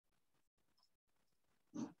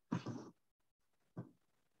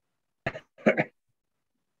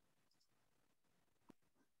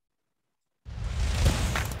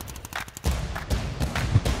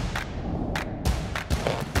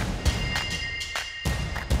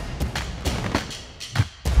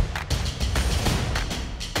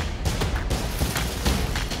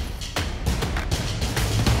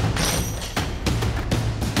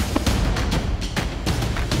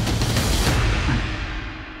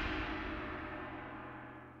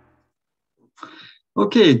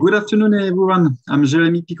Okay, good afternoon, everyone. I'm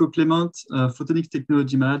Jeremy Picot-Clemente, Photonics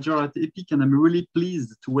Technology Manager at EPIC, and I'm really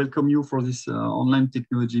pleased to welcome you for this online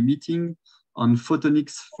technology meeting on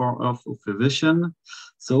Photonics for Earth observation.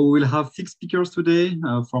 So we'll have 6 speakers today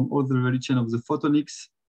from all the value chain of the photonics,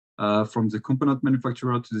 from the component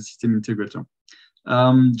manufacturer to the system integrator.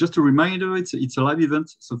 Just a reminder, it's a live event,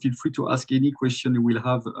 so feel free to ask any question you will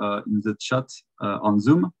have in the chat on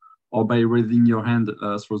Zoom, or by raising your hand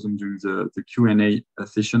through Zoom during the Q&A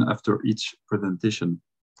session after each presentation.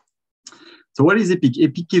 So what is EPIC?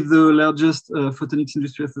 EPIC is the largest photonics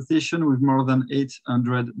industry association with more than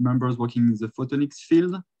 800 members working in the photonics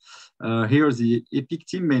field. Here, the EPIC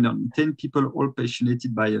team made on 10 people, all passionate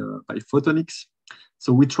by photonics.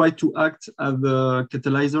 So we try to act as a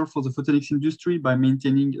catalyzer for the photonics industry by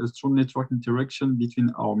maintaining a strong network interaction between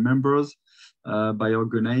our members, by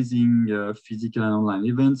organizing physical and online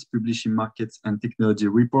events, publishing markets and technology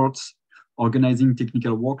reports, organizing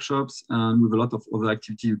technical workshops, and with a lot of other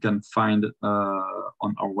activity you can find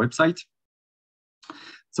on our website.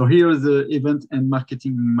 So here is the event and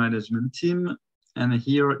marketing management team, and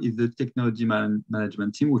here is the technology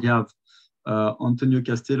management team. We have Antonio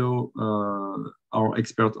Castello, our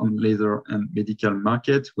expert on laser and medical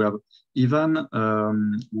market. We have Ivan,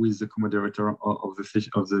 who is the co-moderator of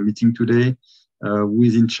the meeting today, who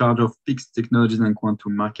is in charge of fixed technologies and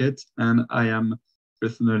quantum market. And I am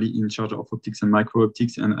personally in charge of optics and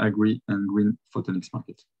micro-optics and agri and green photonics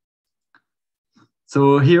market.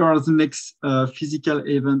 So here are the next physical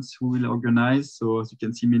events we will organize. So as you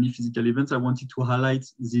can see, many physical events. I wanted to highlight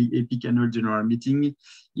the EPIC Annual General Meeting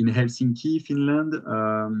in Helsinki, Finland,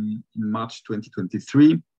 in March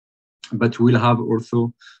 2023. But we'll have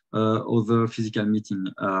also other physical meeting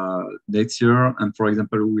next year. And for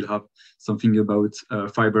example, we will have something about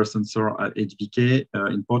fiber sensor at HBK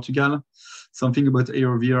in Portugal, something about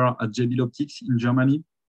AR/VR at JBL Optics in Germany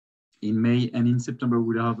in May, and in September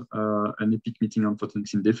we'll have an EPIC meeting on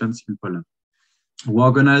photonics in defense in Poland. We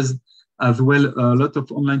organize as well a lot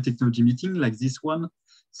of online technology meetings like this one.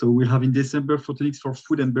 So we'll have in December photonics for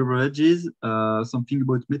food and beverages, something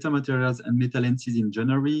about metamaterials and metal lenses in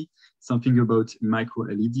January, something about micro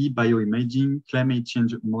LED, bioimaging, climate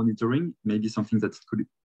change monitoring, maybe something that could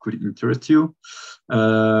interest you,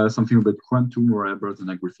 something about quantum wearables and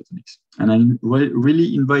agri-photonics. And I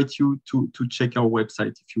really invite you to check our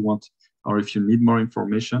website if you want, or if you need more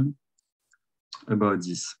information about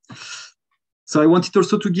this. So I wanted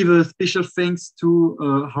also to give a special thanks to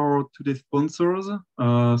our today's sponsors.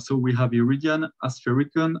 So we have Iridian,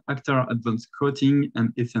 Asphericon, Acktar Advanced Coating,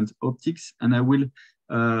 and ESSENT Optics. And I will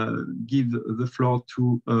give the floor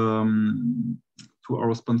to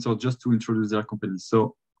our sponsor just to introduce their company.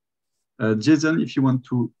 So Jason, if you want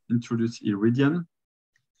to introduce Iridian.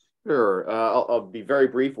 Sure, I'll be very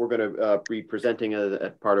brief. We're going to be presenting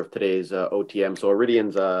as part of today's OTM. So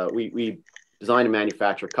Iridian's, we design and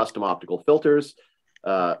manufacture custom optical filters.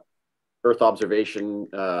 Earth observation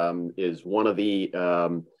is one of the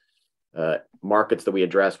markets that we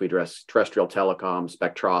address. We address terrestrial telecom,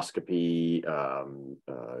 spectroscopy,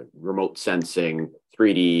 remote sensing,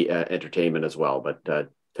 3D entertainment as well.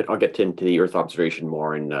 But I'll get into the Earth observation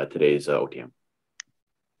more in today's OTM.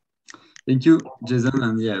 Thank you, Jason.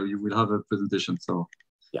 And yeah, we will have a presentation. So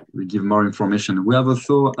yeah, we give more information. We have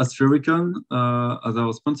also Asphericon as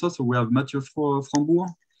our sponsor. So we have Mathieu Frambourg.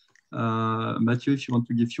 Mathieu, if you want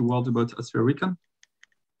to give a few words about Asphericon.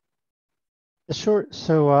 Sure.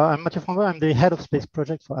 So I'm Mathieu Frambourg. I'm the head of space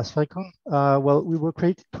project for Asphericon. Well, we were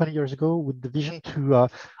created 20 years ago with the vision to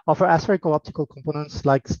offer aspherical optical components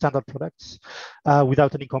like standard products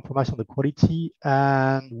without any compromise on the quality.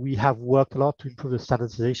 And we have worked a lot to improve the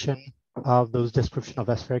standardization of those description of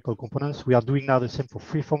aspherical components. We are doing now the same for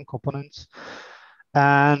freeform components.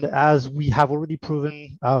 And as we have already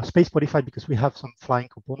proven space modified because we have some flying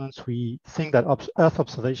components, we think that Earth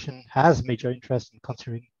observation has major interest in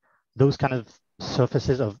considering those kind of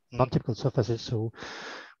surfaces of non-typical surfaces. So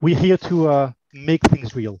we're here to make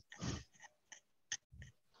things real.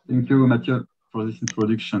 Thank you, Mathieu, for this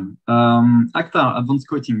introduction. Acktar Advanced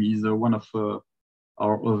Coating is one of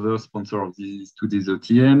our other sponsor of today's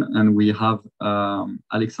OTM, and we have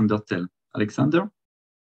Alexander Tell. Alexander?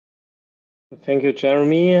 Thank you,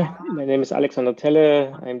 Jeremy. My name is Alexander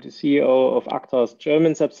Telle. I'm the CEO of Acktar's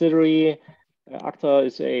German subsidiary. Acktar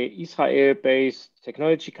is a Israel-based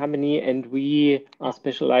technology company, and we are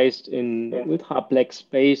specialized in ultra-black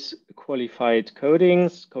space qualified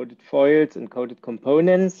coatings, coated foils, and coated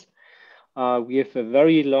components. We have a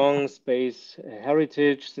very long space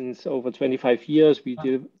heritage. Since over 25 years, we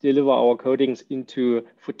deliver our coatings into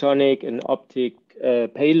photonic and optic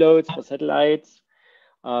payloads for satellites.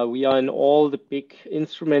 We are in all the big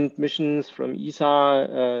instrument missions from ESA,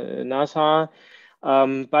 NASA,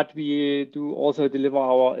 but we do also deliver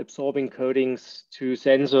our absorbing coatings to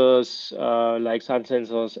sensors like sun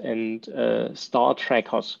sensors and star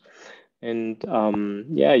trackers. And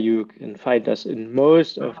yeah, you can find us in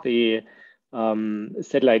most of the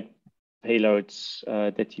satellite payloads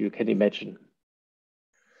that you can imagine.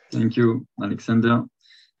 Thank you, Alexander.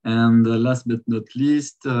 And last but not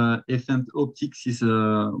least, ESSENT Optics is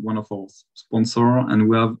one of our sponsors, and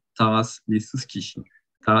we have Taras Lisuski.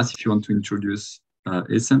 Taras, if you want to introduce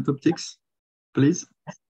ESSENT Optics, please.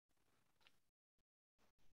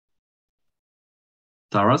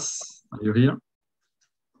 Taras, are you here?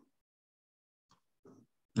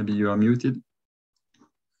 Maybe you are muted.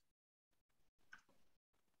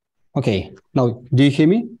 Okay, now do you hear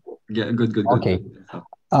me? Yeah, good. Okay.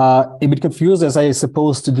 A bit confused as I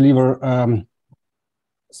supposed to deliver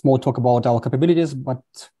small talk about our capabilities, but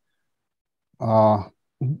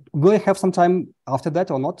will I have some time after that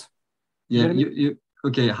or not? Yeah,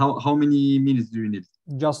 okay. How many minutes do you need?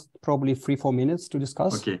 Just probably 3-4 minutes to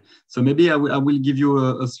discuss. Okay, so maybe I will give you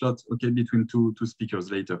a slot, okay, between two speakers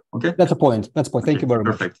later. Okay, that's a point. That's a point. Thank you very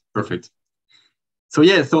much. Perfect. So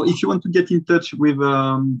yeah, so if you want to get in touch with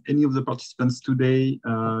any of the participants today,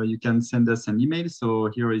 you can send us an email. So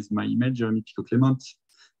here is my email, Jeremy Picot-Clemente,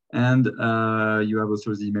 and you have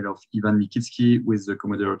also the email of Ivan Nikitski, with the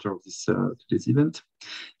co-moderator of this today's event.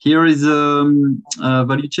 Here is a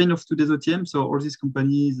value chain of today's OTM. So all these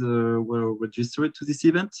companies were registered to this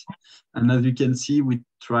event, and as you can see, we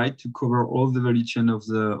tried to cover all the value chain of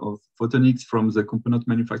photonics, from the component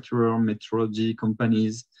manufacturer, metrology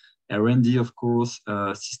companies, R&D, of course,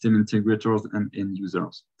 system integrators, and end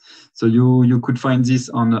users. So you could find this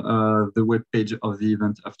on the web page of the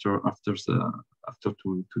event after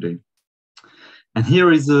today. And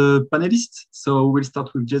here is a panelist. So we'll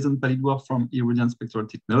start with Jason Palidwar from Iridian Spectral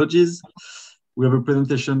Technologies. We have a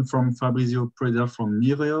presentation from Fabrizio Preda from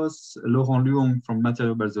NIREOS, Laurent Luong from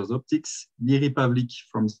Materion Balzers Optics, Yuri Pavlik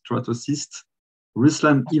from Stratosys,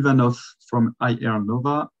 Ruslan Ivanov from IR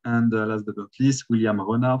Nova, and last but not least, William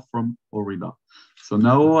Renard from Oriba. So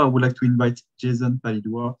now I would like to invite Jason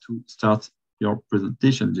Palidwar to start your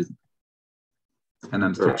presentation, Jason. And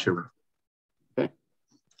I'm start sharing. Okay.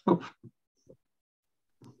 Oh.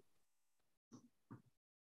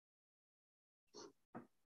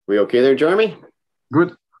 We okay there, Jeremy?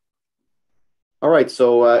 Good. All right,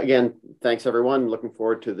 so again, thanks everyone. Looking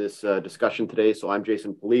forward to this discussion today. So I'm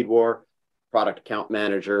Jason Palidwar, product account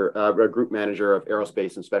manager, group manager of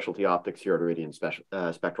aerospace and specialty optics here at Iridian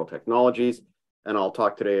Spectral Technologies. And I'll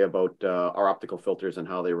talk today about our optical filters and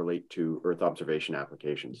how they relate to Earth observation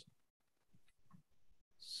applications.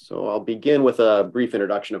 So I'll begin with a brief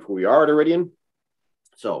introduction of who we are at Iridian.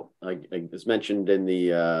 So as mentioned in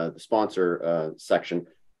the sponsor section,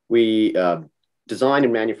 we design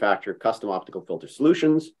and manufacture custom optical filter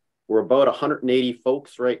solutions. We're about 180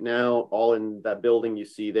 folks right now, all in that building you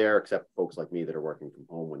see there, except folks like me that are working from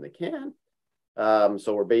home when they can.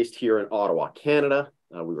 So we're based here in Ottawa, Canada.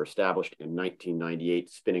 We were established in 1998,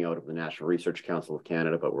 spinning out of the National Research Council of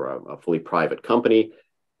Canada, but we're a fully private company.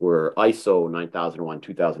 We're ISO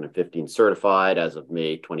 9001-2015 certified as of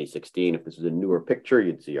May 2016. If this is a newer picture,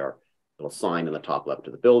 you'd see our little sign in the top left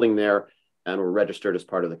of the building there. And we're registered as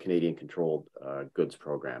part of the Canadian Controlled Goods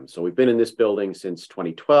Program. So we've been in this building since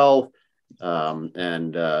 2012.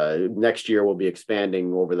 Next year we'll be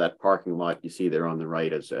expanding over that parking lot you see there on the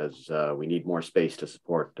right as we need more space to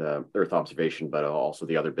support Earth observation, but also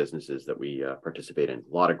the other businesses that we participate in.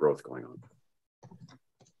 A lot of growth going on.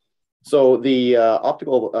 So the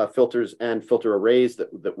optical filters and filter arrays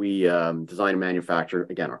that we design and manufacture,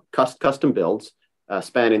 again, are custom builds.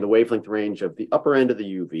 Spanning the wavelength range of the upper end of the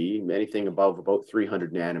UV, anything above about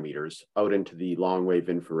 300 nanometers, out into the long wave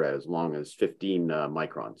infrared as long as 15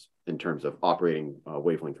 microns in terms of operating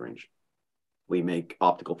wavelength range. We make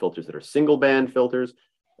optical filters that are single band filters,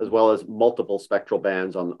 as well as multiple spectral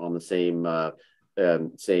bands on the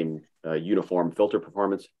same uniform filter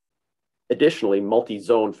performance. Additionally,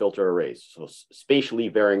 multi-zone filter arrays, so spatially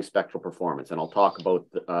varying spectral performance. And I'll talk about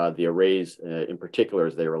the arrays in particular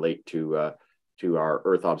as they relate to our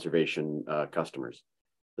Earth observation customers.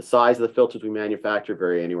 The size of the filters we manufacture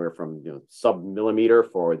vary anywhere from sub-millimeter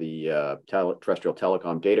for the terrestrial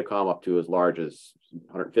telecom datacom up to as large as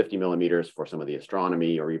 150 millimeters for some of the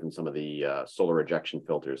astronomy, or even some of the solar ejection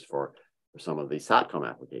filters for some of the SATCOM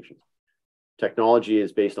applications. Technology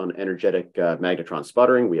is based on energetic magnetron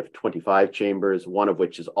sputtering. We have 25 chambers, one of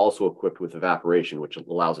which is also equipped with evaporation, which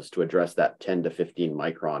allows us to address that 10 to 15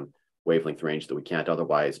 micron wavelength range that we can't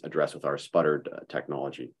otherwise address with our sputtered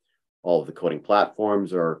technology. All of the coating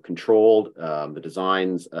platforms are controlled. The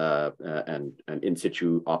designs and in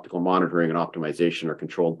situ optical monitoring and optimization are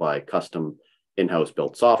controlled by custom in-house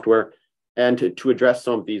built software. And to address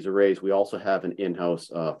some of these arrays, we also have an in-house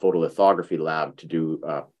photolithography lab to do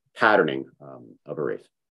patterning of arrays.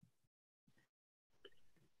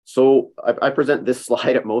 So I present this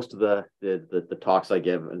slide at most of the talks I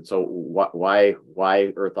give. And so why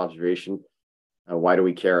Earth observation? Why do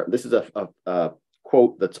we care? This is a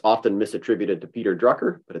quote that's often misattributed to Peter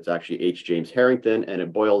Drucker, but it's actually H. James Harrington, and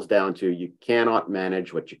it boils down to you cannot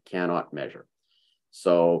manage what you cannot measure.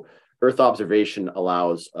 So Earth observation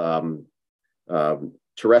allows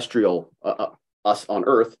terrestrial, us on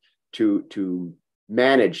Earth, to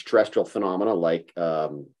manage terrestrial phenomena like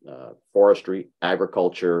forestry,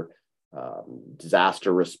 agriculture,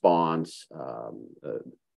 disaster response,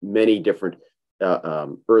 many different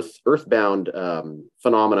earthbound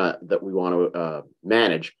phenomena that we want to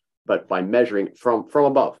manage, but by measuring from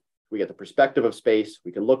above. We get the perspective of space,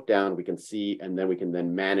 we can look down, we can see, and then we can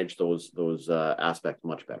then manage those aspects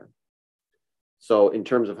much better. So in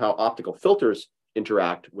terms of how optical filters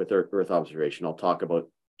interact with Earth observation, I'll talk about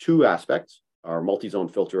two aspects: our multi-zone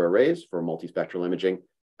filter arrays for multispectral imaging,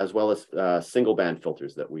 as well as single band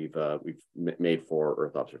filters that we've made for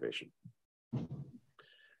Earth observation.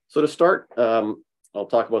 So to start, I'll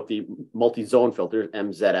talk about the multi-zone filters,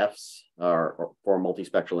 MZFs, for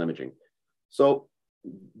multispectral imaging. So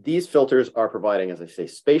these filters are providing, as I say,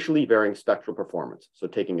 spatially varying spectral performance. So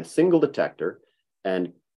taking a single detector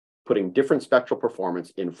and putting different spectral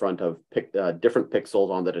performance in front of different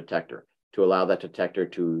pixels on the detector to allow that detector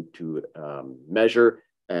to measure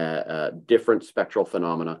different spectral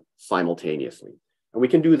phenomena simultaneously. And we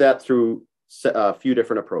can do that through a few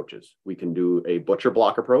different approaches. We can do a butcher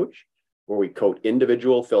block approach, where we coat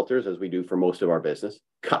individual filters, as we do for most of our business,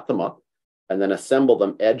 cut them up, and then assemble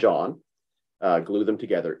them edge on, glue them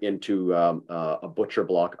together into a butcher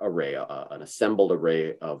block array, an assembled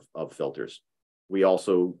array of filters. We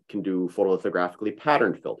also can do photolithographically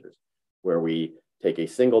patterned filters, where we take a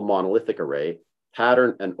single monolithic array,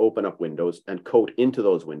 pattern and open up windows, and coat into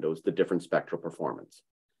those windows the different spectral performance.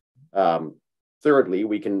 Thirdly,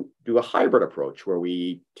 we can do a hybrid approach, where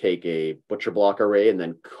we take a butcher block array and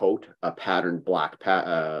then coat a patterned black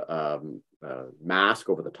mask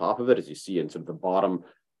over the top of it, as you see in sort of the bottom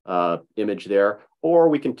image there. Or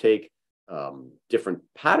we can take different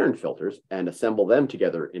pattern filters and assemble them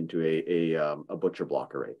together into a butcher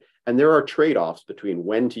block array. And there are trade-offs between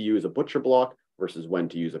when to use a butcher block versus when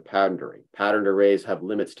to use a patterned array. Patterned arrays have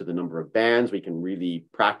limits to the number of bands we can really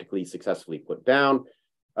practically successfully put down.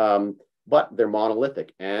 But they're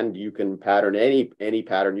monolithic, and you can pattern any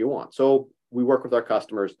pattern you want. So we work with our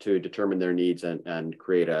customers to determine their needs and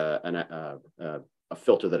create a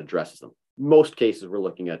filter that addresses them. Most cases, we're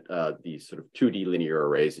looking at these sort of 2D linear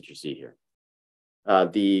arrays that you see here.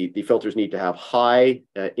 The filters need to have high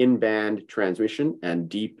in-band transmission and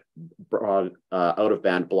deep, broad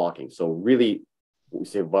out-of-band blocking. So really, we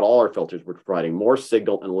say about all our filters, we're providing more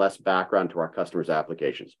signal and less background to our customers'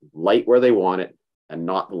 applications. Light where they want it, and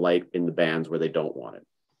not the light in the bands where they don't want it.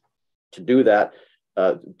 To do that,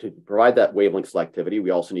 to provide that wavelength selectivity,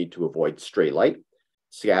 we also need to avoid stray light,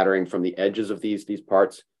 scattering from the edges of these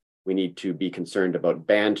parts. We need to be concerned about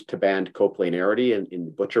band-to-band coplanarity in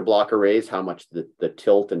the butcher block arrays, how much the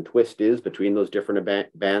tilt and twist is between those different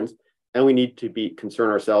bands. And we need to concern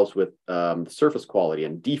ourselves with the surface quality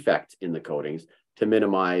and defects in the coatings to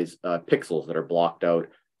minimize pixels that are blocked out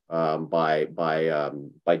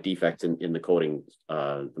by defects in the coatings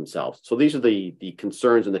themselves. So these are the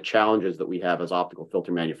concerns and the challenges that we have as optical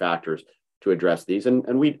filter manufacturers to address these,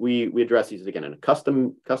 and we address these again in a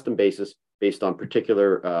custom basis based on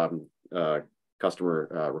particular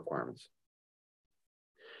customer requirements.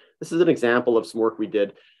 This is an example of some work we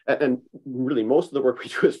did, and really most of the work we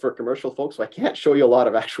do is for commercial folks, so I can't show you a lot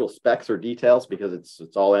of actual specs or details because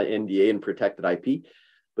it's all NDA and protected IP.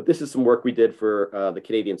 But this is some work we did for the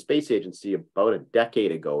Canadian Space Agency about a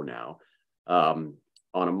decade ago now on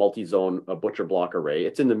a multi-zone butcher block array.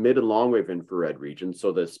 It's in the mid and long wave infrared region,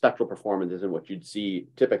 so the spectral performance isn't what you'd see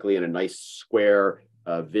typically in a nice square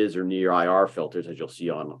vis or near IR filters, as you'll see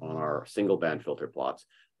on our single band filter plots.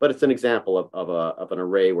 But it's an example of an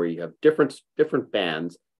array where you have different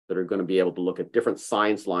bands that are going to be able to look at different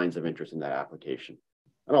science lines of interest in that application.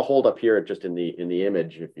 And I'll hold up here just in the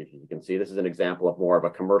image, if you can see, this is an example of more of a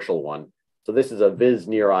commercial one. So this is a vis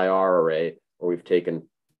near IR array where we've taken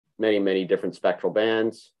many different spectral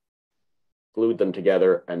bands, glued them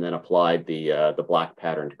together, and then applied the black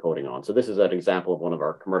patterned coating on. So this is an example of one of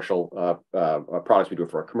our commercial products we do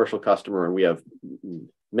for a commercial customer, and we have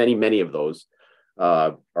many of those.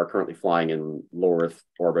 are currently flying in low Earth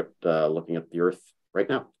orbit, looking at the Earth right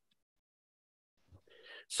now.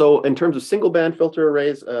 So in terms of single band filter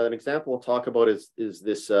arrays, an example I'll talk about is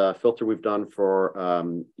this filter we've done for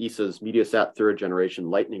ESA's Meteosat third generation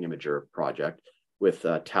lightning imager project with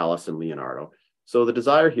Thales and Leonardo. So the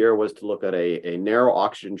desire here was to look at a narrow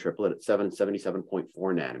oxygen triplet at 77.4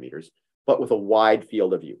 nanometers, but with a wide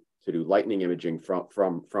field of view to do lightning imaging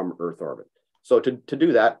from Earth orbit. So to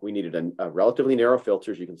do that, we needed a relatively narrow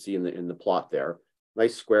filter, as you can see in the plot there,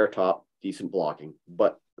 nice square top, decent blocking,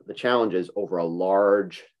 but the challenge is over a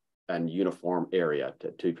large and uniform area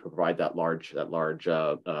to provide that large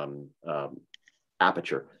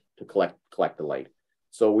aperture to collect the light.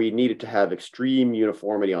 So we needed to have extreme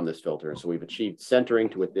uniformity on this filter. So we've achieved centering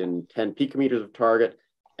to within 10 picometers of target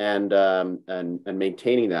and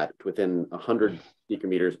maintaining that within 100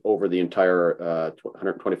 picometers over the entire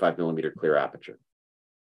 125 millimeter clear aperture.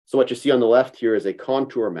 So what you see on the left here is a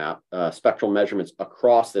contour map, spectral measurements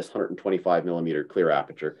across this 125 millimeter clear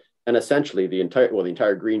aperture. And essentially the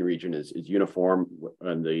entire green region is uniform,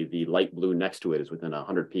 and the light blue next to it is within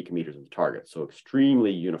 100 picometers of the target. So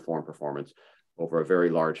extremely uniform performance over a very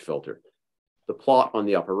large filter. The plot on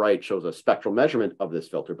the upper right shows a spectral measurement of this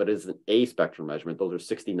filter, but it isn't a spectral measurement. Those are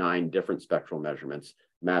 69 different spectral measurements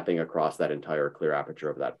mapping across that entire clear aperture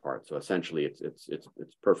of that part. So essentially it's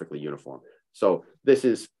perfectly uniform. So this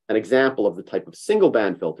is an example of the type of single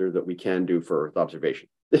band filter that we can do for Earth observation.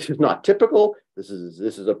 This is not typical. This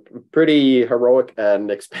is a pretty heroic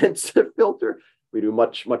and expensive filter. We do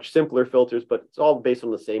much simpler filters, but it's all based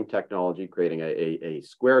on the same technology, creating a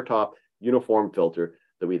square top uniform filter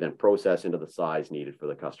that we then process into the size needed for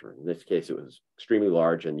the customer. In this case, it was extremely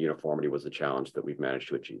large, and uniformity was the challenge that we've managed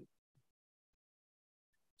to achieve.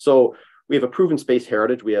 So we have a proven space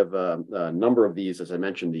heritage. We have a number of these, as I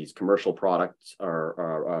mentioned, these commercial products,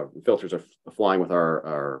 our filters are flying with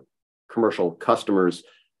our commercial customers'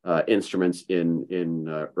 instruments in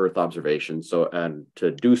Earth observation. So, and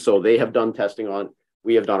to do so, they have done testing on.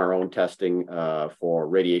 We have done our own testing for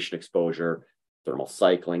radiation exposure, thermal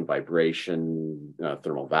cycling, vibration,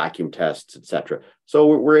 thermal vacuum tests, etc. So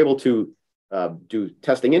we're able to do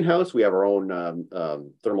testing in-house. We have our own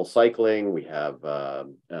thermal cycling. We have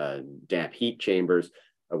damp heat chambers.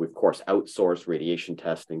 We, of course, outsource radiation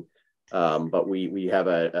testing. But we have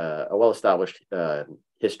a well-established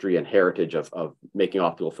history and heritage of making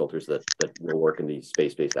optical filters that will work in these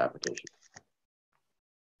space-based applications.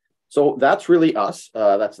 So that's really us.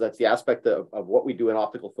 That's the aspect of what we do in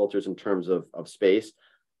optical filters in terms of space.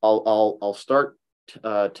 I'll start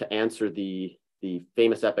to answer the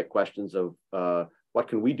famous EPIC questions of what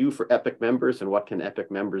can we do for EPIC members and what can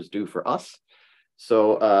EPIC members do for us.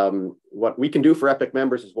 So what we can do for EPIC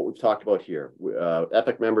members is what we've talked about here.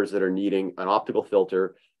 EPIC members that are needing an optical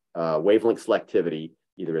filter, wavelength selectivity,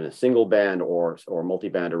 either in a single band or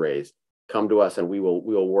multi-band arrays, come to us and we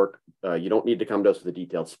will work. You don't need to come to us with a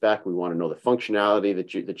detailed spec. We want to know the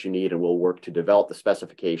functionality that you need, and we'll work to develop the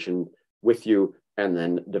specification with you, and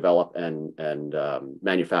then develop and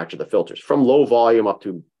manufacture the filters from low volume up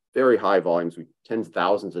to very high volumes. We tens of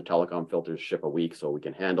thousands of telecom filters ship a week, so we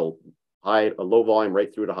can handle a low volume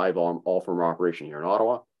right through to high volume, all from our operation here in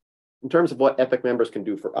Ottawa. In terms of what EPIC members can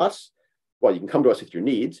do for us, well, you can come to us with your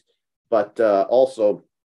needs, but also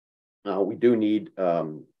we do need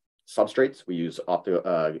substrates. We use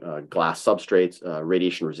glass substrates,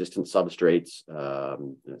 radiation resistant substrates,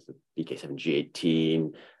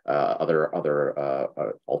 BK7G18,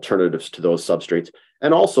 other alternatives to those substrates.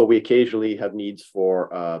 And also we occasionally have needs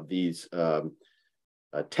for these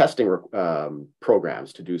testing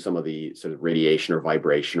programs to do some of the sort of radiation or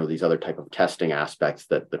vibration or these other type of testing aspects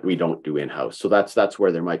that we don't do in-house. So that's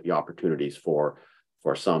where there might be opportunities for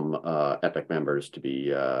some EPIC members to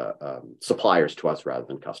be suppliers to us rather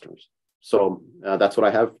than customers. So that's what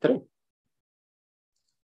I have today.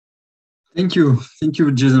 Thank you,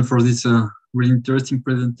 Jason, for this really interesting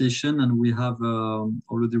presentation. And we have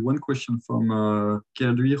already one question from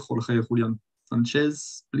Jorge Julian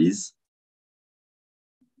Sanchez, please.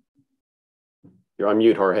 You're on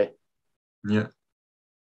mute, Jorge. Yeah.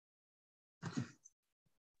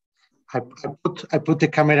 I put the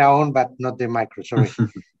camera on, but not the micro, sorry.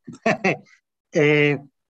 I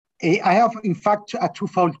have, in fact, a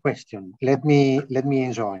twofold question. Let me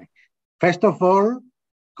enjoy. First of all,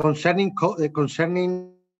 concerning coatings,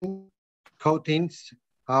 filterings,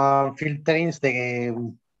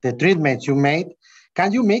 the treatments you made,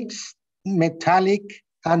 can you mix metallic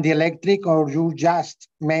and the electric, or you just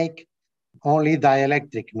make only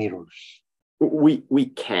dielectric mirrors? We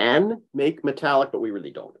can make metallic, but we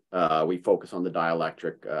really don't. We focus on the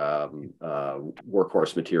dielectric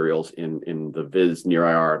workhorse materials in the VIS,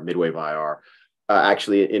 near-IR, midwave IR.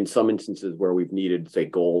 Actually, in some instances where we've needed, say,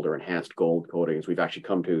 gold or enhanced gold coatings, we've actually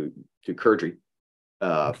come to Kurgri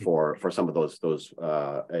for some of those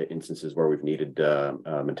instances where we've needed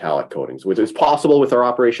metallic coatings, which is possible with our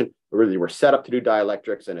operation. Really, we're set up to do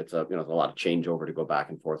dielectrics, and it's a lot of changeover to go back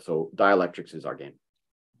and forth. So dielectrics is our game.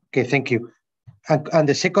 Okay, thank you. And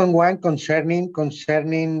the second one concerning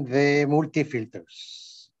the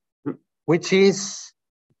multi-filters, which is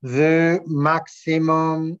the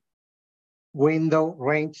maximum window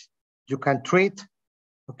range you can treat,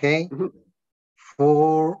 okay,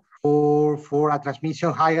 for a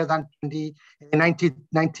transmission higher than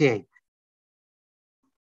 98.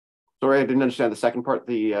 Sorry, I didn't understand the second part.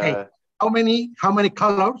 Okay. How many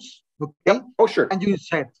colors? Okay. Yep. Oh, sure. And you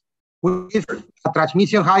said with a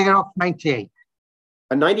transmission higher of 98.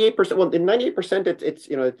 A 98%. Well, in 98%,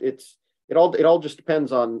 it all just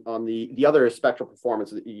depends on the other spectral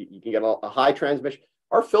performance. You can get a high transmission.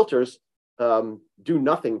 Our filters do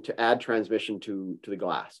nothing to add transmission to the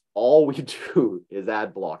glass. All we do is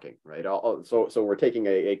add blocking, right? So we're taking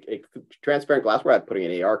a transparent glass, we're putting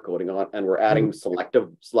an AR coating on, and we're adding selective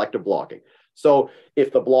blocking. So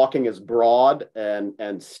if the blocking is broad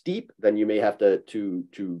and steep, then you may have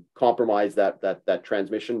to compromise that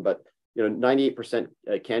transmission. But 98%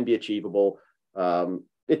 can be achievable.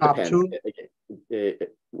 It depends.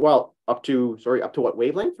 Up to what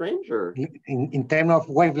wavelength range, or in terms of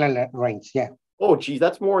wavelength range, yeah. Oh, geez,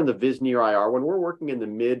 that's more in the VIS near IR. When we're working in the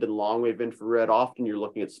mid and long wave infrared, often you're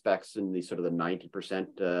looking at specs in the sort of the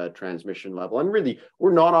 90% transmission level, and really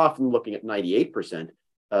we're not often looking at 98%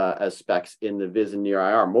 as specs in the VIS and near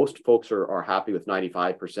IR. Most folks are happy with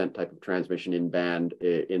 95% type of transmission in band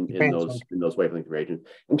in those wavelength regions.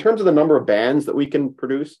 In terms of the number of bands that we can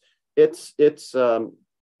produce, it's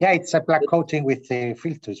a black coating with the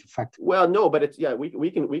filters, in fact. Well, no, but it's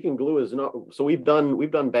we can glue as no. So we've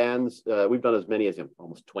done bands. We've done as many as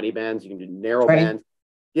almost 20 bands. You can do narrow 20? bands.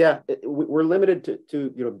 Yeah, we're limited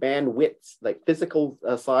to band widths, like physical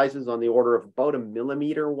sizes on the order of about 1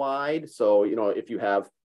 millimeter wide. So if you have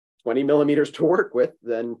 20 millimeters to work with,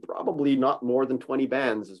 then probably not more than 20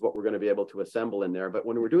 bands is what we're going to be able to assemble in there. But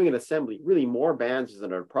when we're doing an assembly, really more bands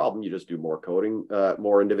isn't a problem. You just do more coating,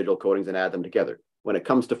 more individual coatings, and add them together. When it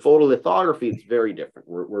comes to photolithography, it's very different.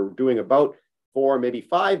 We're doing about 4, maybe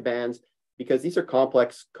 5 bands, because these are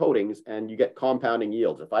complex coatings and you get compounding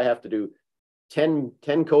yields. If I have to do 10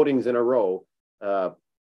 coatings in a row,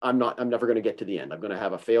 I'm never going to get to the end. I'm going to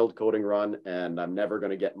have a failed coating run, and I'm never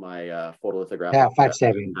going to get my photolithography. Yeah,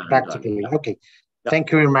 5/7 practically. Okay. Yeah.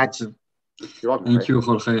 Thank you very much. You're welcome. Thank you,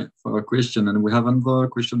 Jorge, for a question. And we have another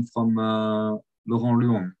question from Laurent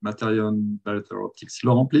Luong, Materion Director Optics.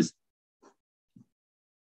 Laurent, please.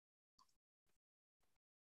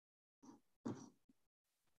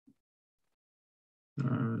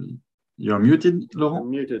 You're muted, Laurent. I'm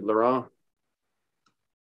muted, Laurent.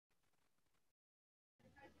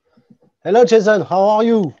 Hello, Jason. How are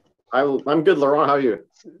you? I'm good, Laurent. How are you?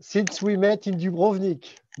 Since we met in Dubrovnik,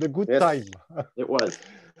 the good time. It was.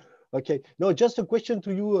 Okay. No, just a question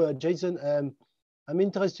to you, Jason. I'm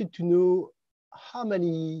interested to know how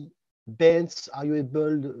many bands are you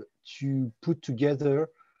able to put together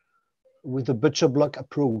with the butcher block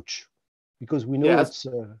approach? Because we know it's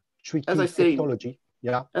a tricky technology.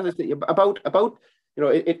 Yeah. As I say, about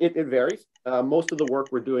it varies. Most of the work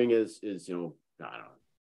we're doing is I don't know.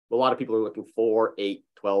 A lot of people are looking 4, 8,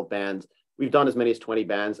 12 bands. We've done as many as 20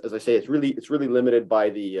 bands. As I say, it's really limited by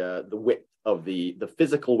the width of the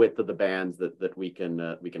physical width of the bands that we can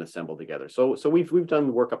assemble together. So we've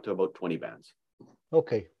done work up to about 20 bands.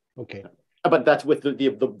 Okay. But that's with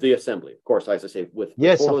the assembly, of course. As I say, with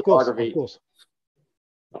of course.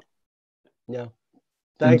 Yeah.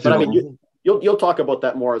 Thanks. But I mean, you'll talk about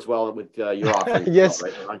that more as well with your offering. Yes.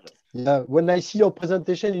 Well, right? Yeah. When I see your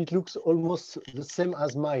presentation, it looks almost the same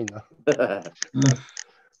as mine.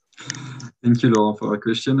 Thank you, Laurent, for a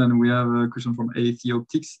question. And we have a question from AET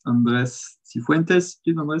Optics, Andres Cifuentes.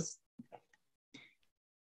 Please, Andres.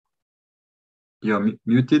 You're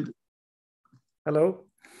muted. Hello.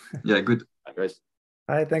 Yeah, good. Hi, guys.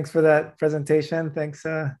 Hi, thanks for that presentation. Thanks.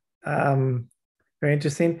 Very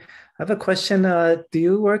interesting. I have a question. Do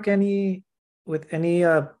you work with any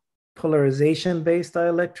polarization-based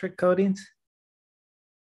dielectric coatings?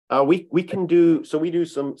 We can do so. We do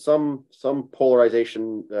some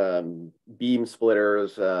polarization beam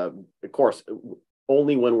splitters. Of course,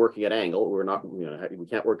 only when working at angle. We're not, we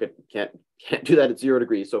can't do that at 0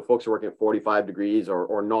 degrees. So folks are working at 45 degrees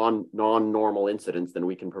or non-normal incidence, then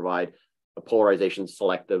we can provide polarization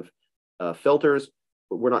selective filters,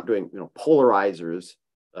 but we're not doing polarizers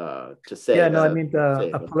to say. Yeah, no, I mean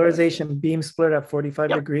a polarization beam split at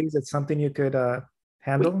 45 degrees. It's something you could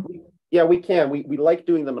handle. We can. We like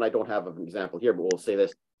doing them, and I don't have an example here, but we'll say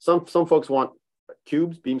this. Some folks want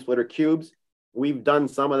cubes, beam splitter cubes. We've done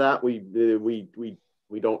some of that. We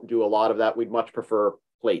don't do a lot of that. We'd much prefer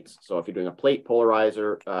plates. So if you're doing a plate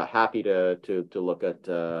polarizer, happy to look at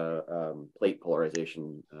plate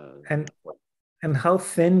polarization. And how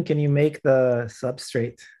thin can you make the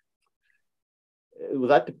substrate?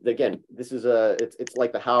 That again, this is it's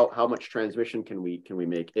like the how much transmission can we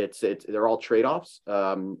make? They're all trade-offs,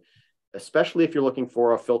 especially if you're looking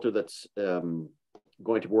for a filter that's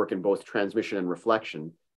going to work in both transmission and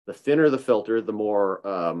reflection. The thinner the filter, the more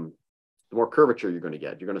curvature you're going to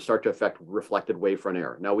get. You're going to start to affect reflected wavefront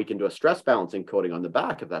error. Now we can do a stress balancing coating on the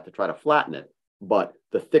back of that to try to flatten it, but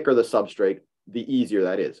the thicker the substrate, the easier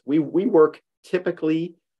that is. We work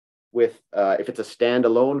typically with if it's a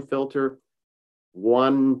standalone filter,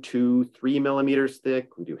 1, 2, 3 millimeters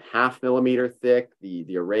thick. We do 0.5 millimeter thick.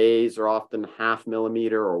 The arrays are often 0.5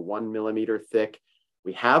 millimeter or 1 millimeter thick.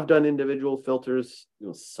 We have done individual filters,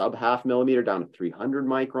 sub 0.5 millimeter down to 300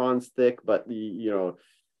 microns thick, but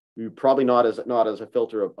probably not as a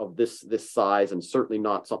filter of this size, and certainly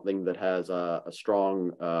not something that has a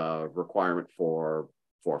strong requirement for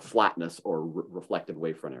flatness or reflected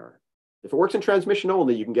wavefront error. If it works in transmission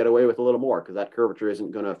only, you can get away with a little more because that curvature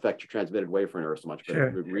isn't going to affect your transmitted wavefront error so much, but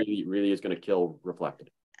it really is going to kill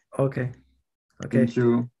reflected. Okay. Thank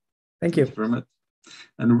you. Thank you very much.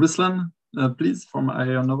 And Ruslan, please, from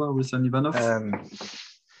Aeronova, Ruslan Ivanov.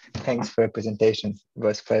 Thanks for your presentation. It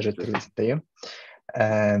was a pleasure to listen to you.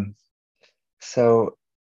 So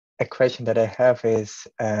a question that I have is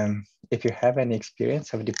if you have any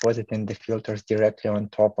experience of depositing the filters directly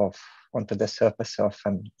onto the surface of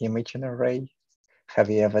an imaging array. Have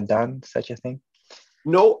you ever done such a thing?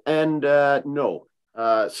 No, and no.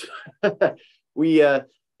 We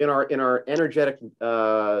in our energetic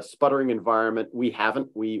sputtering environment, we haven't.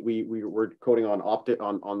 We're coating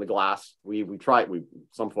on the glass. We tried.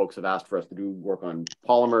 Some folks have asked for us to do work on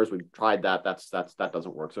polymers. We've tried that. That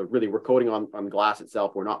doesn't work. So really, we're coating on glass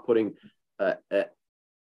itself. We're not putting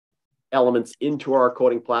elements into our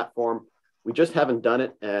coating platform. We just haven't done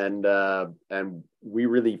it, and we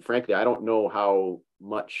really, frankly, I don't know how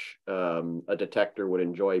much a detector would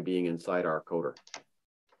enjoy being inside our coater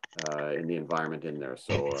in the environment in there.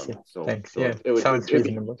 So, thanks. So yeah, sounds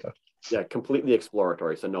reasonable. Yeah, completely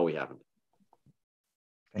exploratory. So no, we haven't.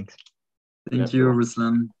 Thanks. Thank you,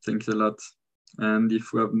 Ruslan. Thanks a lot. And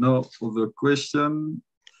if we have no other question,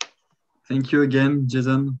 thank you again,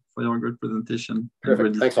 Jason, for your great presentation.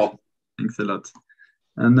 Perfect. Thanks all. Thanks a lot.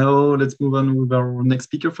 And now let's move on with our next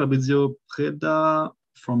speaker, Fabrizio Preda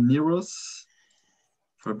from NIREOS.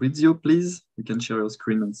 Fabrizio, please, you can share your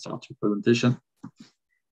screen and start your presentation.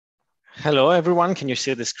 Hello, everyone. Can you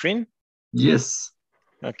see the screen? Yes.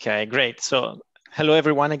 Okay, great. So hello,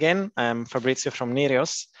 everyone, again. I'm Fabrizio from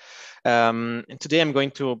NIREOS. And today I'm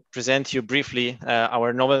going to present you briefly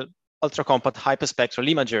our novel ultra-compact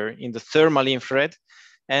hyperspectral imager in the thermal infrared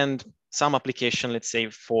and some application, let's say,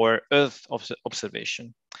 for Earth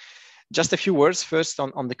observation. Just a few words first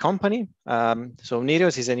on the company. So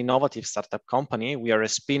NIREOS is an innovative startup company. We are a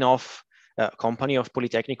spin-off company of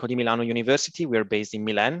Politecnico di Milano University. We are based in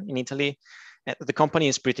Milan, in Italy. The company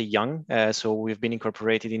is pretty young, so we've been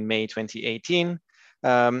incorporated in May 2018. We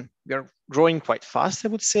are growing quite fast, I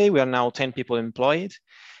would say. We are now 10 people employed.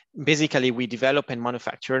 Basically, we develop and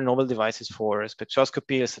manufacture novel devices for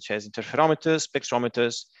spectroscopy, such as interferometers,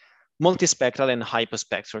 spectrometers, multispectral and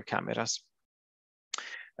hyperspectral cameras.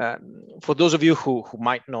 For those of you who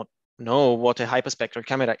might not know what a hyperspectral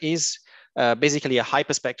camera is, basically a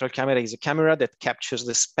hyperspectral camera is a camera that captures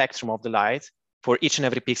the spectrum of the light for each and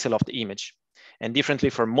every pixel of the image. And differently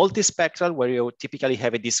from multispectral, where you typically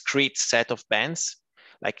have a discrete set of bands,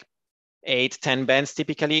 like 8, 10 bands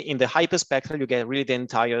typically, in the hyperspectral, you get really the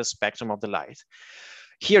entire spectrum of the light.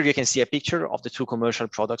 Here you can see a picture of the two commercial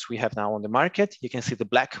products we have now on the market. You can see the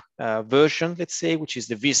black version, let's say, which is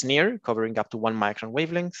the VSNIR, covering up to 1 micron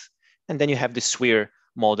wavelength. And then you have the SWIR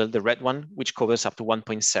model, the red one, which covers up to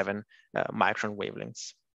 1.7 micron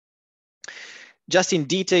wavelengths. Just in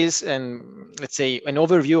details and let's say an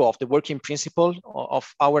overview of the working principle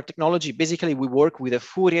of our technology, basically we work with a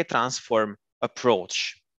Fourier transform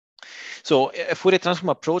approach. So a Fourier transform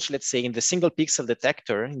approach, let's say in the single pixel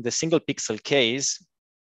detector, in the single pixel case,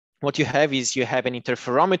 what you have is you have an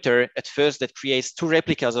interferometer at first that creates 2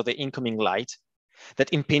 replicas of the incoming light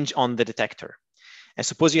that impinge on the detector. And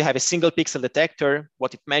suppose you have a single pixel detector,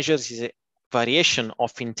 what it measures is variation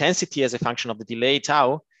of intensity as a function of the delay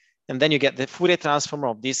tau, and then you get the Fourier transform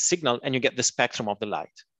of this signal and you get the spectrum of the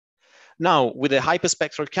light. Now, with a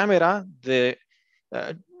hyperspectral camera, the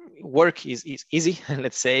work is easy.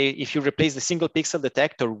 Let's say if you replace the single pixel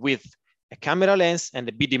detector with a camera lens and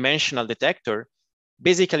a bidimensional detector,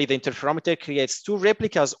 basically the interferometer creates two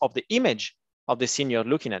replicas of the image of the scene you're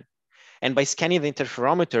looking at. And by scanning the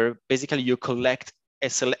interferometer, basically you collect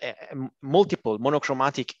multiple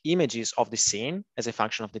monochromatic images of the scene as a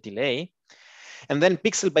function of the delay. And then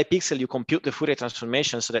pixel by pixel, you compute the Fourier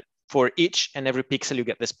transformation so that for each and every pixel, you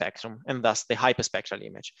get the spectrum and thus the hyperspectral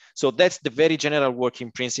image. So that's the very general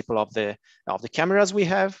working principle of the cameras we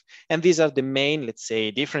have. And these are the main, let's say,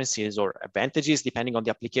 differences or advantages, depending on the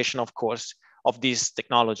application, of course, of this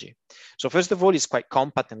technology. So first of all, it's quite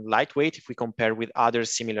compact and lightweight if we compare with other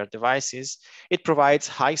similar devices. It provides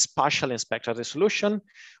high spatial and spectral resolution,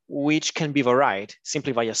 which can be varied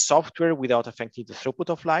simply via software without affecting the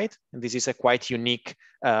throughput of light. And this is a quite unique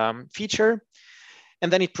feature.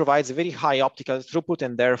 And then it provides a very high optical throughput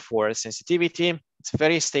and therefore sensitivity. It's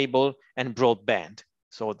very stable and broadband.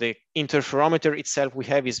 So the interferometer itself we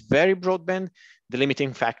have is very broadband. The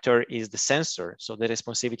limiting factor is the sensor, so the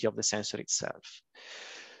responsivity of the sensor itself.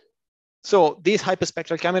 So these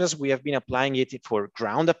hyperspectral cameras, we have been applying it for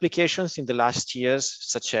ground applications in the last years,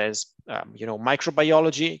 such as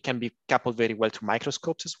microbiology can be coupled very well to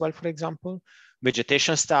microscopes as well, for example,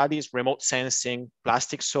 vegetation studies, remote sensing,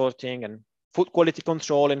 plastic sorting, and food quality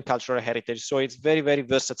control and cultural heritage. So it's very, very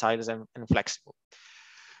versatile and flexible.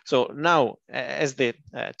 So now, as the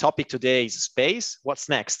topic today is space, what's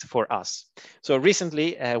next for us? So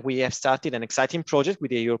recently, we have started an exciting project with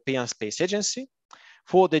the European Space Agency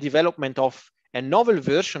for the development of a novel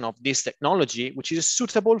version of this technology, which is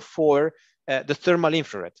suitable for the thermal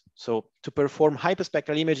infrared. So to perform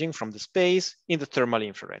hyperspectral imaging from the space in the thermal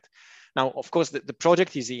infrared. Now, of course, the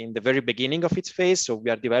project is in the very beginning of its phase. So we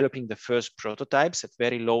are developing the first prototypes at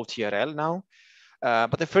very low TRL now,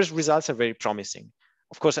 but the first results are very promising.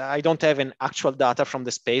 Of course, I don't have an actual data from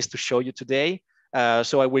the space to show you today.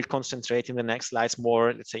 So I will concentrate in the next slides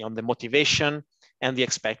more, let's say, on the motivation and the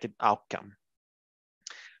expected outcome.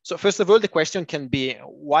 So first of all, the question can be,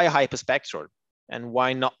 why hyperspectral and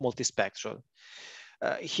why not multispectral?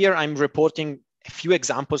 Here I'm reporting a few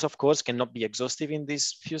examples, of course, cannot be exhaustive in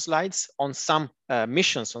these few slides, on some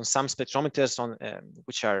missions, on some spectrometers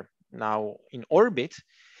which are now in orbit.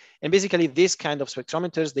 And basically, these kind of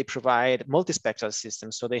spectrometers, they provide multispectral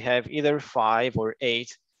systems. So they have either 5 or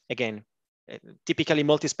 8. Again, typically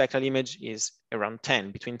multispectral image is around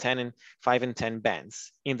 10, between 5 and 10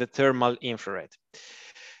 bands in the thermal infrared.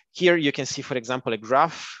 Here you can see, for example, a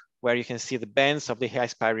graph where you can see the bands of the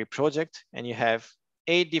HI-SPIRE project, and you have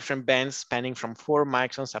 8 different bands spanning from 4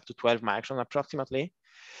 microns up to 12 microns approximately.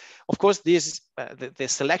 Of course, the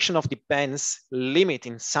selection of the bands limit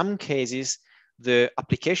in some cases the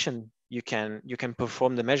application you can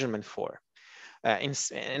perform the measurement for.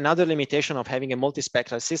 Another limitation of having a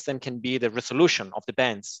multispectral system can be the resolution of the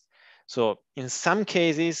bands. So in some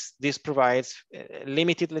cases, this provides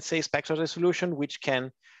limited, let's say, spectral resolution, which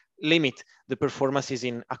can limit the performances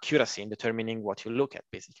in accuracy in determining what you look at,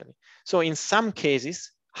 basically. So in some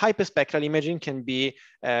cases, hyperspectral imaging can be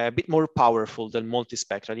a bit more powerful than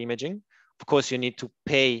multispectral imaging. Of course, you need to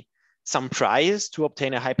pay some price to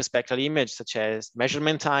obtain a hyperspectral image, such as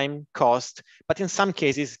measurement time, cost, but in some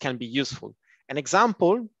cases it can be useful. An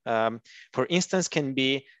example, for instance, can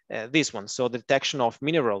be this one. So the detection of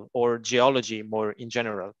mineral or geology more in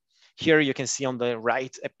general. Here you can see on the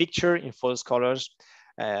right a picture in false colors.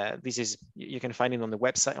 This is, you can find it on the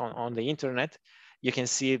website, on the internet. You can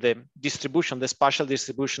see the distribution, the spatial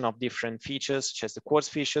distribution of different features, such as the quartz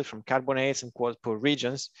features from carbonates and quartz poor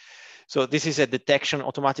regions. So this is a detection,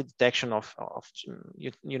 automatic detection of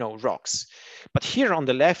rocks. But here on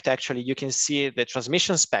the left, actually, you can see the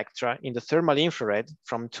transmission spectra in the thermal infrared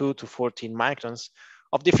from 2 to 14 microns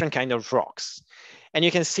of different kind of rocks. And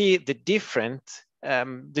you can see the difference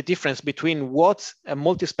between what a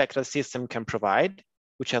multispectral system can provide,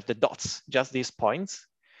 which have the dots, just these points,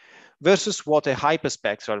 versus what a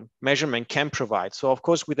hyperspectral measurement can provide. So of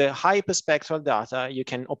course, with a hyperspectral data, you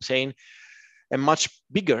can obtain a much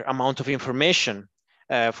bigger amount of information.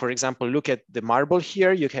 For example, look at the marble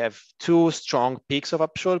here. You have 2 strong peaks of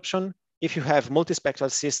absorption. If you have multispectral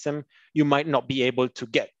system, you might not be able to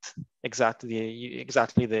get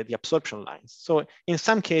exactly the absorption lines. So in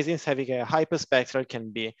some cases, having a hyperspectral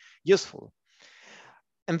can be useful.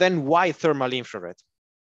 And then why thermal infrared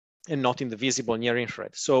and not in the visible near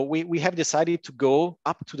infrared? So we have decided to go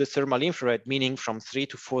up to the thermal infrared, meaning from 3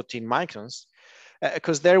 to 14 microns,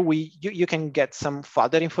 because there you can get some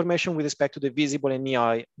further information with respect to the visible and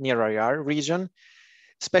near IR region,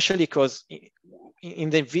 especially because in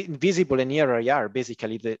the visible and near IR,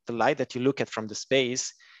 basically the light that you look at from the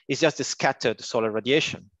space is just the scattered solar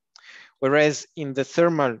radiation. Whereas in the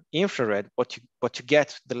thermal infrared, what you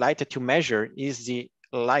get, the light that you measure is the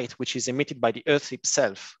light which is emitted by the Earth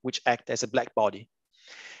itself, which acts as a black body.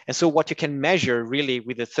 And so what you can measure really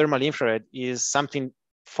with the thermal infrared is something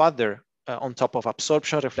further on top of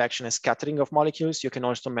absorption, reflection, and scattering of molecules. You can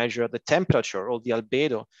also measure the temperature or the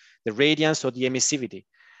albedo, the radiance or the emissivity.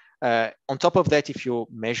 On top of that, if you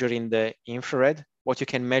measure in the infrared, what you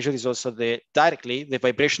can measure is also directly the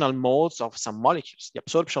vibrational modes of some molecules, the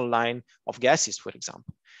absorption line of gases, for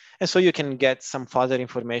example. And so you can get some further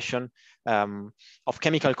information of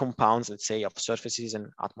chemical compounds, let's say, of surfaces and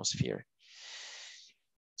atmosphere.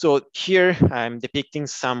 So here I'm depicting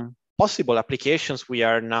some possible applications we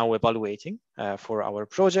are now evaluating for our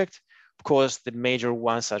project. Of course, the major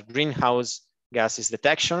ones are greenhouse gases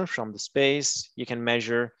detection from the space. You can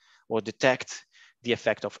measure or detect the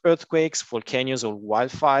effect of earthquakes, volcanoes, or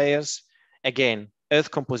wildfires. Again,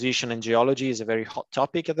 earth composition and geology is a very hot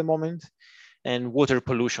topic at the moment, and water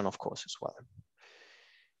pollution, of course, as well.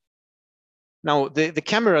 Now, the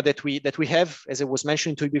camera that we have, as I was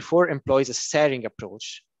mentioning to you before, employs a staring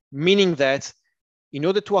approach, meaning that in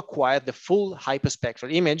order to acquire the full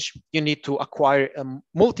hyperspectral image, you need to acquire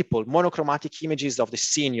multiple monochromatic images of the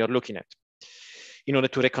scene you're looking at in order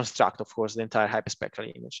to reconstruct, of course, the entire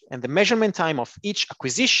hyperspectral image. And the measurement time of each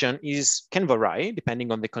acquisition can vary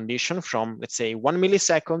depending on the condition from, let's say, 1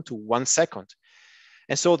 millisecond to 1 second.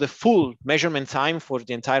 And so the full measurement time for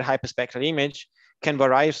the entire hyperspectral image can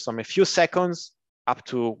vary from a few seconds up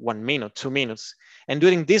to 1 minute, 2 minutes. And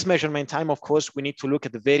during this measurement time, of course, we need to look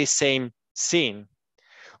at the very same scene.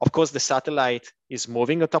 Of course, the satellite is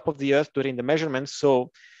moving on top of the Earth during the measurement,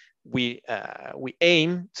 so we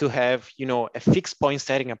aim to have, a fixed point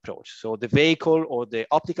staring approach. So the vehicle or the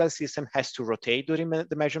optical system has to rotate during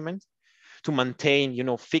the measurement to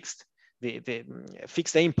maintain, fixed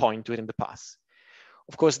aim point during the pass.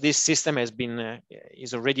 Of course, this system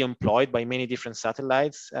is already employed by many different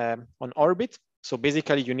satellites on orbit. So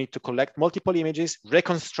basically, you need to collect multiple images,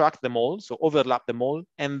 reconstruct them all, so overlap them all,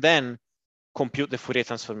 and then compute the Fourier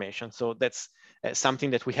transformation. So that's something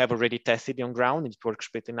that we have already tested on ground. It works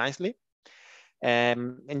pretty nicely.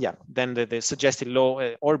 And yeah, then the suggested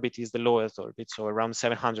low orbit is the low Earth orbit, so around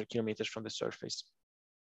 700 kilometers from the surface.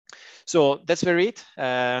 So that's very it.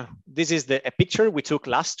 This is a picture we took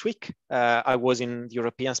last week. I was in the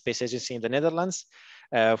European Space Agency in the Netherlands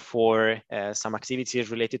for some activities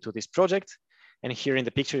related to this project. And here in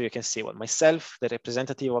the picture, you can see myself, the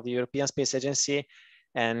representative of the European Space Agency,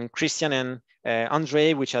 and Christian and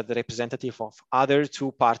Andre, which are the representative of other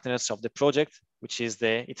two partners of the project, which is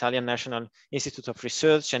the Italian National Institute of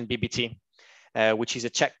Research and BBT, which is a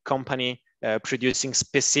Czech company producing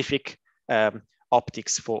specific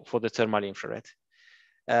optics for the thermal infrared.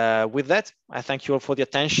 With that, I thank you all for the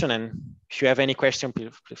attention, and if you have any question,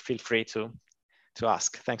 please feel free to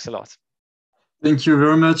ask. Thanks a lot. Thank you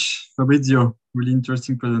very much, Fabrizio. Really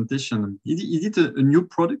interesting presentation. Is it a new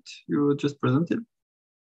product you just presented?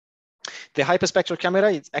 The hyperspectral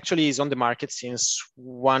camera, it actually is on the market since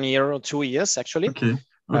 1 year or 2 years, actually. Okay.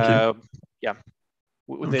 Okay. Yeah.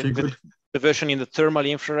 Okay, the version in the thermal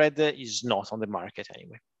infrared is not on the market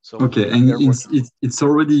anyway. So okay, and it's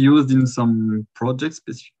already used in some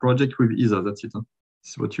specific project with ESA. That's it. Huh?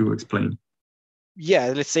 That's what you explained.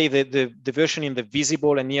 Yeah, let's say the version in the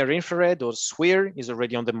visible and near infrared or SWIR is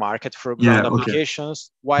already on the market for ground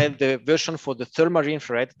applications, while the version for the thermal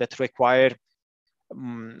infrared that require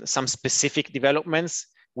some specific developments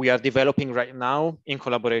we are developing right now in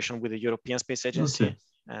collaboration with the European Space Agency. Okay.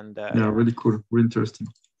 And yeah, really cool, really interesting.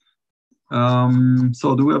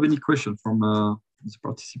 So do we have any question from the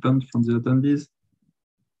participants, from the attendees?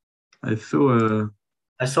 I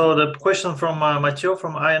saw the question from Mathieu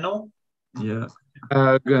from INO. Yeah.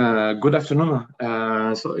 Good afternoon.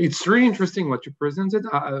 So it's really interesting what you presented.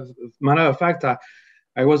 Matter of fact,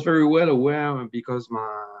 I was very well aware because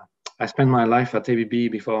I spent my life at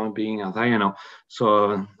ABB before being at INO.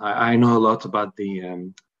 So I know a lot about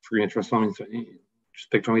the Fourier transform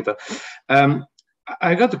spectrometer.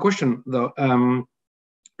 I got a question though,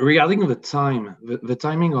 regarding the time, the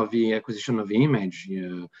timing of the acquisition of the image.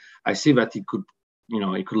 I see that it could,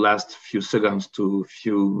 it could last a few seconds to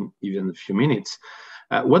even a few minutes.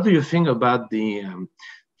 What do you think about the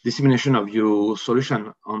dissemination of your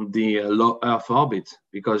solution on the low Earth orbit?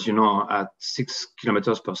 Because at 6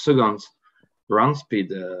 kilometers per second ground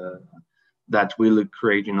speed, that will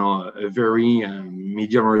create, you know, a very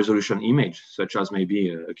medium resolution image, such as maybe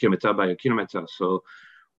a kilometer by a kilometer. So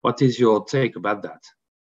what is your take about that?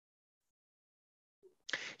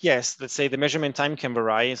 Yes, let's say the measurement time can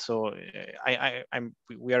vary. So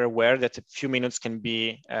we are aware that a few minutes can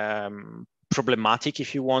be problematic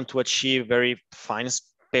if you want to achieve very fine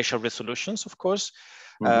spatial resolutions, of course.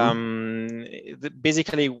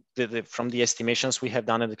 Basically, from the estimations we have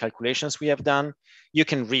done and the calculations we have done, you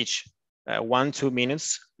can reach 1-2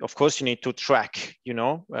 minutes. Of course, you need to track, you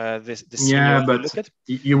know, the yeah, but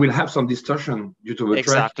you will have some distortion due to the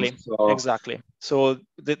exactly, tracking, so. Exactly. So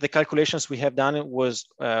the calculations we have done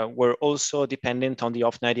were also dependent on the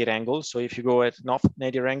off-nadir angle. So if you go at an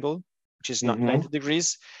off-nadir angle, which is not 90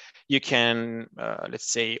 degrees, you can,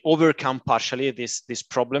 let's say, overcome partially this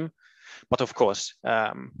problem. But of course,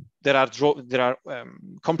 there are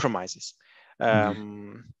compromises.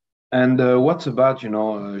 And what about, you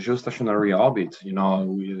know, geostationary orbit? You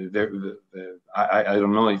know, I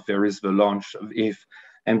don't know if there is the launch, if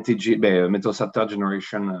MTG, Meteosat third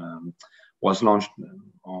generation was launched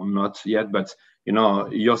or not yet, but, you know,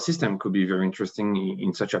 your system could be very interesting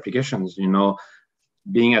in such applications. You know,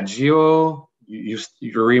 being at geo, you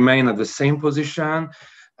remain at the same position.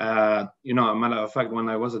 You know, a matter of fact, when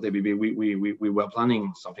I was at ABB, we were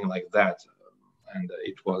planning something like that, and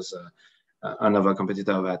it was another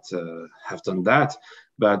competitor that have done that.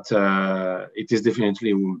 But it is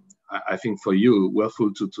definitely, I think, for you,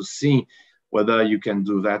 worthwhile to see whether you can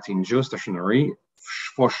do that in geostationary.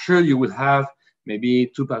 For sure, you will have maybe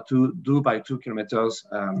 2 by 2 kilometers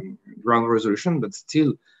ground resolution, but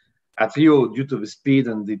still, at LEO, due to the speed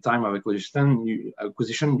and the time of acquisition,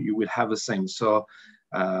 you will have the same. So.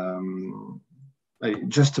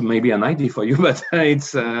 Just maybe an idea for you, but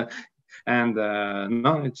it's no,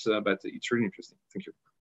 it's but it's really interesting. Thank you.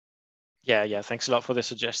 Yeah, thanks a lot for the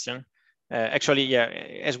suggestion. Actually, yeah,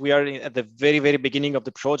 as we are at the very beginning of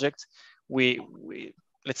the project, we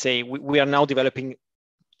are now developing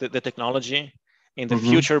the technology. In the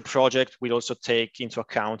future project, we'll also take into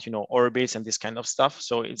account, you know, orbits and this kind of stuff.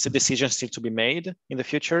 So it's a decision still to be made in the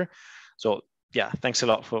future. So yeah, thanks a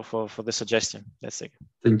lot for the suggestion. That's it.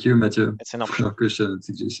 Thank you, Mathieu. It's an option. For your question and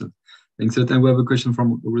suggestion. Thanks a lot. And we have a question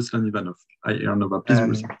from Ruslan Ivanov. Please,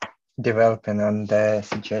 Ruslan. Developing on the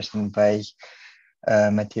suggestion by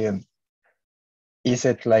Mathieu, is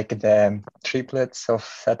it like the triplets of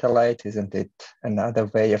satellite? Isn't it another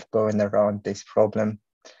way of going around this problem?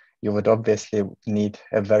 You would obviously need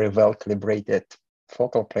a very well calibrated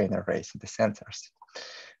focal plane arrays, the sensors.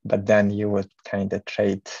 But then you would kind of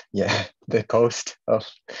trade, the cost of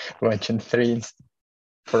launching 3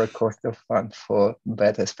 for a cost of 1 for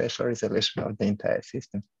better spatial resolution of the entire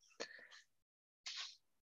system.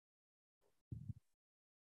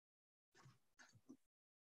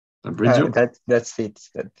 Fabrizio, that's it.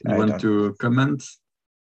 You want to comment?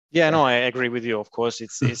 Yeah, no, I agree with you. Of course,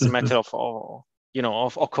 it's a matter of you know,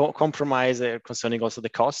 of compromise concerning also the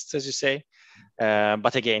costs, as you say.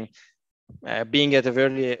 But again, being at a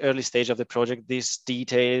very early stage of the project, these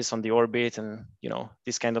details on the orbit and, you know,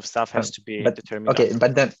 this kind of stuff has to be determined. Okay,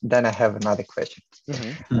 but then I have another question.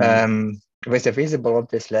 With the visible,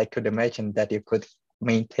 obviously, I could imagine that you could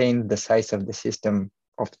maintain the size of the system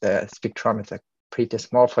of the spectrometer pretty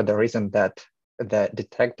small for the reason that the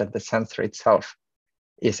detector, the sensor itself,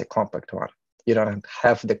 is a compact one. You don't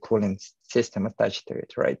have the cooling system attached to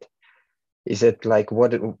it, right? Is it like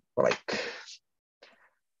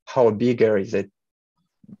how bigger is it?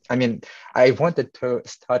 I mean, I wanted to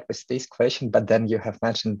start with this question, but then you have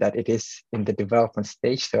mentioned that it is in the development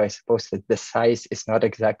stage. So I suppose that the size is not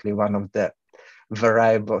exactly one of the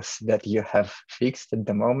variables that you have fixed at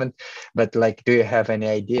the moment. But like, do you have any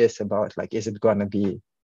ideas about like, is it going to be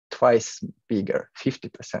twice bigger,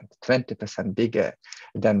 50%, 20% bigger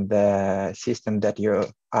than the system that you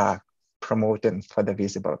are promoting for the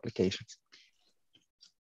visible applications?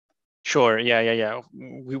 Sure. Yeah.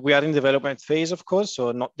 We are in development phase, of course,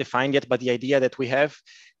 so not defined yet. But the idea that we have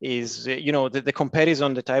is, you know, the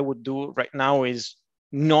comparison that I would do right now is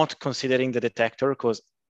not considering the detector, because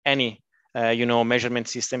any, you know, measurement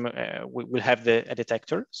system will have a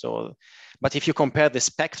detector. So, but if you compare the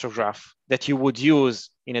spectrograph that you would use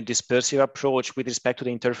in a dispersive approach with respect to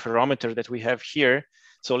the interferometer that we have here,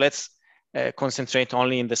 so let's concentrate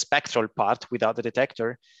only in the spectral part without the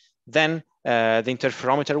detector. Then the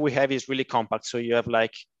interferometer we have is really compact. So you have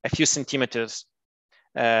like a few centimeters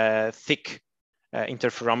thick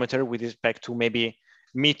interferometer with respect to maybe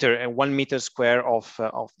 1 meter square of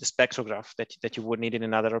the spectrograph that you would need in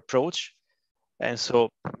another approach. And so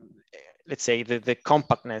let's say the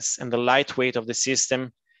compactness and the lightweight of the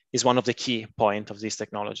system is one of the key points of this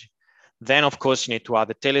technology. Then, of course, you need to add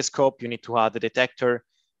the telescope, you need to add the detector,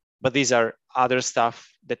 but these are other stuff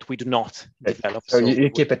that we do not develop. So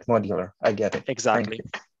you keep it modular. I get it. Exactly,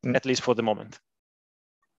 at least for the moment.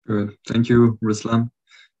 Good. Thank you, Ruslan,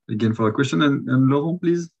 again for a question. And Laurent,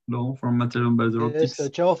 please. Laurent from Materion Balzer Optics.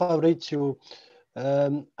 Yes, ciao, Fabrizio.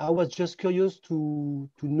 I was just curious to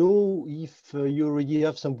know if you already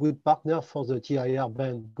have some good partner for the TIR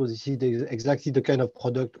band, because this is exactly the kind of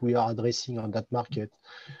product we are addressing on that market.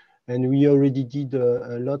 And we already did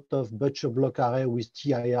a lot of butcher block array with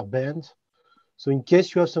TIR band. So in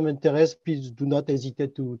case you have some interest, please do not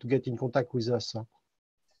hesitate to get in contact with us.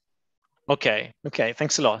 Okay,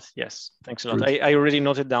 thanks a lot. Yes, thanks a lot. I already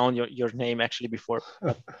noted down your name actually before.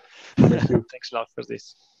 Thank you. Thanks a lot for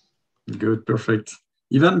this. Good, perfect.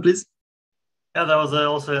 Ivan, please. Yeah, there was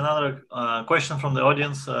also another question from the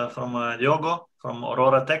audience from Diogo from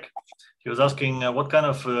Aurora Tech. He was asking what kind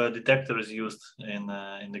of detector is used in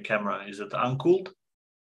the camera. Is it uncooled?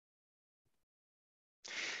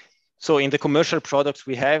 So in the commercial products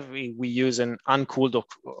we have, we use an uncooled,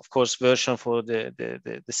 of course, version for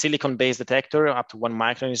the silicon-based detector up to 1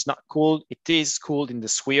 micron. It's not cooled. It is cooled in the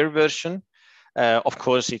sphere version. Of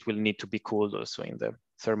course, it will need to be cooled also in the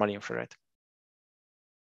thermal infrared.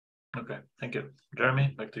 Okay, thank you.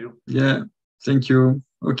 Jeremy, back to you. Yeah, thank you.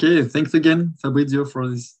 Okay, thanks again, Fabrizio, for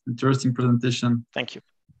this interesting presentation. Thank you.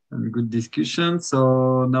 And good discussion.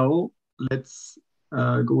 So now let's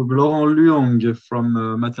go with Laurent Luong from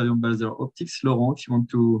Materion Balzer Optics. Laurent, if you want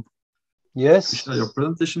to share your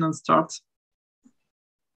presentation and start.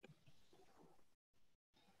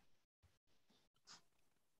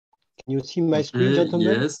 Can you see my screen,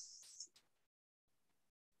 gentlemen? Yes.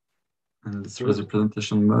 And let's try the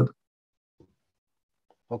presentation mode.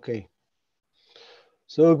 Okay.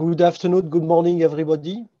 So good afternoon, good morning,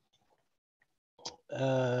 everybody.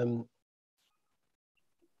 I'm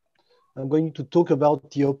going to talk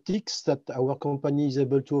about the optics that our company is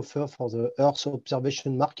able to offer for the Earth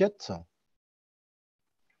observation market.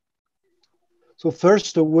 So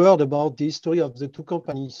first, a word about the history of the two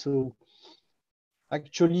companies. So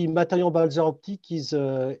actually, Materion Balzer Optics is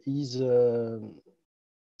a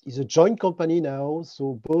joint company now.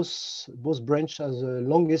 So both branches has a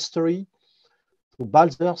long history. So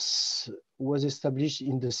Balzers was established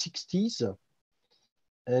in the 60s.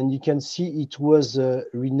 And you can see it was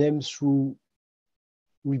rebranded through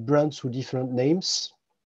different names.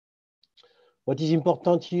 What is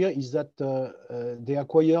important here is that they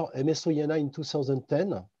acquired MSO Jena in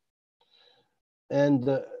 2010.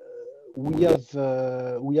 And we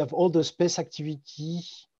have all the space activity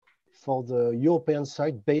for the European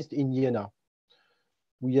side based in Jena.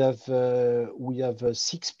 We have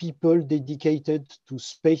 6 people dedicated to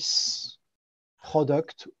space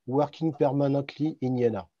product working permanently in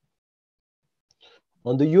Jena.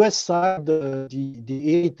 On the US side, the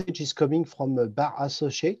heritage is coming from Bar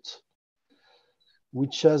Associates,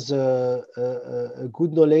 which has a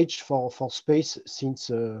good knowledge for space since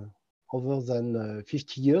over than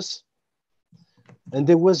 50 years. And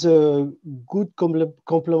there was a good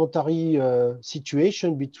complementary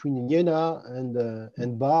situation between Jena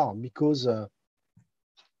and Bar, because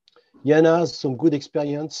Jena has some good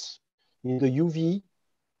experience in the UV,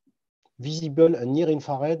 visible and near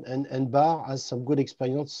infrared, and Bar has some good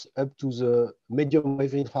experience up to the medium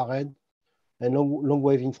wave infrared and long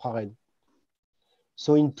wave infrared.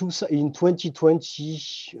 So in 2020,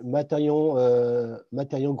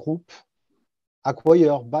 Materion Group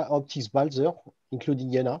acquired Optics Balzer,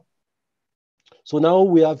 including Jena. So now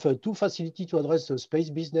we have 2 facilities to address the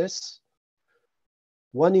space business.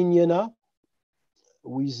 One in Jena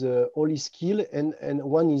with all his skill, and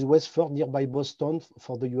one is Westford, nearby Boston,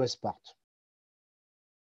 for the US part.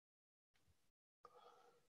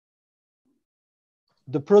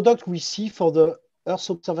 The product we see for the Earth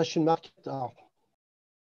observation market are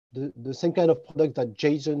the same kind of product that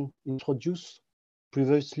Jason introduced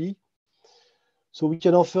previously. So we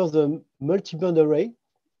can offer the multi-band array,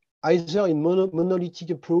 either in monolithic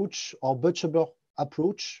approach or bunchable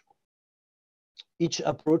approach. Each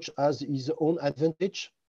approach has its own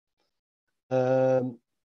advantage. The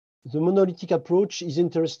monolithic approach is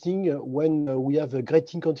interesting when we have a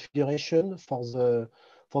grating configuration for the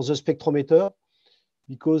spectrometer,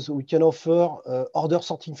 because we can offer order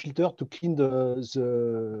sorting filter to clean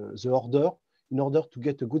the order in order to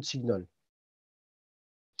get a good signal.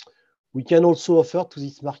 We can also offer to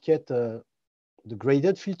this market the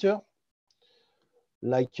graded filter,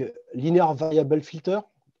 like linear variable filter,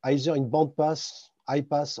 either in band pass, high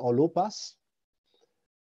pass, or low pass.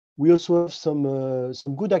 We also have some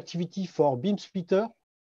good activity for beam splitter,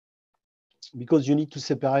 because you need to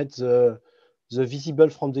separate the the visible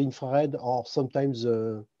from the infrared, or sometimes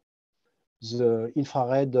the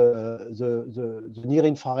infrared, the near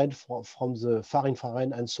infrared from the far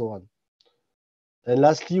infrared, and so on. And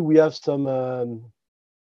lastly, we have some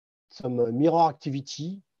mirror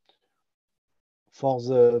activity for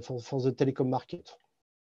the telecom market.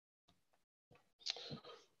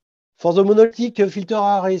 For the monolithic filter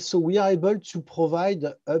array, so we are able to provide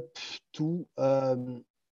up to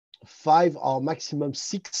 5 or maximum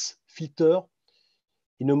 6 filters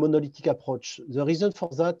in a monolithic approach. The reason for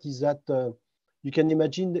that is that you can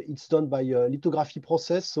imagine it's done by a lithography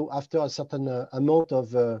process. So after a certain amount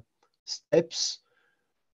of steps,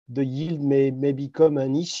 the yield may become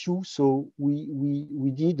an issue. So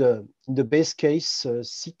we did, in the base case,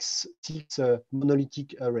 six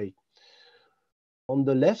monolithic array. On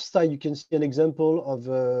the left side, you can see an example of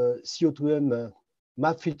a CO2M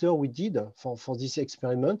map filter we did for this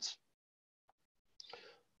experiment.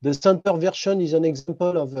 The center version is an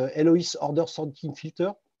example of a LOIS order 13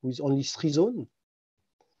 filter with only 3 zones.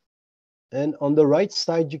 And on the right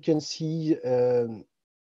side, you can see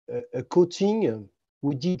a coating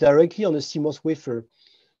we did directly on a CMOS wafer.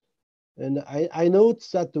 And I note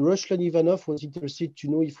that Ruslan Ivanov was interested to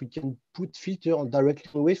know if we can put filter directly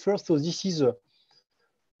on wafer. So this is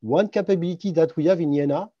one capability that we have in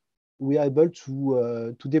IENA. We are able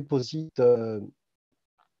to deposit a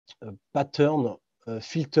pattern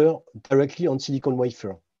filter directly on silicon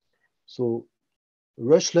wafer. So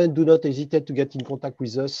Ruslan, do not hesitate to get in contact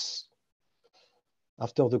with us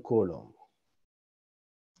after the call.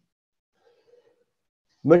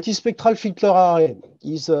 Multispectral filter array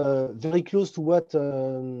is very close to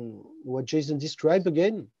what Jason described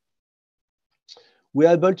again. We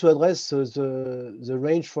are able to address the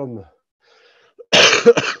range from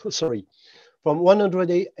sorry, from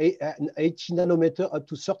 180 nanometer up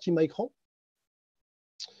to 30 micron.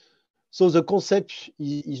 So the concept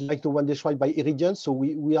is like the one described by Iridian. So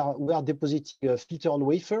we are depositing a filter on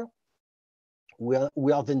wafer. We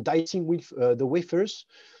are then dicing with the wafers.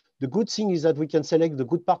 The good thing is that we can select the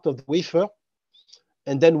good part of the wafer,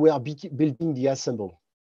 and then we are building the assemble.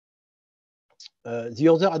 The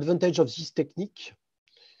other advantage of this technique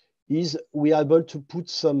is we are able to put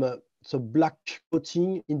some black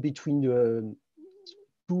coating in between the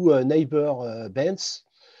two neighbor bands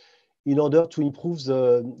in order to improve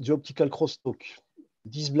the optical crosstalk.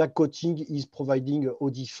 This black coating is providing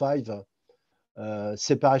OD5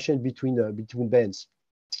 separation between bands.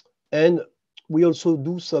 And we also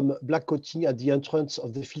do some black coating at the entrance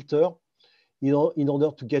of the filter, in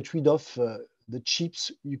order to get rid of the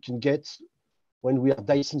chips you can get when we are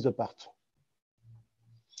dicing the part.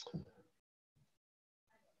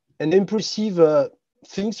 An impressive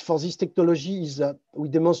things for this technology is that we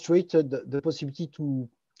demonstrated the possibility to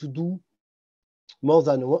do more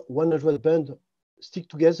than 100 bands stick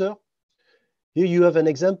together. Here you have an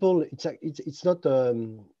example. It's not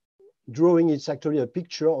drawing, it's actually a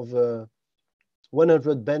picture of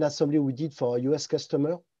 100 band assembly we did for a US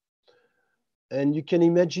customer. And you can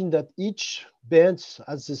imagine that each band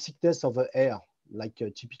has the thickness of an air, like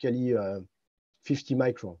typically 50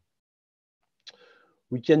 micron.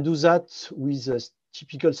 We can do that with a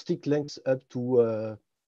typical stick length up to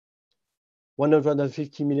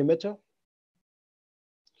 150 millimeter.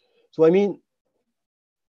 So I mean,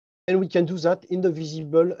 and we can do that in the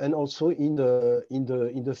visible and also in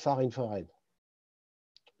the far infrared.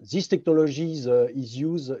 This technology is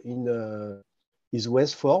used in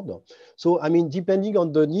Westford. So I mean, depending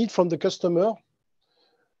on the need from the customer,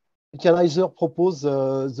 we can either propose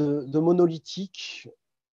the monolithic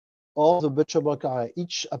or the butcher block array.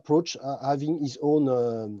 Each approach having his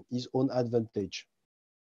own advantage.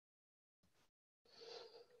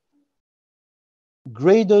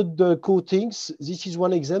 Graded coatings. This is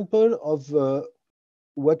one example of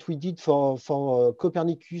what we did for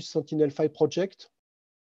Copernicus Sentinel-5 project.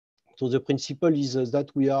 So the principle is that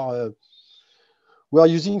we are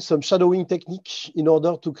using some shadowing technique in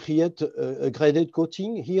order to create a graded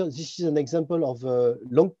coating. Here, this is an example of a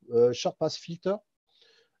long short pass filter.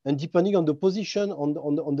 And depending on the position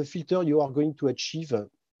on the filter, you are going to achieve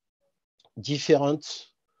different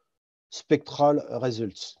spectral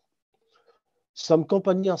results. Some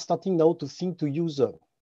companies are starting now to think to use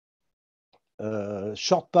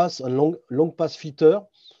short pass and long pass filter.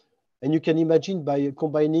 And you can imagine by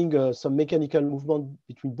combining some mechanical movement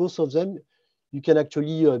between both of them, you can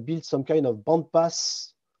actually build some kind of band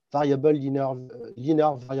pass variable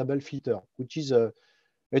linear variable filter, which is a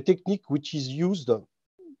technique which is used,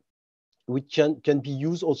 which can be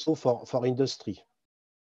used also for industry.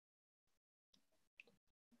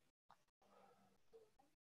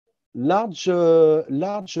 large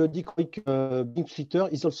dichroic beam splitter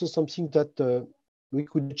is also something that we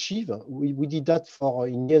could achieve. We did that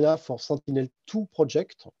in ENA for Sentinel-2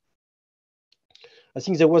 project. I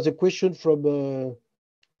think there was a question from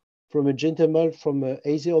a gentleman from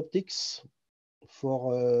AZ Optics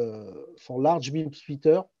for large beam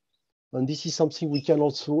splitter, and this is something we can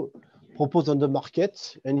also propose on the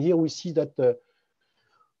market. And here we see that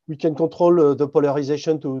we can control the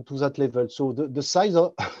polarization to that level. So the size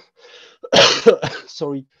of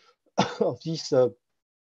sorry of this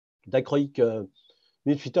dichroic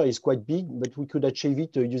beam splitter is quite big, but we could achieve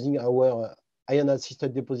it using our ion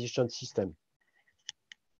assisted deposition system.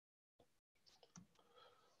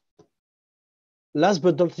 Last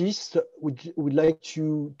but not least, we'd like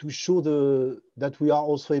to show that we are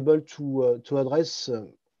also able to address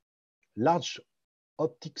large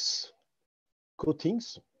optics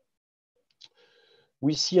coatings.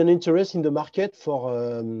 We see an interest in the market for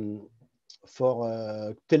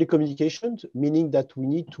telecommunications, meaning that we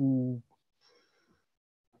need to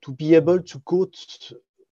be able to coat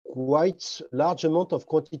quite large amount of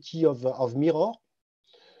quantity of mirror.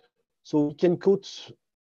 So we can coat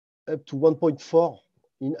up to 1.4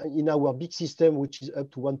 in our big system, which is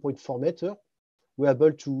up to 1.4 meter. We're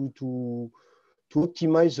able to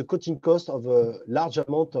optimize the coating cost of a large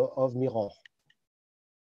amount of mirror.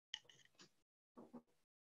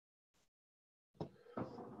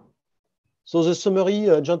 So the summary,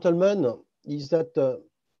 gentlemen, is that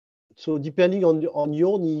so depending on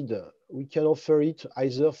your need, we can offer it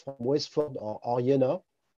either from Westford or Jena.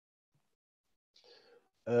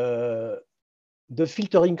 The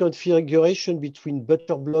filtering configuration between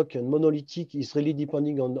butterblock and monolithic is really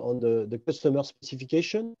depending on the customer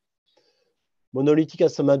specification. Monolithic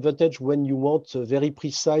has some advantage when you want a very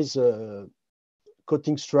precise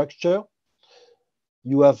coating structure.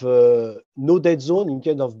 You have no dead zone. In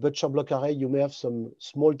case of butterblock array, you may have some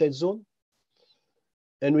small dead zone.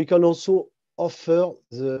 And we can also offer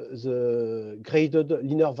the graded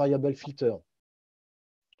linear variable filter.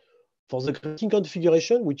 For the grading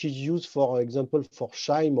configuration, which is used, for example, for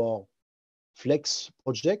Shime or Flex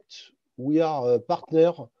project, we are a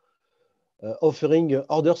partner offering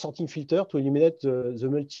order sorting filter to eliminate the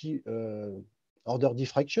multi-order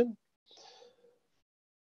diffraction.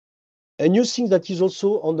 A new thing that is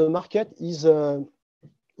also on the market is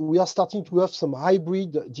we are starting to have some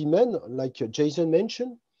hybrid demand, like Jason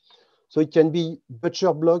mentioned. So it can be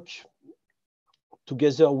butterblock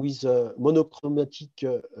together with a monochromatic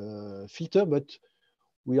filter, but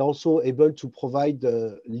we are also able to provide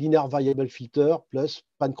a linear variable filter plus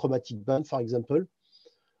panchromatic band, for example.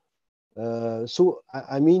 So,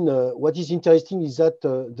 I mean, what is interesting is that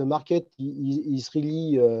the market is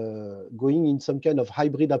really going in some kind of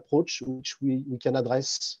hybrid approach, which we can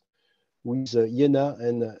address with Jena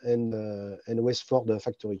and Westford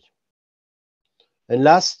factory. And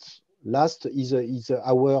last is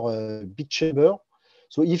our big chamber.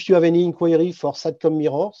 So if you have any inquiry for SATCOM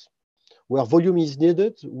mirrors where volume is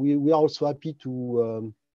needed, we are also happy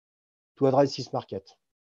to address this market.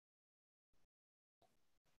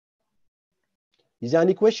 Is there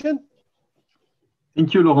any question?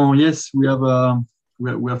 Thank you, Laurent. Yes, we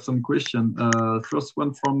have some questions. First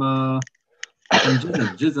one from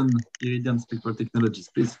Jason, Iridian Spectral Technologies,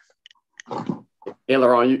 please. Hey,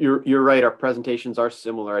 Laurent, you're right. Our presentations are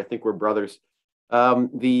similar. I think we're brothers.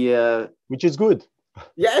 Which is good.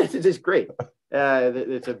 Yeah, it is great.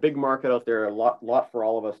 It's a big market out there, a lot for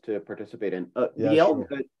all of us to participate in.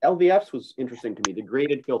 The LVFs was interesting to me, the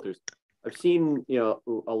graded filters. I've seen, a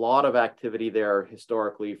lot of activity there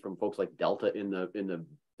historically from folks like Delta in the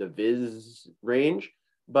Viz range.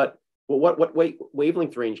 But what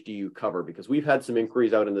wavelength range do you cover? Because we've had some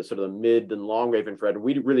inquiries out in the sort of the mid and long wave infrared.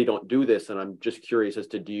 We really don't do this, and I'm just curious as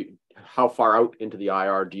to how far out into the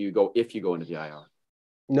IR do you go if you go into the IR?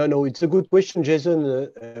 No, it's a good question, Jason.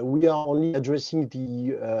 We are only addressing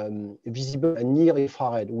the visible and near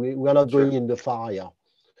infrared. We are not going in the far IR.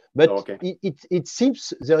 But it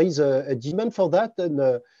seems there is a demand for that,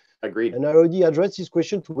 and agreed. And I already addressed this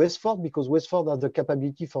question to Westford because Westford has the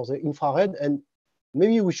capability for the infrared, and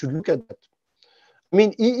maybe we should look at that. I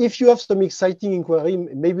mean, if you have some exciting inquiry,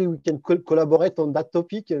 maybe we can collaborate on that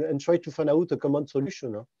topic and try to find out a common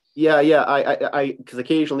solution. Huh? Yeah. I because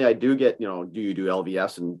occasionally I do get, do you do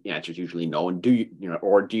LVS? And the answer is usually no. And do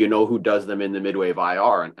you know who does them in the midwave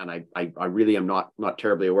IR? And I really am not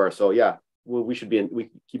terribly aware. So yeah. Well, we keep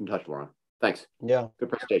in touch, Laurent. Thanks. Yeah. Good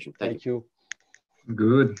presentation. Thank you.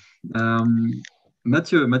 Good.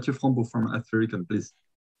 Mathieu Frambeau from Asphericon, please.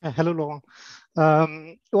 Hello, Laurent.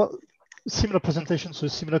 Well, similar presentation, so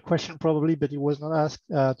similar question probably, but it was not asked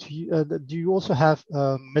to you. Do you also have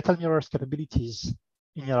metal mirrors capabilities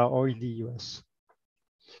in Europe or in the US?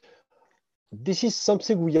 This is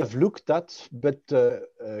something we have looked at, but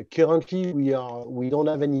currently we don't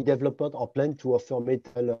have any development or plan to offer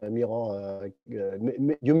metal mirror.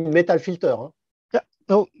 You mean metal filter? Huh? Yeah,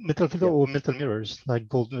 no, metal filter or metal mirrors like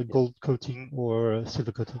gold coating or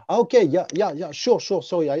silver coating. Okay, yeah, sure.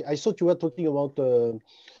 Sorry, I thought you were talking about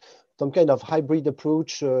some kind of hybrid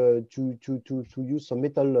approach to use some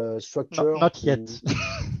metal structure. Not yet.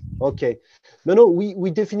 Okay. No,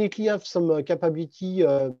 we definitely have some capability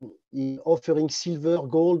in offering silver,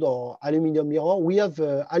 gold, or aluminum mirror. We have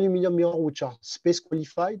aluminum mirror which are space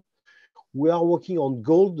qualified. We are working on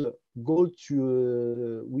gold.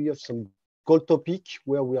 We have some gold topic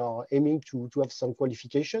where we are aiming to have some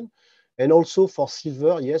qualification. And also for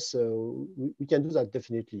silver, yes, we can do that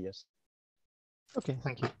definitely, yes. Okay,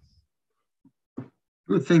 thank you.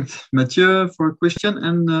 Good, thanks, Mathieu, for a question.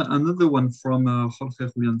 And another one from Jorge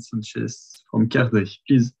Julian Sanchez from Carde.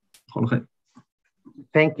 Please, Jorge.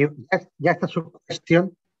 Thank you. Just a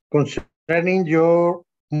question concerning your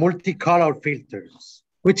multicolor filters,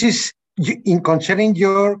 which is in concerning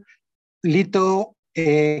your litho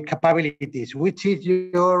capabilities, which is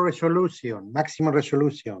your resolution, maximum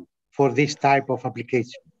resolution for this type of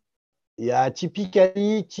application? Yeah,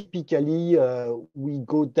 typically we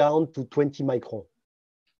go down to 20 micron.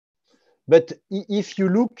 But if you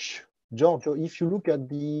look, Giorgio, if you look at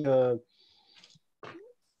the,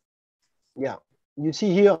 you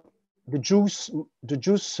see here the juice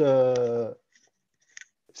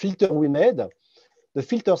filter we made. The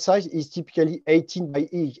filter size is typically 18 by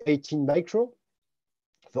 18 micro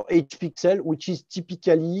for each pixel, which is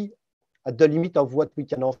typically at the limit of what we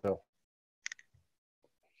can offer.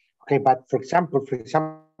 Okay, but for example,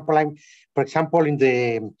 in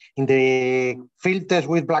the filters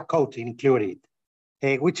with black coating included,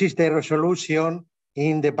 which is the resolution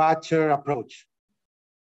in the Balzer approach?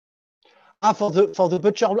 For the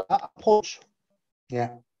Balzer approach.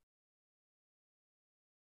 Yeah.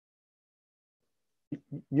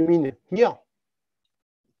 You mean here?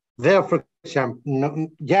 There, for example, no,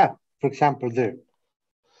 yeah. For example, there.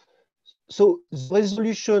 So the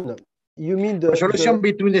resolution. You mean the resolution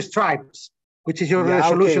between the stripes, which is your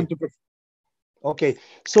resolution to perform. Okay,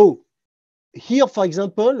 so here, for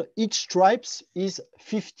example, each stripes is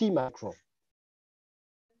 50 micron.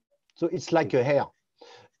 So it's like a hair.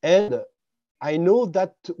 And I know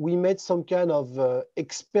that we made some kind of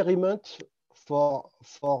experiment for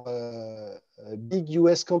a big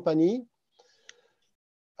US company,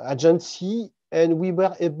 agency, and we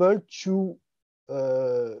were able to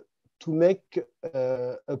make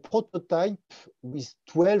a prototype with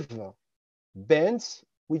 12 bands,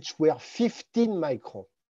 which were 15 micron.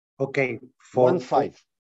 Okay, for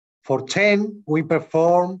 10, we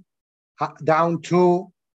perform down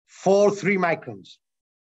to 3 microns,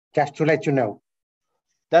 just to let you know.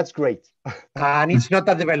 That's great. And it's not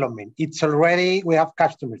a development. It's already, we have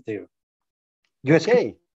customers there.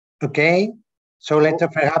 Okay. Okay, so later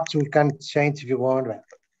perhaps we can change if you want.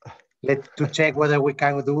 To check whether we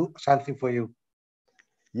can do something for you.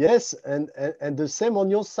 Yes, and the same on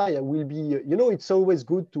your side. I will be, you know, it's always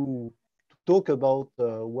good to talk about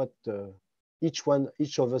what each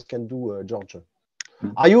of us can do, Georgia.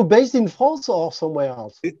 Are you based in France or somewhere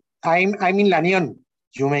else? I'm in Lannion.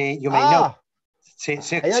 You may know. C'est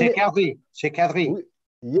Cadry.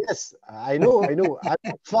 Yes, I know. I'm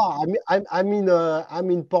not far. I'm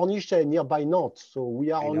in Pornichet, nearby Nantes. So we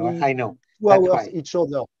are only I know. 2 hours each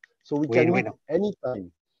other. So we can meet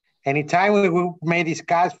anytime. Anytime we may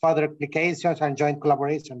discuss further applications and joint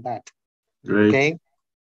collaboration. Great. Okay.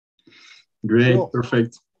 Great. Sure.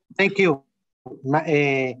 Perfect. Thank you,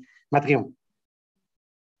 Materion.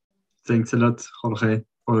 Thanks a lot, Jorge,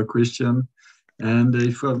 for the question. And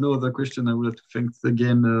if we have no other question, I would like to thank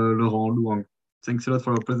again Laurent, Luong. Thanks a lot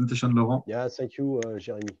for your presentation, Laurent. Yeah, thank you,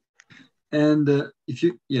 Jeremy. And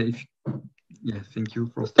thank you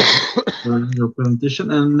for starting your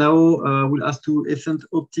presentation. And now we'll ask to ESSENT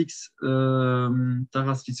Optics,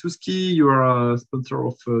 Taras Witsuski. You are a sponsor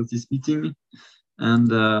of this meeting,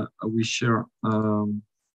 and we share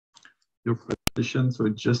your presentation. So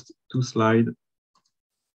it's just 2 slides.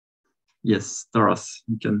 Yes, Taras,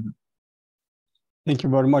 you can. Thank you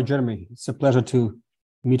very much, Jeremy. It's a pleasure to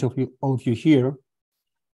meet all of you here,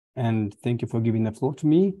 and thank you for giving the floor to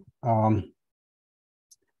me.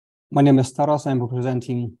 My name is Taras. I'm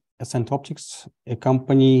representing ESSENT Optics, a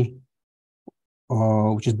company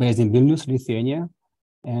which is based in Vilnius, Lithuania.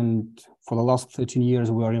 And for the last 13 years,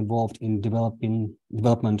 we are involved in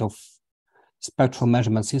development of spectral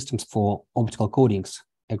measurement systems for optical coatings.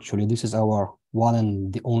 Actually, this is our one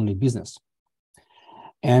and the only business.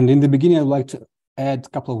 And in the beginning, I'd like to add a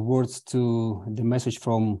couple of words to the message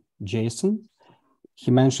from Jason.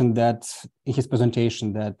 He mentioned that in his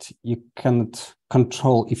presentation that you cannot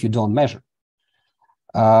control if you don't measure.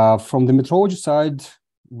 From the metrology side,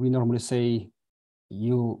 we normally say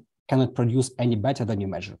you cannot produce any better than you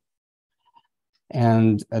measure.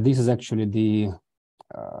 And this is actually the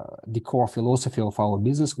core philosophy of our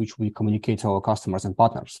business, which we communicate to our customers and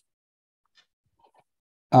partners.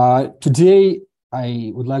 Today,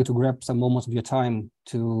 I would like to grab some moments of your time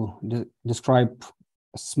to describe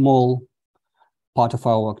a small part of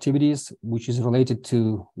our activities, which is related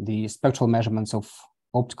to the spectral measurements of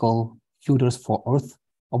optical filters for Earth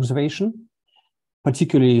observation,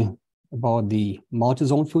 particularly about the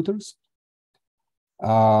multi-zone filters.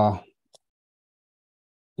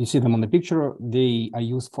 You see them on the picture. They are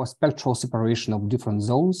used for spectral separation of different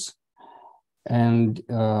zones. And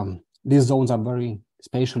these zones are very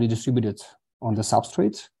spatially distributed on the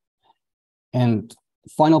substrate. And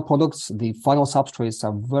final products, the final substrates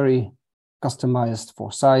are very customized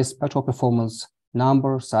for size, spectral performance,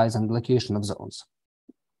 number, size, and location of zones.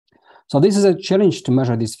 So this is a challenge to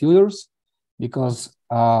measure these filters because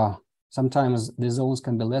sometimes the zones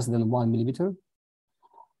can be less than 1 millimeter.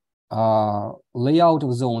 Layout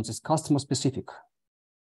of zones is customer specific,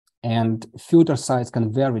 and filter size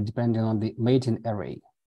can vary depending on the mating array.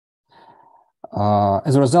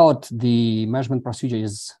 As a result, the measurement procedure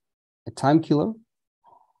is a time killer.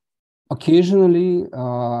 Occasionally,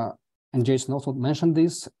 and Jason also mentioned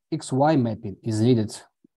this, XY mapping is needed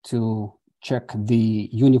to check the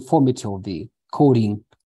uniformity of the coating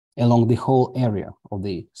along the whole area of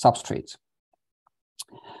the substrate.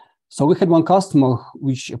 So we had one customer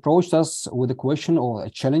which approached us with a question or a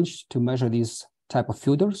challenge to measure these type of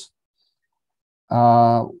filters.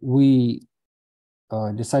 We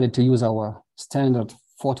decided to use our standard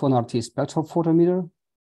photon RT spectral photometer,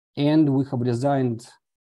 and we have designed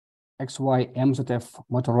XY MZF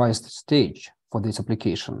motorized stage for this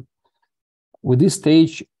application. With this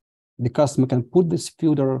stage, the customer can put this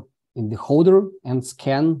filter in the holder and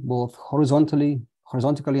scan both horizontally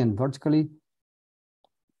and vertically,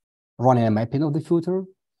 running a mapping of the filter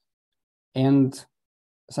and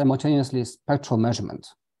simultaneously spectral measurement.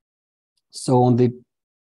 So on the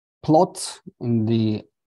plot, on the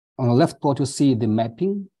left plot, you see the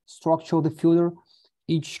mapping structure of the filter.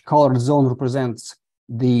 Each colored zone represents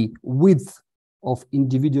the width of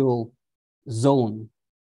individual zone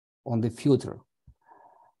on the filter.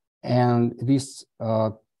 And this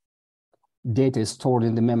data is stored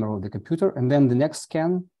in the memory of the computer. And then the next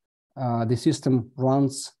scan, the system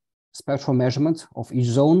runs spectral measurement of each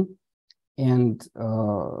zone and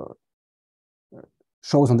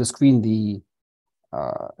shows on the screen the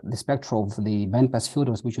spectrum of the bandpass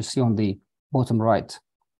filters, which you see on the bottom right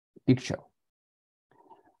picture.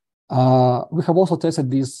 We have also tested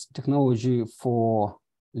this technology for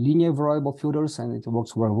linear variable filters, and it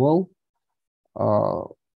works very well.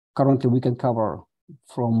 Currently, we can cover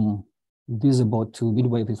from visible to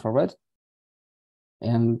mid-wave infrared,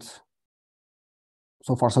 and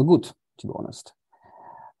so far so good, to be honest.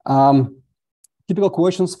 Typical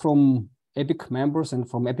questions from EPIC members and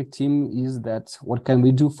from EPIC team is that what can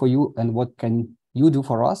we do for you and what can you do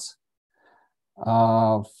for us?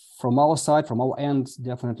 From our side, from our end,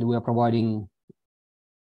 definitely we are providing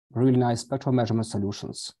really nice spectral measurement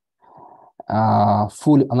solutions,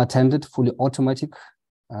 fully unattended, fully automatic,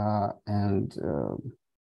 and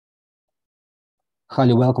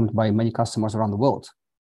highly welcomed by many customers around the world.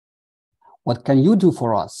 What can you do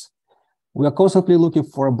for us? We are constantly looking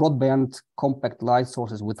for broadband compact light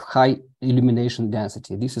sources with high illumination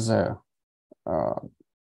density. This is a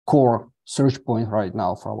core search point right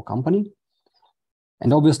now for our company.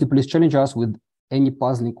 And obviously, please challenge us with any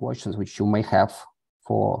puzzling questions which you may have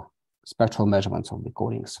for spectral measurements of the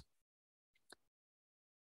coatings.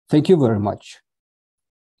 Thank you very much.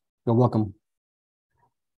 You're welcome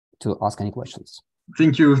to ask any questions.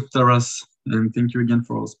 Thank you, Taras, and thank you again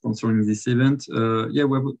for sponsoring this event. Yeah,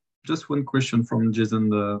 we have just one question from Jason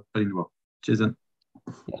Palidwar. Jason.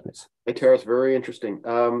 Yes, please. Hey, Taras, very interesting.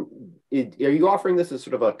 Are you offering this as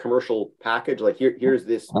sort of a commercial package? Like here's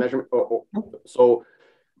this measurement,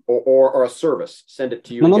 or a service? Send it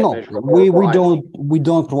to you. No. We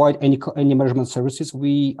don't provide any measurement services.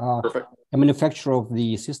 We are a manufacturer of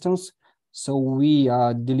the systems, so we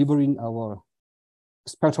are delivering our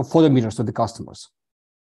spectral photometers to the customers.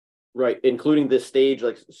 Right, including this stage,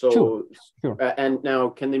 like so. Sure. And now,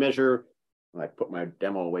 can they measure? I put my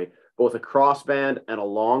demo away. Both a crossband and a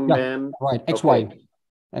long band. Right, XY.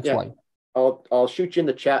 Okay. XY. I'll shoot you in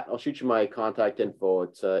the chat. I'll shoot you my contact info.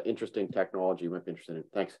 It's interesting technology. You might be interested in it.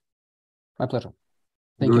 Thanks. My pleasure.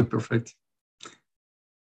 Thank Good, you. perfect.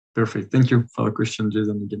 Perfect. Thank you for the question,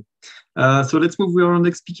 Jason, again. So let's move with our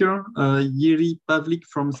next speaker, Yuri Pavlik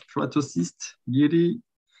from Stratosys. Yuri,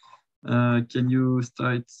 can you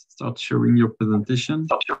start sharing your presentation?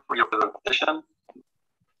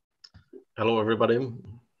 Hello, everybody.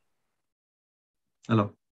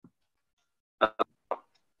 Hello.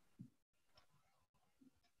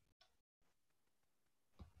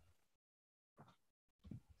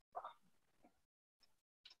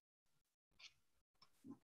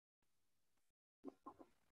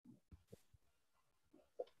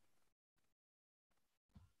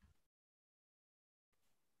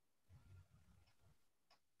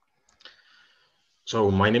 So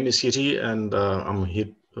my name is Yuri, and I'm here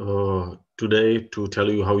today to tell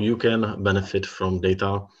you how you can benefit from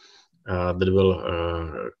data that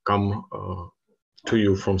will come to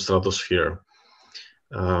you from stratosphere.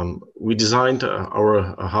 We designed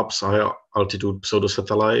our hubs high altitude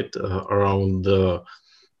pseudo-satellite around the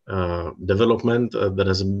development that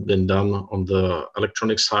has been done on the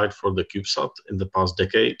electronic side for the CubeSat in the past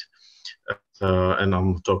decade. And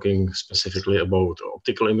I'm talking specifically about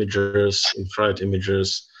optical imagers, infrared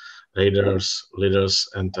imagers, radars, lidars,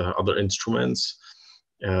 and other instruments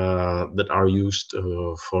that are used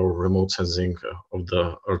for remote sensing of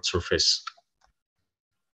the Earth's surface.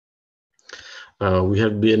 We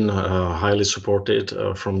have been highly supported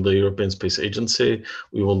from the European Space Agency.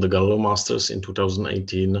 We won the Galileo Masters in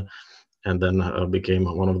 2018 and then became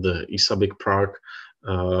one of the ESA Big Prague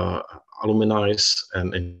alumni,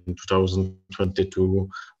 and in 2022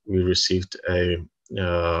 we received a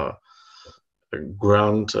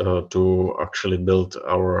grant to actually build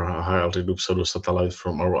our high altitude pseudo satellite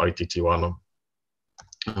from our ITT1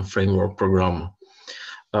 framework program.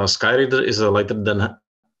 Skyreader is a lighter than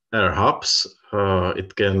air hubs.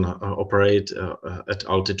 It can operate at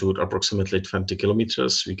altitude approximately 20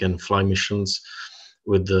 kilometers. We can fly missions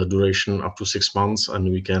with the duration up to 6 months, and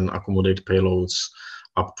we can accommodate payloads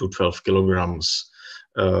up to 12 kilograms.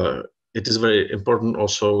 It is very important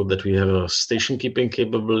also that we have a station keeping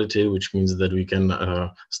capability, which means that we can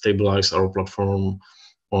stabilize our platform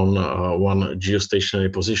on one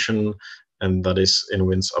geostationary position, and that is in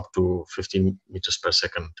winds up to 15 meters per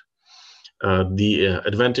second. The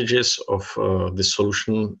advantages of this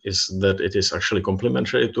solution is that it is actually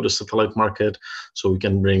complementary to the satellite market, so we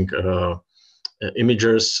can bring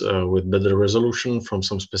imagers with better resolution from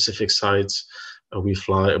some specific sites. We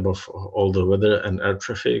fly above all the weather and air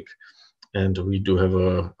traffic, and we do have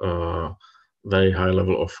a very high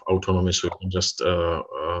level of autonomy, so we can just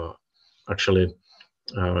actually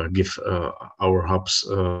give our hubs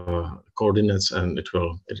coordinates, and it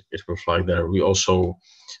will fly there. We also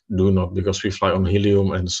do not, because we fly on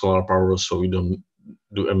helium and solar power, so we don't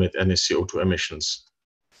emit any CO2 emissions.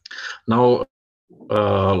 Now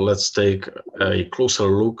let's take a closer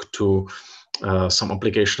look to some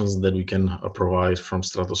applications that we can provide from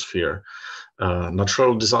stratosphere.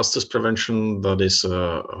 Natural disasters prevention, that is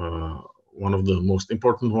one of the most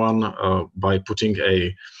important one. By putting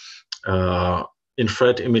a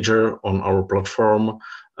infrared imager on our platform,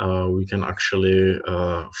 we can actually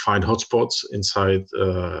find hotspots inside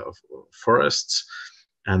forests,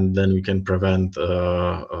 and then we can prevent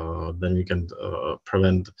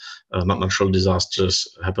natural disasters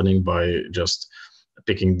happening by just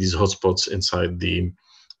picking these hotspots inside the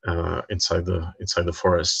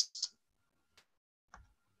forest.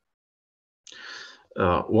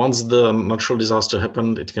 Once the natural disaster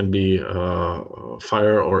happened, it can be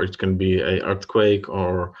fire, or it can be an earthquake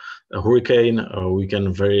or a hurricane. We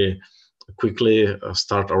can very quickly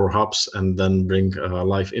start our hubs and then bring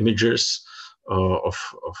live images of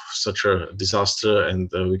such a disaster, and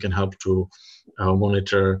we can help to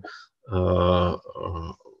monitor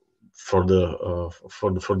for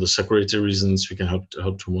the security reasons. We can help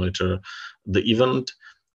to monitor the event.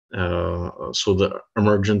 So the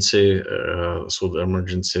emergency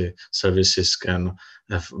services can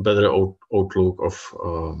have better outlook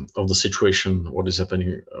of the situation, what is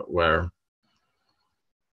happening where.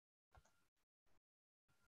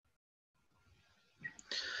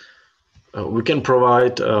 We can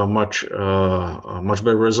provide much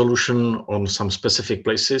better resolution on some specific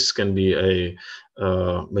places. Can be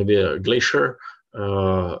maybe a glacier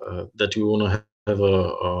that you want to have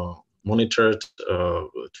monitored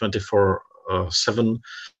 24/7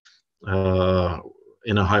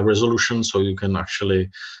 in a high resolution, so you can actually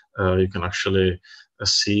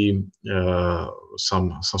see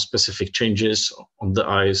some specific changes on the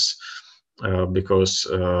ice, because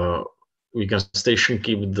we can station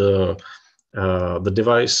keep the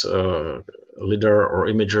device, lidar or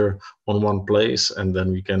imager on one place, and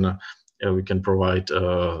then we can provide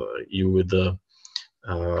you with the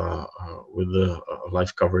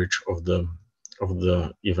live coverage of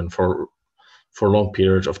the event for long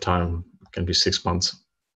periods of time. It can be 6 months.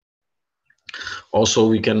 Also,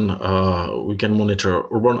 we can monitor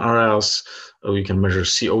urban areas. We can measure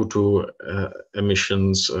CO2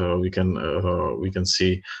 emissions. We can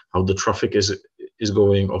see how the traffic is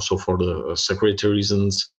going. Also, for the security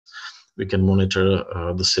reasons, we can monitor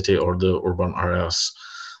the city or the urban areas.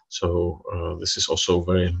 So this is also a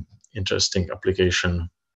very interesting application.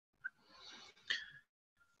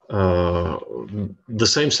 The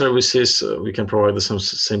same services we can provide the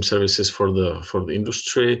same services for the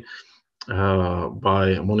industry.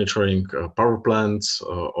 By monitoring power plants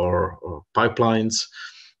or pipelines,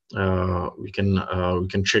 we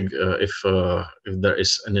can check if there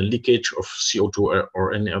is any leakage of CO2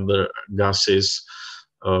 or any other gases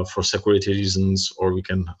for security reasons, or we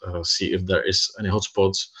can see if there is any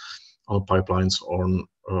hotspots on pipelines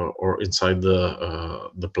or inside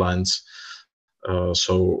the plants,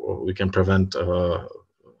 so we can prevent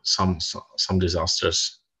some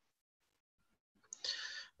disasters.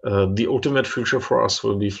 The ultimate future for us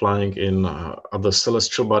will be flying in other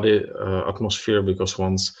celestial body atmosphere, because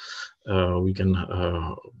once we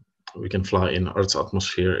can fly in Earth's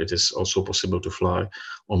atmosphere, it is also possible to fly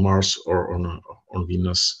on Mars or on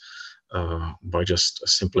Venus by just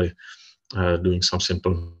simply doing some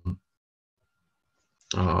simple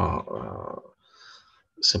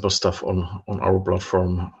stuff on our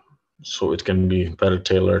platform. So it can be better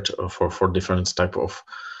tailored for different type of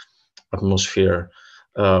atmosphere.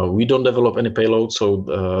 We don't develop any payload, so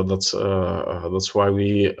that's why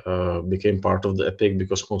we became part of the EPIC,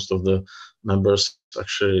 because most of the members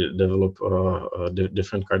actually develop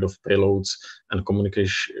different kind of payloads and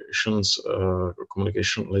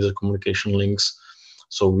laser communication links.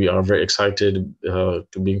 So we are very excited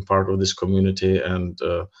to being part of this community and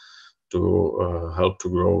to help to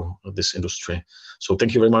grow this industry. So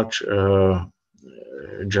thank you very much,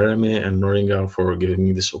 Jeremy and Noringa, for giving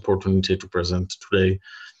me this opportunity to present today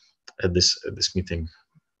at this meeting.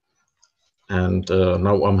 And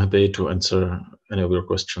now I'm happy to answer any of your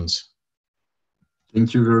questions.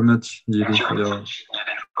 Thank you very much, Yuri, for your...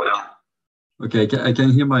 Okay, I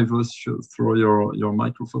can hear my voice through your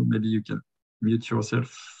microphone. Maybe you can mute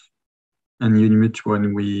yourself and unmute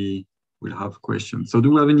when we will have questions. So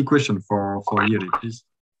do we have any question for Yuri, please?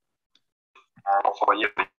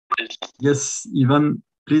 Yes, Ivan,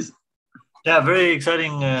 please. Yeah, very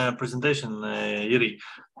exciting presentation, Yuri.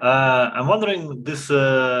 I'm wondering, this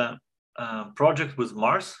project with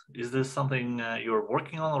Mars, is this something you're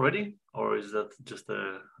working on already, or is that just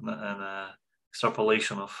an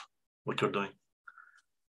extrapolation of what you're doing?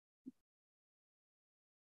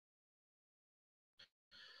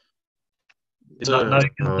 It's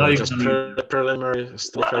just preliminary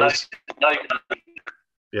phase.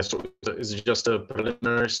 Yes, so it's just a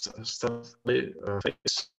preliminary study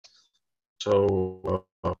phase. So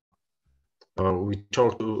we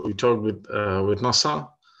talked with NASA.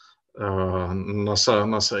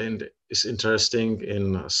 NASA is interesting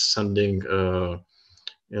in sending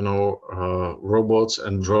robots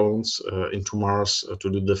and drones into Mars to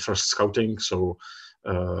do the first scouting. So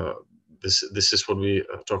this is what we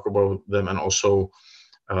talk about them, and also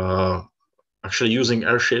actually using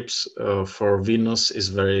airships for Venus is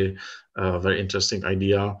very interesting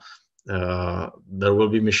idea. There will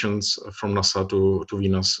be missions from NASA to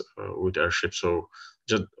Venus with airships. So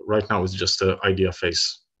just right now it's just an idea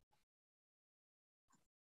phase.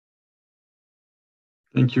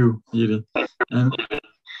 Thank you, Yuri. And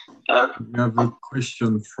we have a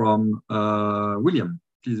question from William.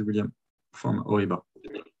 Please, William, from OIBA.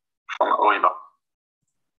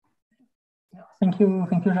 Thank you,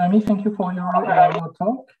 Jeremy. Thank you for your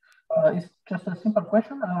talk. It's just a simple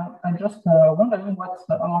question. I'm just wondering what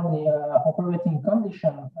are the operating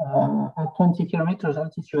conditions at 20 kilometers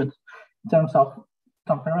altitude in terms of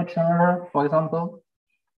temperature, for example.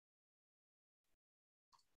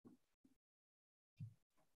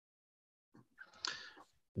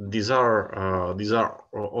 These are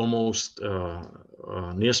almost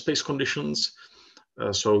near space conditions.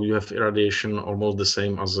 So you have irradiation almost the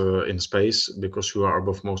same as in space, because you are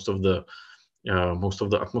above most of the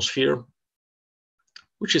atmosphere,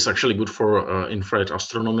 which is actually good for infrared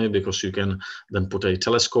astronomy, because you can then put a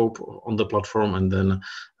telescope on the platform, and then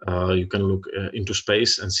you can look into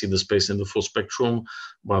space and see the space in the full spectrum.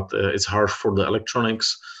 But it's harsh for the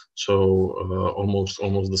electronics, so almost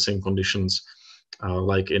the same conditions.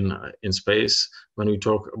 like in space. When we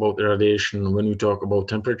talk about irradiation, when we talk about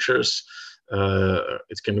temperatures,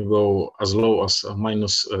 it can go as low as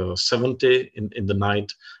minus 70 in the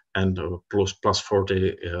night and plus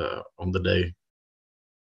 40 on the day.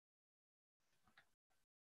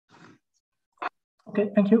 Okay,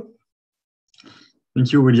 thank you.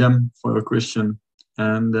 Thank you, William, for your question.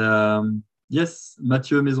 And yes,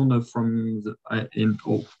 Mathieu Maisonneuve from the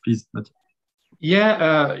INO, please, Mathieu.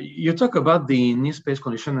 Yeah, you talk about the new space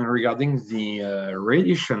condition regarding the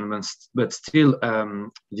radiation, but still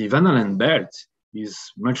the Van Allen belt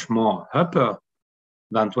is much more upper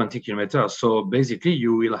than 20 kilometers. So basically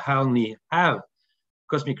you will only have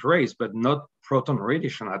cosmic rays, but not proton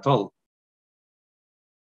radiation at all.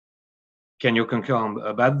 Can you concur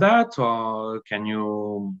about that, or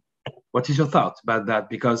what is your thought about that?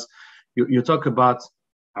 Because you talk about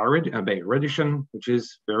radiation, which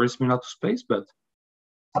is very similar to space, but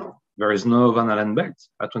there is no Van Allen belt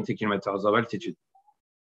at 20 kilometers of altitude.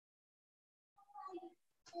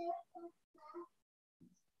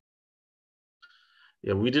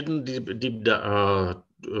 Yeah, we didn't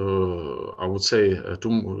I would say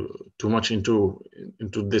too much into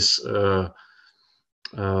this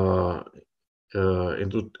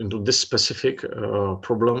into this specific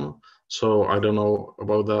problem. So I don't know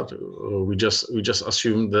about that. We just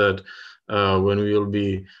assume that when we will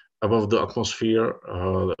be above the atmosphere,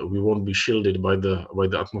 we won't be shielded by the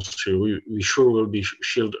atmosphere. We sure will be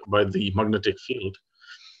shielded by the magnetic field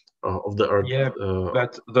of the Earth. Yeah,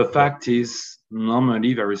 but the fact is,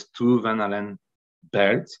 normally there is two Van Allen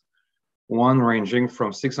belts, one ranging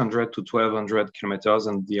from 600 to 1200 kilometers,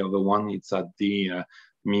 and the other one it's at the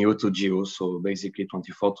mu to geo, so basically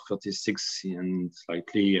 24 to 36 and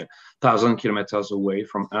slightly 1,000 kilometers away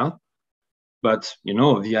from Earth. But you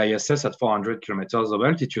know, the ISS at 400 kilometers of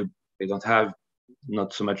altitude, they don't have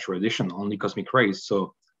not so much radiation, only cosmic rays.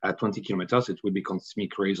 So at 20 kilometers, it will be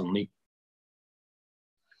cosmic rays only.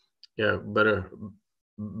 Yeah,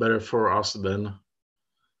 better for us then.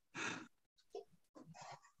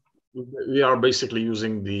 We are basically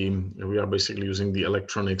using the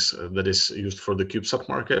electronics that is used for the CubeSat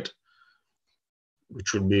market, which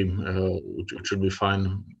should be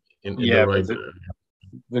fine in the right.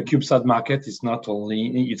 The CubeSat market is not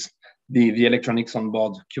only it's the electronics on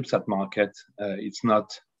board CubeSat market. It's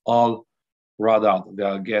not all radar.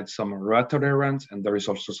 They'll get some rad tolerant, and there is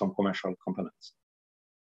also some commercial components.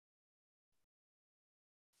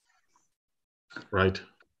 Right.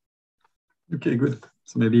 Okay, good.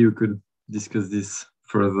 So maybe you could discuss this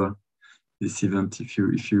further, this event, if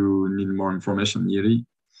you need more information, Yuri.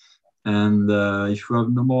 And if you have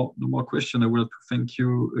no more question, I would like to thank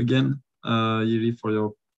you again, Yuri, for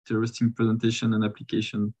your interesting presentation and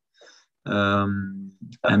application.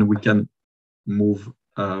 And we can move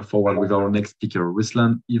forward with our next speaker,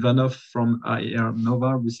 Ruslan Ivanov from IR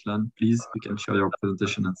Nova. Ruslan, please, you can share your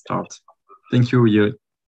presentation and start. Thank you, Yuri.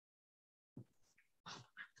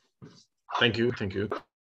 Thank you.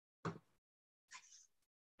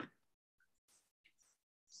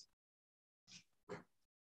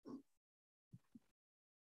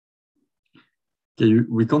 Okay,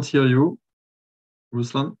 we can't hear you,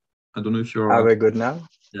 Ruslan. I don't know if you're. Are we good now?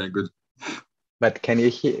 Yeah, good. But can you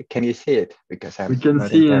see it? Because I'm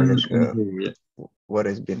not entirely sure what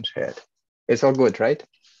is being shared. It's all good, right?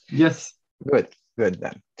 Yes. Good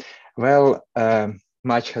then. Well,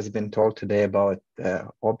 much has been talked today about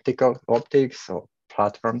optics, or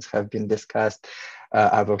platforms have been discussed.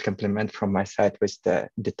 I will complement from my side with the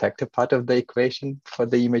detector part of the equation for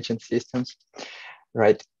the imaging systems,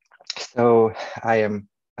 right? So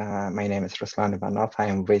my name is Ruslan Ivanov. I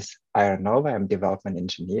am with IR Nova. I'm development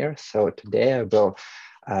engineer. So today I will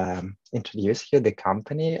introduce you the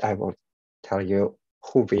company. I will tell you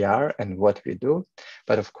who we are and what we do.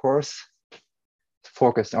 But of course,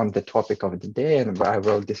 focus on the topic of the day, and I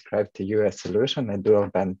will describe to you a solution, a dual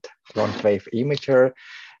band long wave imager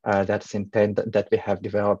that's intended that we have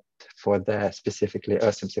developed for the specifically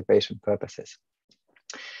Earth observation purposes.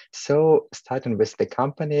 So starting with the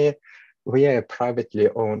company, we are a privately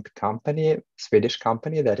owned company, Swedish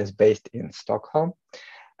company that is based in Stockholm.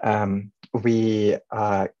 We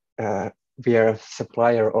are a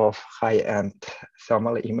supplier of high-end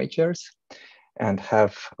thermal imagers and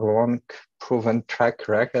have a long proven track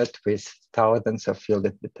record with thousands of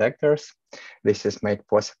fielded detectors. This is made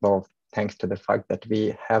possible thanks to the fact that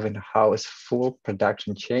we have in-house full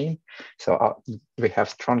production chain. So we have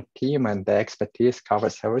strong team, and the expertise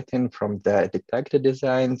covers everything from the detector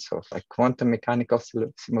design, so like quantum mechanical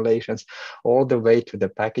simulations, all the way to the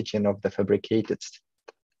packaging of the fabricated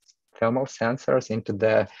thermal sensors into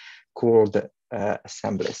the cooled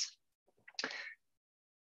assemblies.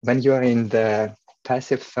 when you're in the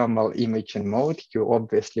passive thermal imaging mode, you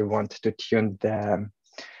obviously want to tune the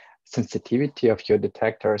sensitivity of your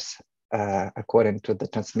detectors according to the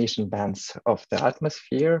transmission bands of the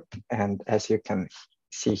atmosphere. And as you can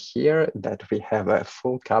see here, that we have a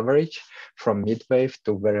full coverage from mid-wave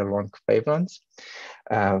to very long wavelengths.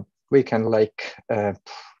 We can like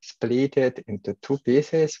split it into two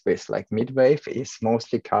pieces, with like mid-wave is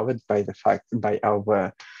mostly covered by the fact by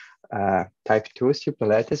our type 2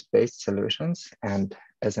 superlattice based solutions. And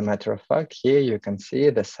as a matter of fact, here you can see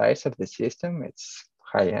the size of the system. It's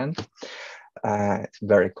high end, it's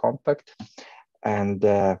very compact. And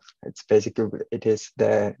it's basically, it is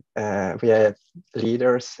the, we are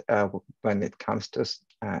leaders when it comes to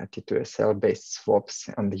T2SL based swaps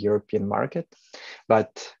on the European market.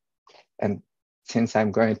 And since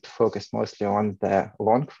I'm going to focus mostly on the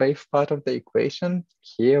long wave part of the equation,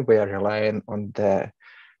 here we are relying on the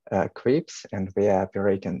creeps, and we are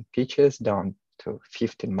operating pitches down to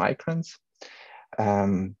 15 microns.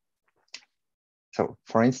 So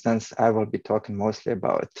for instance, I will be talking mostly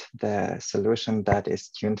about the solution that is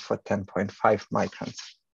tuned for 10.5 microns.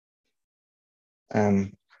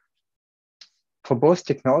 For both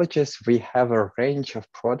technologies, we have a range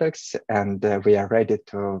of products, and we are ready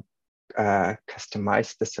to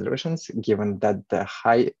customize the solutions given that the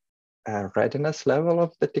high readiness level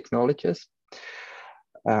of the technologies.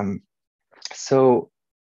 So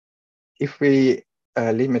if we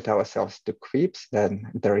limit ourselves to creeps,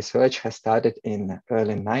 then the research has started in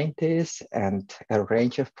early 90s, and a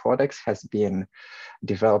range of products has been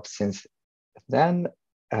developed since then.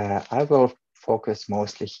 I will focus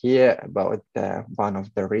mostly here about one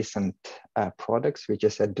of the recent products, which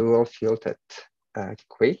is a dual filtered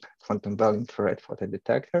creep, quantum well infrared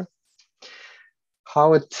photodetector.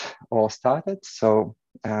 How it all started. So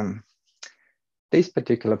this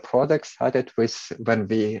particular product started with when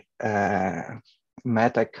we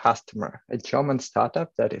met a customer, a German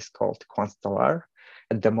startup that is called Constellar.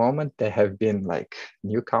 At the moment, they have been like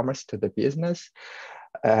newcomers to the business,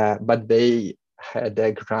 but they had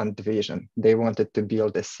a grand vision. They wanted to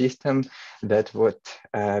build a system that would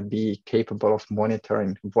be capable of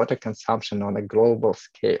monitoring water consumption on a global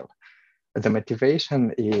scale. The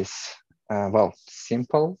motivation is, well,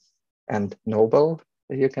 simple and noble,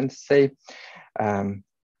 you can say,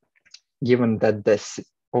 given that this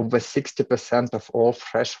over 60% of all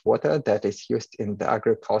fresh water that is used in the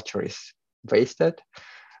agriculture is wasted.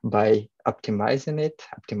 By optimizing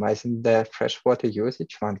the freshwater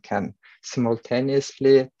usage, one can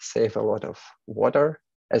simultaneously save a lot of water,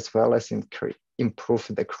 as well as improve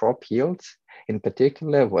the crop yields. In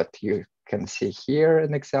particular, what you can see here,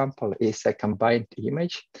 an example, is a combined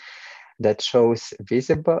image that shows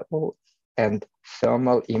visible and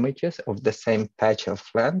thermal images of the same patch of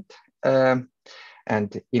land.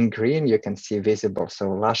 And in green, you can see visible, so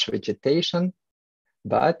lush vegetation.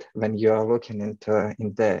 But when you are looking in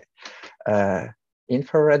the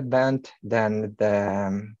infrared band, then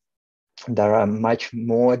there are much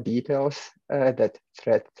more details that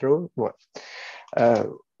thread through.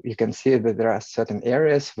 You can see that there are certain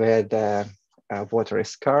areas where the water is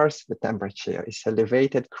scarce, the temperature is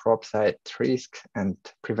elevated, crop site risk and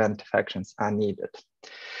preventive actions are needed.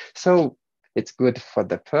 So it's good for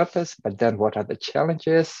the purpose, but then what are the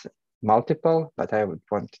challenges? Multiple, but I would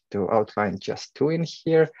want to outline just two in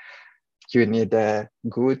here. You need a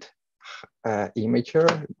good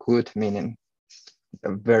imager, good meaning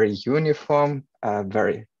very uniform,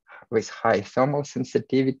 with high thermal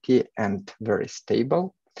sensitivity and very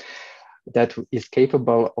stable, that is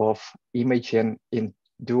capable of imaging in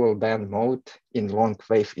dual band mode in long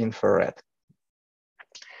wave infrared.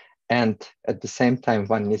 And at the same time,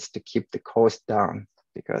 one needs to keep the cost down,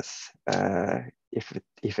 because if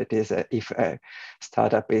a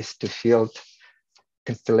startup is to field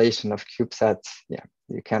constellation of CubeSats, yeah,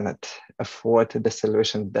 you cannot afford the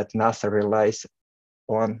solution that NASA relies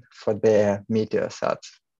on for their Meteosats.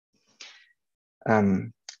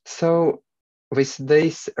 So with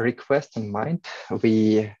this request in mind,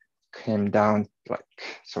 we came down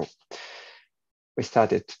we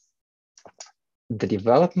started the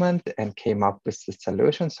development and came up with the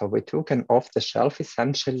solution. So we took an off-the-shelf,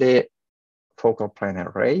 essentially, focal plane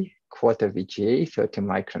array, quarter VGA, 30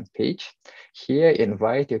 micron pitch. Here in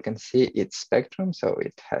white, you can see its spectrum. So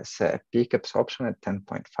it has a peak absorption at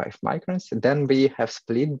 10.5 microns. Then we have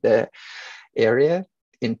split the area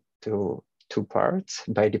into two parts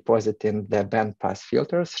by depositing the band pass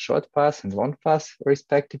filters, short pass and long pass,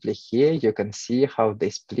 respectively. Here you can see how they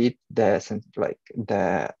split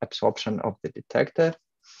the absorption of the detector.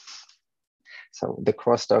 So the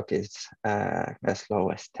crosstalk is as low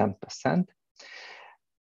as 10%.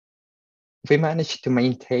 we managed to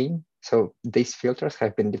maintain, so these filters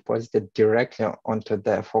have been deposited directly onto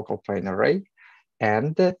the focal plane array.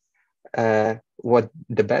 And what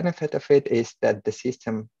the benefit of it is that the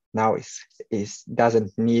system now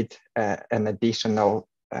doesn't need an additional,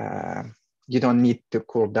 you don't need to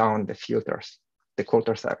cool down the filters. The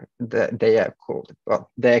filters they are cooled,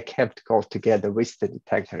 well, they are kept cold together with the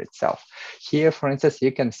detector itself. Here, for instance,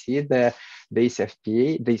 you can see this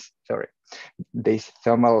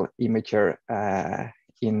thermal imager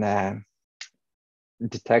in a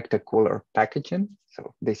detector cooler packaging.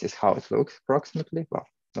 So this is how it looks approximately. Well,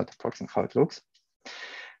 not approximately how it looks.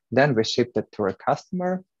 Then we shipped it to a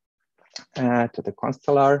customer, to the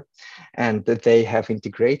Constellar, and they have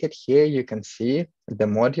integrated here. You can see the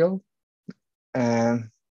module.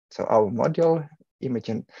 So our module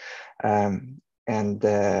imaging, and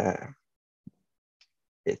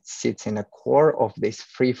it sits in a core of this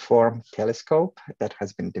freeform telescope that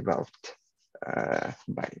has been developed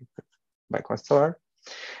by Constellar.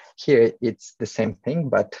 Here it's the same thing,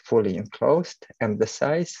 but fully enclosed. And the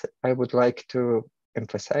size, I would like to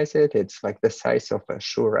emphasize it. It's like the size of a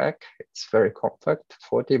shoe rack. It's very compact,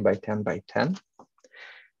 40 by 10 by 10.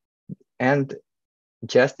 And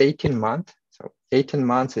just 18 months. So 18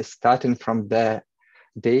 months is starting from the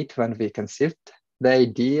date when we conceived the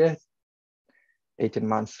idea. 18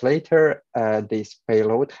 months later, this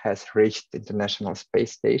payload has reached the International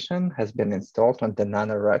Space Station, has been installed on the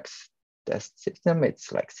NanoRux test system.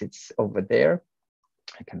 It's like sits over there.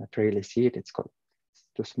 I cannot really see it. It's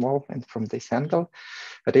too small and from this angle,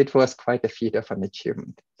 but it was quite a feat of an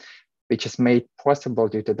achievement, which is made possible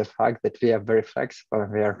due to the fact that we are very flexible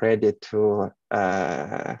and we are ready to,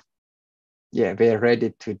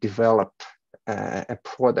 develop a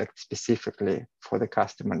product specifically for the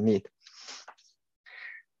customer need.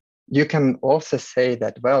 You can also say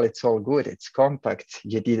that, well, it's all good, it's compact,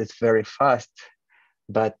 you did it very fast,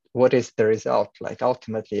 but what is the result? Like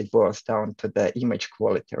ultimately it boils down to the image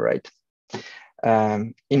quality, right?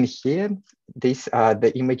 In here, these are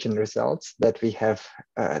the imaging results that we have,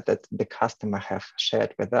 that the customer have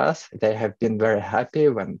shared with us. They have been very happy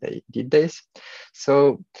when they did this.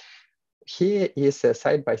 So here is a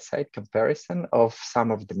side-by-side comparison of some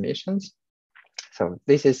of the missions. So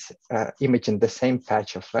this is imaging the same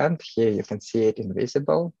patch of land. Here you can see it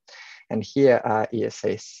invisible. And here are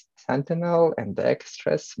ESA Sentinel and the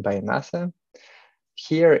Extras by NASA.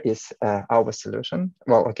 Here is our solution.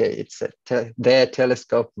 Well, okay, it's their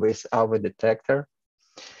telescope with our detector.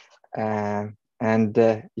 Yeah,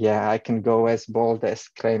 I can go as bold as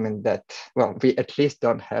claiming that, well, we at least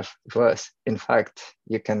don't have worse. In fact,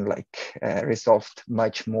 you can like resolve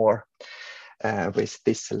much more with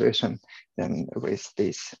this solution than with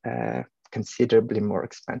this considerably more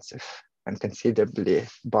expensive and considerably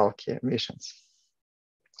bulkier missions.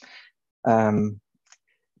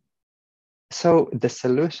 So the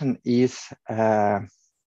solution is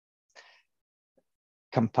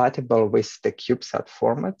compatible with the CubeSat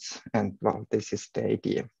formats. And well, this is the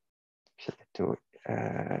idea to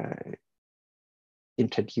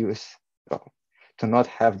introduce, well, to not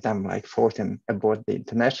have them like floating aboard the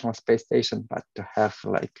International Space Station, but to have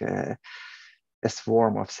like a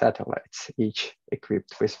swarm of satellites, each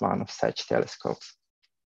equipped with one of such telescopes.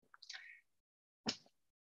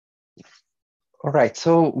 All right,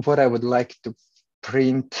 so what I would like to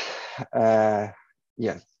print, like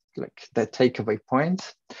the takeaway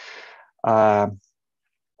points,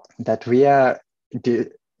 that we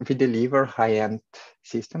deliver high-end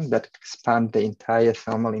systems that expand the entire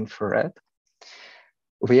thermal infrared.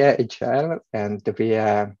 We are agile and we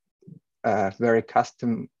are very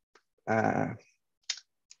custom,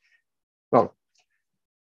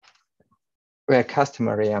 we are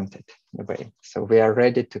customer-oriented in a way. So we are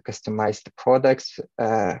ready to customize the products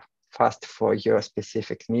fast for your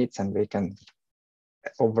specific needs, and we can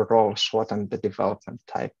overall shorten the development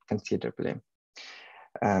time considerably.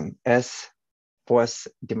 As was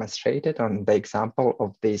demonstrated on the example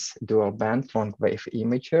of this dual band long wave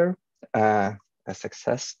imager, a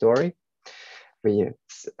success story, we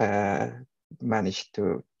managed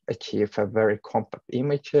to achieve a very compact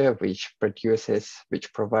imager which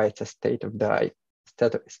provides a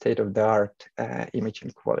state-of-the-art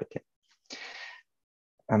imaging quality.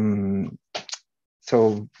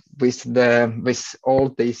 So with all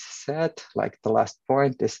this said, like the last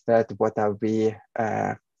point is that what are we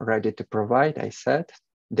ready to provide? I said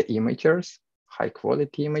the imagers, high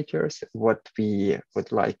quality imagers. What we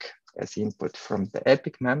would like as input from the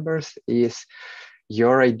EPIC members is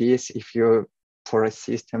your ideas for a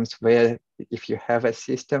systems where, if you have a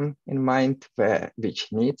system in mind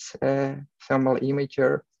which needs a thermal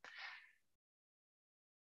imager,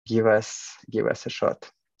 give us a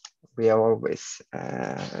shot. We are always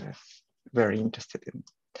very interested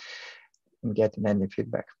in getting any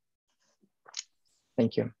feedback.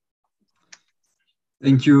 Thank you.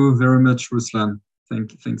 Thank you very much, Ruslan.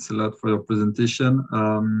 Thanks a lot for your presentation.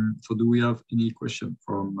 So do we have any question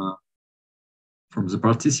from the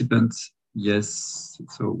participants? Yes,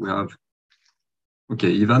 so we have.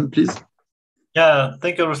 Okay, Ivan, please. Yeah,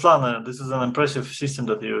 thank you, Ruslan. This is an impressive system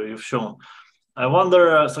that you've shown. I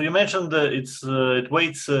wonder, so you mentioned it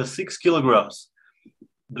weighs 6 kilograms.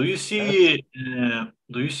 Do you see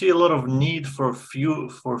a lot of need for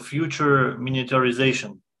future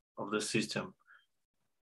miniaturization of the system?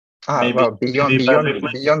 Maybe, well,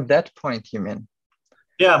 beyond that point, you mean?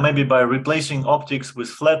 Yeah, maybe by replacing optics with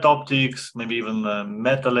flat optics, maybe even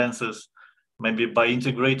meta lenses, maybe by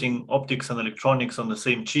integrating optics and electronics on the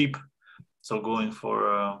same chip. So going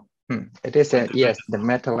for it is yes, the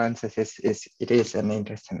meta lenses is an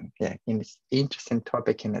interesting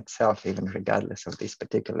topic in itself, even regardless of this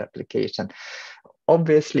particular application.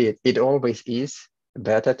 Obviously, it always is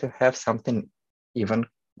better to have something even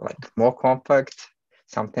like more compact,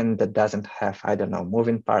 something that doesn't have, I don't know,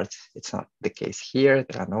 moving parts. It's not the case here.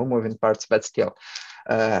 There are no moving parts, but still,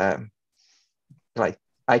 like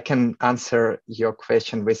I can answer your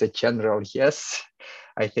question with a general yes.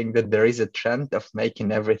 I think that there is a trend of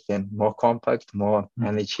making everything more compact, more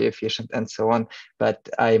energy efficient, and so on. But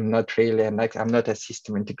I'm not really, I'm not a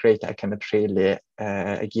system integrator. I cannot really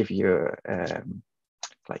give you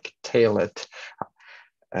like tailored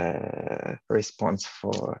response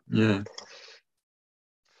for your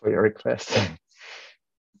request.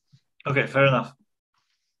 Okay, fair enough.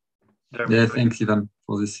 Yeah, thanks, Ivan,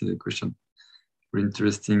 for this question. Very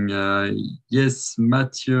interesting. Yes,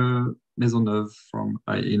 Mathieu Maisonneuve from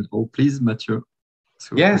INO, please, Mathieu.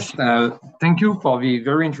 So yes, thank you for the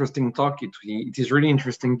very interesting talk. It is really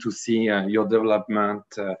interesting to see your development.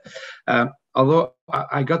 Although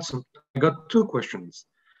I got two questions.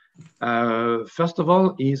 First of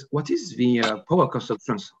all, what is the power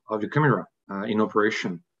consumptions of the camera in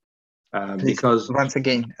operation? Because once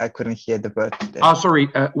again, I couldn't hear the word. Oh, sorry.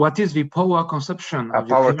 What is the power consumption of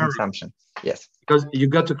your power camera? Consumption? Yes. Because you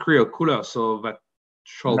got to create a cooler, so that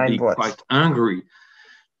should be watts. Quite angry.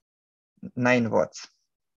 9 watts.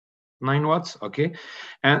 9 watts, okay.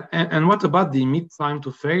 And what about the mid time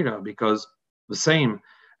to failure? Because the same,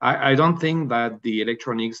 I don't think that the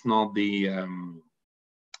electronics, nor the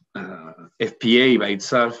FPA by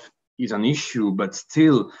itself is an issue, but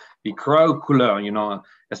still the cryo cooler, you know,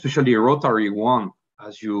 especially a rotary one,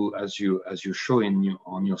 as you show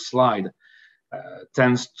on your slide,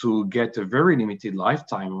 tends to get a very limited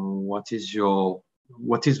lifetime. What is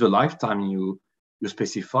the lifetime you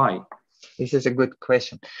specify? This is a good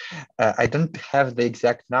question. I don't have the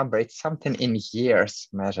exact number. It's something in years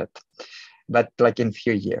measured, but like in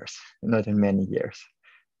few years, not in many years,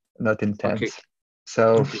 not in tens. Okay.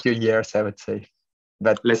 So few years, I would say.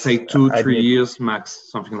 But let's say 2-3 years max,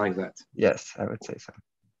 something like that. Yes, I would say so.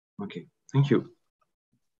 Okay, thank you.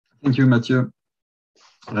 Thank you, Mathieu.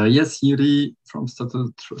 Yes, Yuri from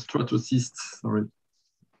Stratosys, sorry.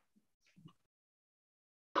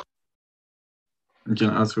 You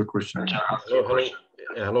can ask your question.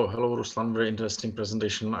 Hello, Ruslan. Very interesting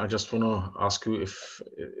presentation. I just want to ask you if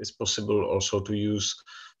it's possible also to use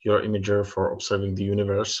your imager for observing the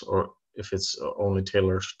universe, or if it's only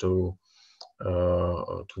tailored to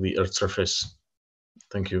the Earth's surface.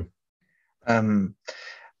 Thank you.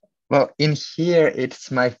 Well, in here,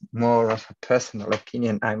 it's more of a personal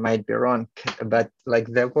opinion. I might be wrong, but like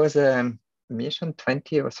there was a mission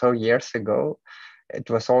 20 or so years ago. It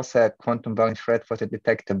was also a quantum Bell infrared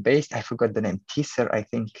photodetector based. I forgot the name. TISR, I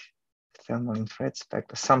think. Thermal infrared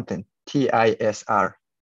spectrum, something. TISR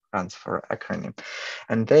runs for acronym,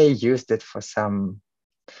 and they used it for some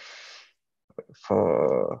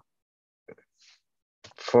for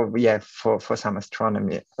some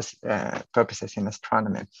astronomy purposes in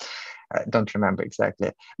astronomy. I don't remember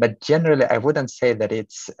exactly, but generally I wouldn't say that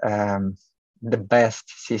it's the best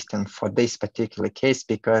system for this particular case,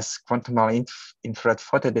 because quantum infrared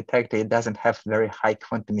photodetector, it doesn't have very high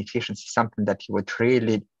quantum efficiency, something that you would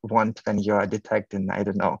really want when you are detecting, I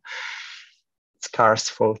don't know, scarce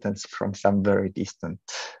photons from some very distant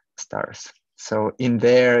stars. So in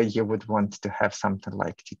there, you would want to have something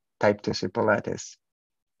like type 2 superlattice.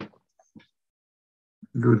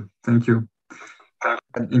 Good, thank you.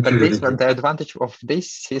 But the advantage of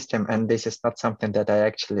this system, and this is not something that I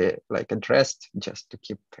actually like addressed, just to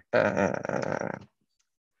keep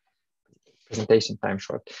presentation time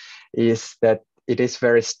short, is that it is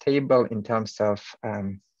very stable in terms of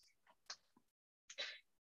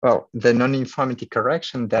well, the non-uniformity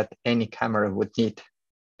correction that any camera would need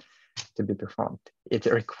to be performed. It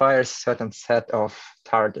requires certain set of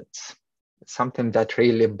targets, something that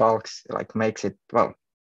really bulks, like makes it, well,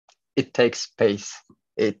 it takes space.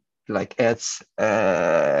 It like adds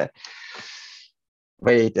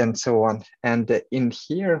weight and so on. And in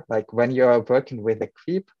here, like when you are working with a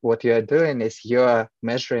creep, what you are doing is you are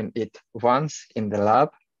measuring it once in the lab,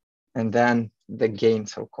 and then the gain,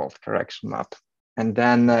 so-called correction map. And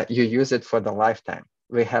then you use it for the lifetime.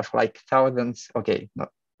 We have like thousands, okay, no,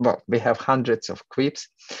 well, we have hundreds of creeps,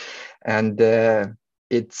 and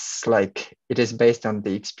it's like, it is based on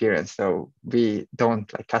the experience. So we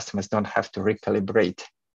don't, like customers don't have to recalibrate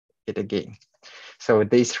it again. So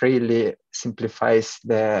this really simplifies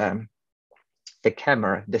the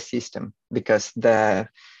camera, the system, because the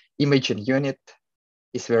imaging unit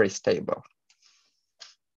is very stable.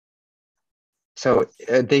 So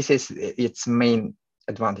this is its main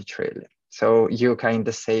advantage, really. So you kind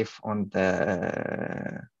of save on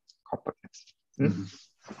the components.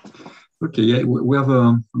 Okay, yeah, we have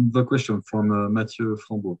the question from Mathieu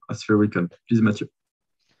Frambeau, Asphericon. Please, Mathieu.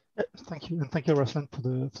 Thank you, and thank you, Ruslan, for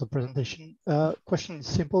the presentation. Question is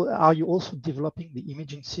simple: are you also developing the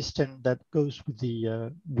imaging system that goes with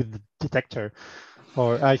the detector?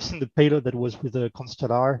 Or I've seen the payload that was with the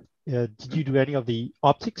Constellar. Did you do any of the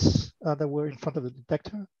optics that were in front of the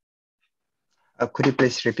detector? Could you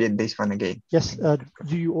please repeat this one again? Yes.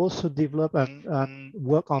 Do you also develop and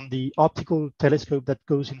work on the optical telescope that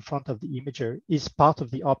goes in front of the imager? Is part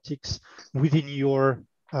of the optics within your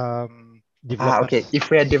development? Okay, if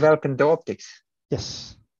we are developing the optics.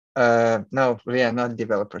 Yes. No, we are not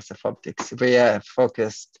developers of optics. We are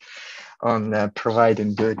focused on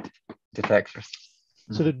providing good detectors.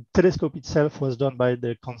 So the telescope itself was done by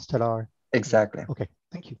the Constellar? Exactly. Okay,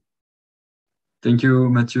 thank you. Thank you,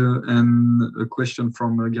 Mathieu. And a question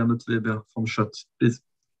from Gernot Weber from SHOT. Please,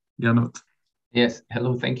 Gernot. Yes,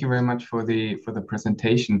 hello. Thank you very much for the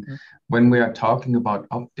presentation. When we are talking about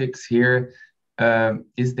optics here,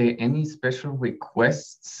 is there any special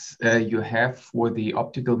requests you have for the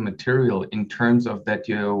optical material in terms of that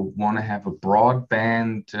you want to have a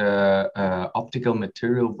broadband optical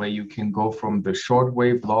material where you can go from the short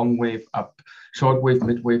wave, long wave up, short wave,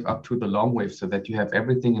 mid wave up to the long wave, so that you have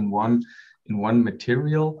everything in one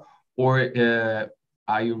material? Or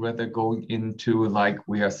are you rather going into like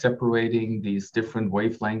we are separating these different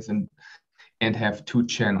wavelengths and have two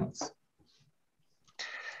channels?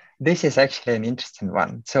 This is actually an interesting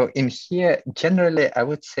one. So in here, generally, I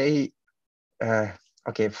would say,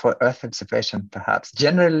 okay, for Earth observation, perhaps,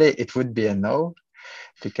 generally it would be a no,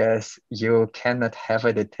 because you cannot have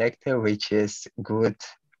a detector which is good,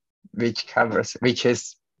 which covers, which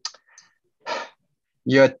is,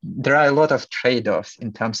 there are a lot of trade-offs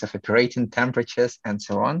in terms of operating temperatures and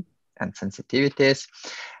so on, and sensitivities.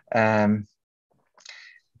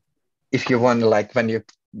 If you want, like when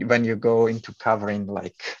you go into covering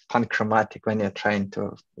like panchromatic, when you're trying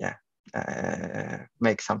to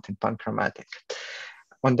make something panchromatic.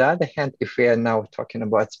 On the other hand, if we are now talking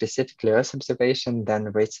about specifically Earth observation,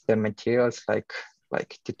 then with the materials like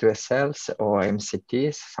T2SLs or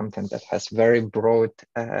MCTs, something that has very broad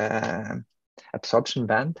absorption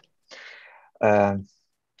band,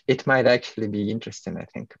 it might actually be interesting, I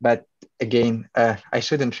think. But again, I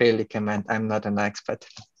shouldn't really comment. I'm not an expert.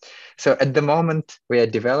 So at the moment, we are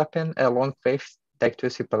developing a long wave detector,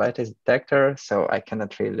 superlattice detector. So I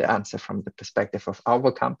cannot really answer from the perspective of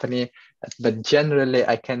our company. But generally,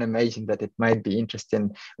 I can imagine that it might be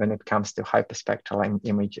interesting when it comes to hyperspectral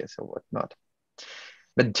images or whatnot.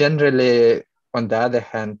 But generally, on the other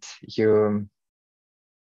hand, you're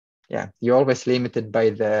always limited by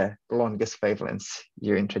the longest wavelengths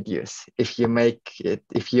you introduce. If you make it,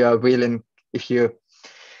 if you are willing, if you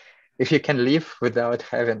can live without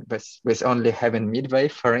having, with only having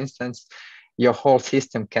mid-wave, for instance, your whole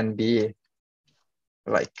system can be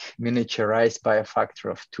like miniaturized by a factor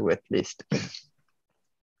of 2 at least.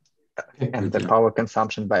 And the power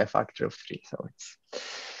consumption by a factor of 3. So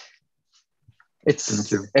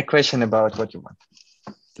it's a question about what you want.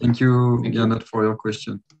 Thank you, Gernot, for your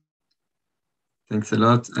question. Thanks a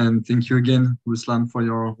lot. And thank you again, Ruslan, for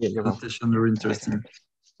your presentation. Very interesting.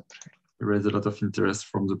 There is a lot of interest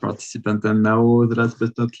from the participant. And now, the last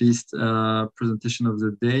but not least, presentation of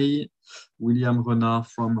the day, William Renard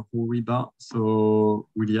from Horiba. So,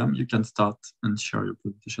 William, you can start and share your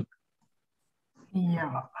presentation.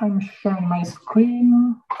 Yeah, I'm sharing my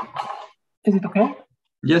screen. Is it okay?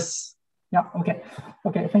 Yes. Yeah, okay.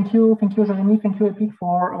 Okay, thank you, Jeremy. Thank you, EPIC,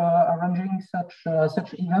 for arranging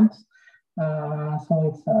such events. So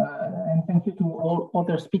it's and thank you to all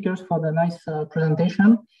other speakers for the nice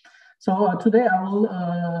presentation. So today I will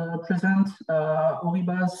present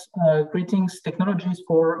Oriba's greetings technologies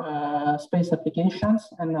for space applications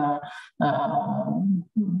and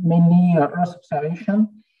mainly Earth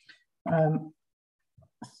observation.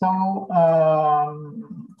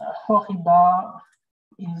 Oriba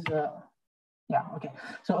is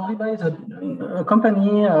So Oriba is a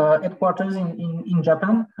company headquarters in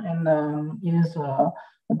Japan, and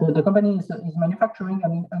the company is manufacturing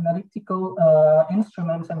analytical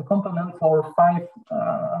instruments and components for 5,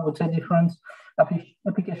 I would say, different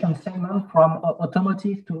application segments, from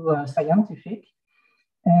automotive to scientific.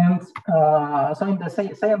 And so in the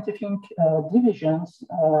scientific divisions,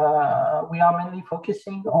 we are mainly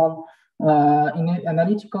focusing on in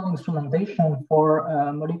analytical instrumentation for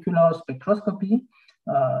molecular spectroscopy,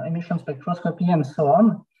 emission spectroscopy, and so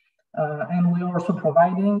on. And we are also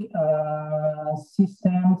providing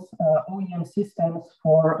systems, OEM systems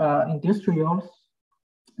for industrials,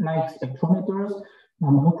 like spectrometers,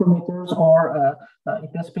 micrometers, or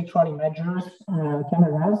hyperspectral imagers,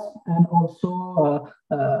 cameras, and also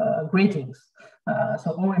gratings. So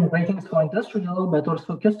OEM gratings for industrial, but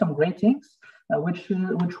also custom gratings, which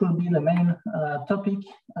will be the main topic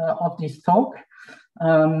of this talk.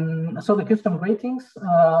 So the custom gratings,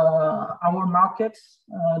 our markets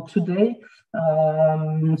today,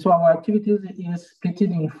 so our activities is split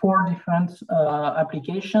in 4 different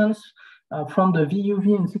applications. From the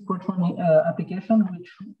VUV and synchrotron application,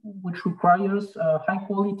 which requires high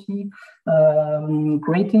quality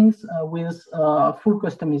gratings with full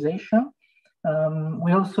customization.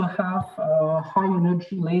 We also have high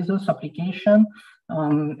energy lasers application,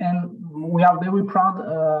 and we are very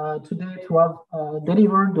proud today to have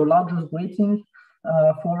delivered the largest grating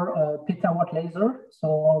for petawatt laser.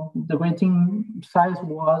 So the grating size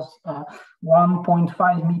was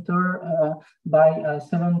 1.5 meter by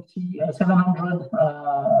 700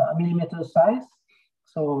 millimeter size.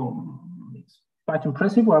 So it's quite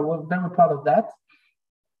impressive. We're very proud of that.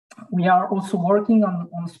 We are also working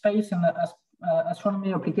on space and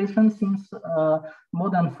astronomy applications since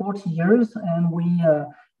more than 40 years, and we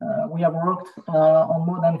have worked on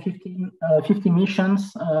more than 50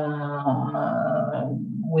 missions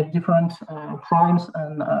with different primes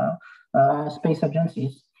and space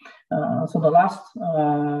agencies. So the last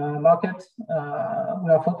market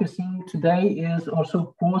we are focusing today is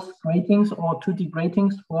also gross gratings or 2D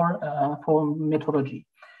gratings for metrology.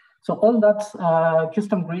 So all that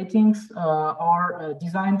custom gratings are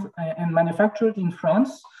designed and manufactured in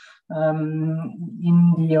France,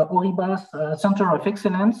 in the Oriba's Center of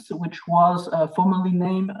Excellence, which was formerly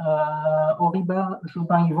named Oriba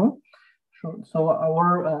Jobin-Yvon. So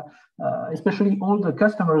our, especially all the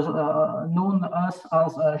customers known us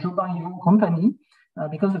as Jobin-Yvon company,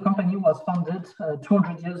 because the company was founded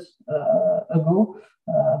 200 years ago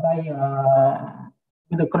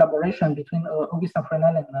with a collaboration between Augustin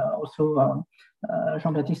Fresnel and also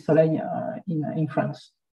Jean-Baptiste Soleil in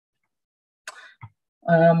France.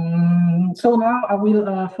 So now I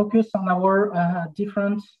will focus on our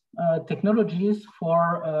different technologies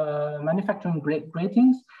for manufacturing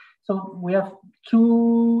gratings. So we have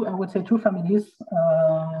two families.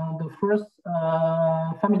 The first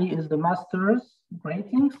family is the masters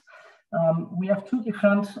gratings. We have 2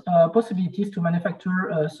 different possibilities to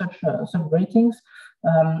manufacture such gratings.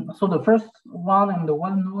 So the first one, and the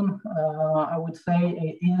well-known, I would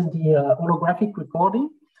say, is the holographic recording.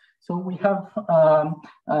 So we have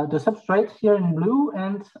the substrate here in blue,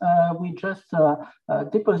 and we just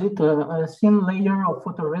deposit a thin layer of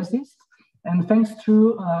photoresist. And thanks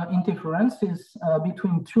to interferences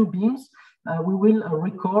between 2 beams, we will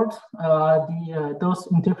record those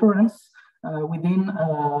interference within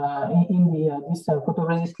this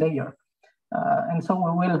photoresist layer. And so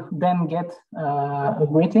we will then get a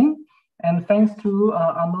grating. And thanks to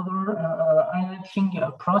another ion etching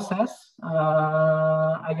process,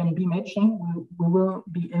 ion beam etching, we will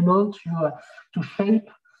be able to shape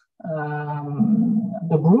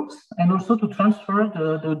the grooves, and also to transfer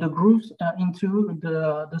the grooves into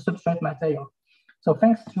the substrate material. So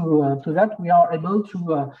thanks to that, we are able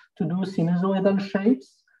to do sinusoidal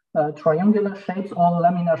shapes, triangular shapes, or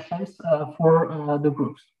laminar shapes for the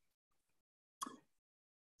grooves.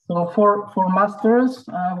 So for masters,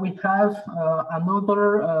 we have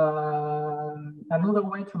another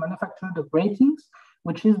way to manufacture the gratings,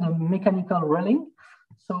 which is the mechanical rolling.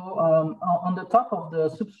 So on the top of the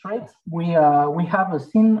substrate, we have a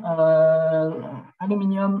thin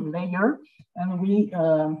aluminum layer, and we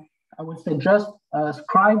I would say just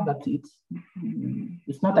scribe, but it's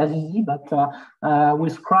not as easy. But we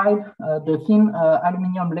scribe the thin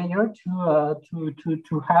aluminium layer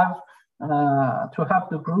to have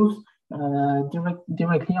the grooves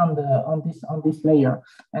directly on this layer.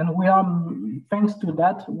 And we are, thanks to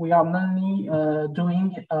that, we are mainly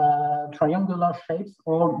doing triangular shapes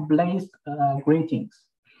or blazed gratings.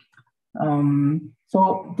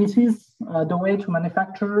 So this is the way to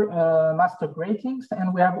manufacture master gratings,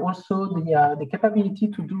 and we have also the capability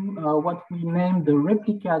to do what we name the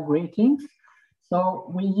replica gratings.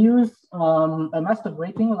 So we use a master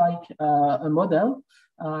grating like a model,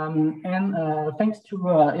 and thanks to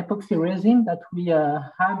epoxy resin that we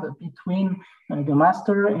had between the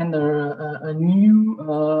master and a new,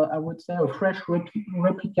 I would say, a fresh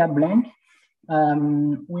replica blank,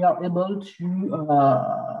 we are able to,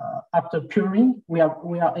 after curing, we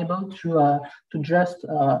are able to just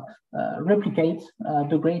replicate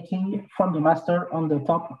the grating from the master on the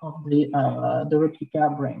top of the replica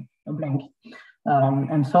blank.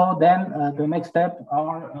 And so then the next step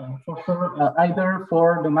are for sure either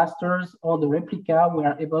for the masters or the replica, we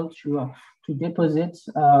are able to deposit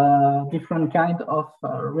different kind of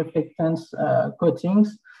reflectance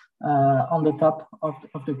coatings on the top of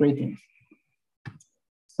the gratings.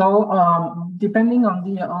 So depending on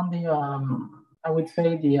the I would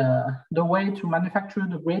say the way to manufacture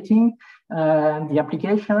the grating and the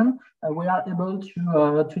application, we are able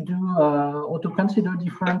to do or to consider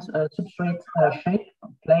different substrate shape,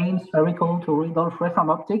 plane, spherical, toroidal, freeform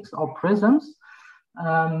optics or prisms,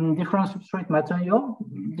 different substrate material,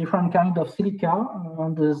 different kind of silica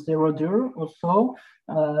on the zero-dur also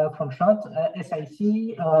from shot,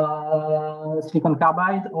 SiC, silicon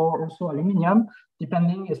carbide, or also aluminum,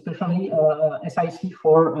 depending especially SiC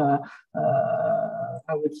for,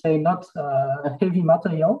 I would say, not heavy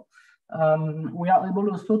material. We are able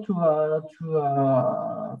also to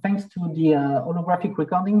thanks to the holographic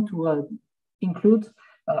recording, to include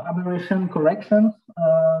aberration corrections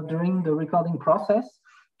during the recording process,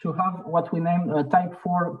 to have what we name type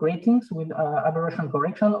 4 gratings with aberration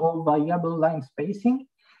correction or variable line spacing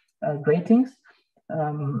gratings.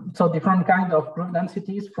 So different kind of groove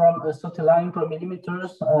densities from 30 line per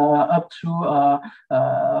millimeters up to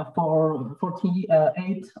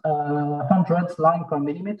 4800 line per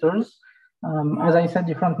millimeters. As I said,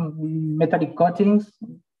 different metallic coatings,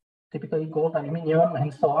 typically gold, aluminum,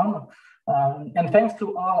 and so on. And thanks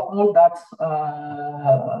to all that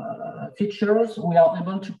features, we are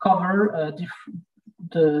able to cover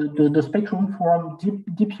the spectrum from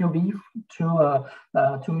deep UV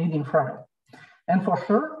to mid-infrared. And for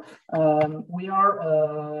sure, we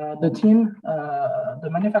are the team, the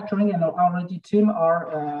manufacturing and R&D team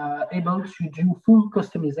are able to do full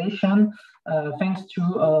customization thanks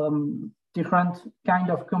to different kind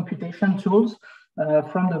of computation tools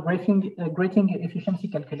from the grating efficiency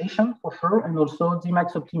calculation for sure, and also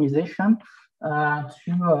Dmax optimization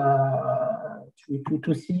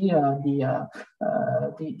to see the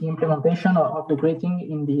implementation of the grating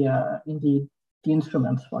in the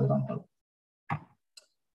instruments, for example.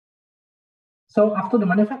 So after the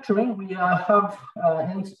manufacturing, we have,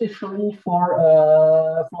 and especially for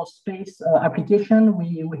space application,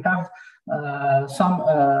 we have some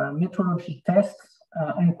metrology tests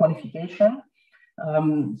and qualification.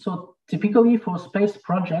 So typically for space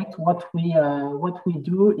project, what we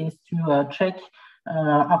do is to check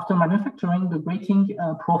after manufacturing the grating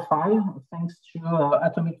profile thanks to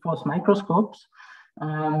atomic force microscopes.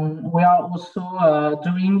 We are also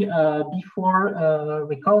doing before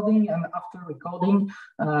recording and after recording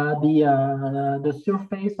the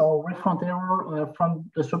surface or refractometer error from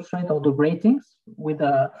the substrate or the gratings with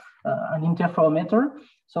an interferometer.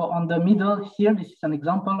 So on the middle here, this is an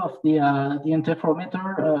example of the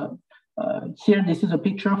interferometer. Here, this is a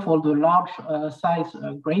picture for the large size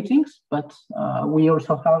gratings, but we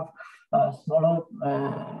also have smaller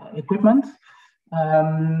equipment.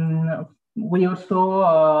 We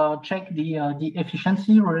also check the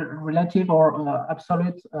efficiency relative or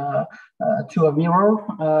absolute to a mirror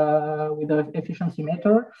with an efficiency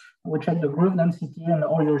meter. We check the groove density and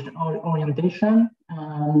orientation.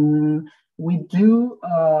 We do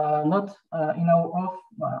not in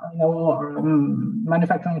our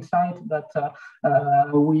manufacturing site, but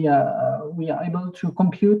we are able to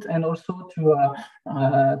compute and also to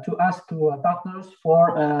ask to partners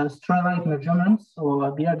for stride measurements,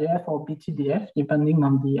 or BRDF or BTDF, depending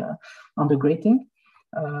on the grating.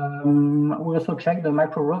 We also check the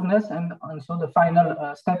micro roughness, and so the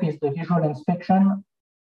final step is the visual inspection,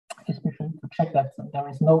 especially to check that there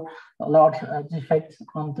is no large defect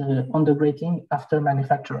on the grating after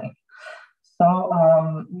manufacturing.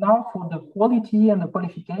 So now for the quality and the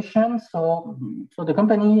qualification, so the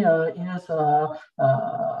company is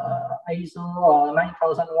ISO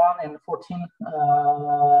 9001 and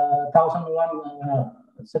 14001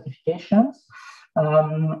 certifications.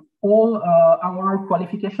 All our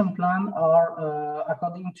qualification plan are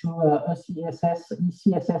according to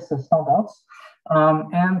ESSENT standards.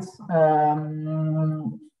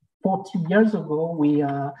 40 years ago, we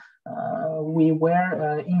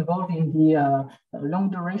were involved in the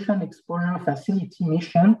long duration exposure facility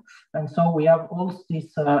mission, and so we have all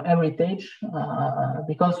this heritage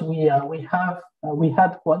because we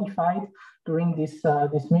had qualified during this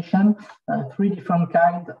mission 3 different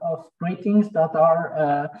kinds of gratings that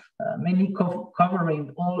are mainly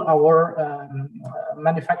covering all our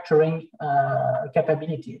manufacturing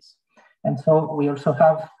capabilities. And so we also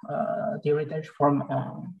have the heritage from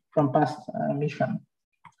past mission.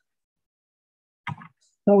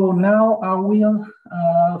 So now I will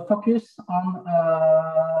focus on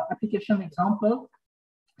application example.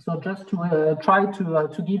 So just to try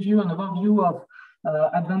to give you an overview of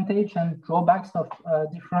advantage and drawbacks of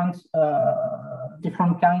different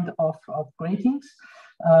kind of gratings.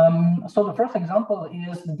 So the first example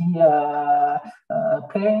is the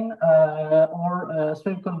plane or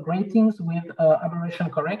spherical gratings with aberration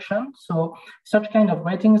correction. So such kind of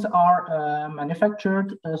gratings are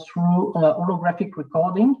manufactured through holographic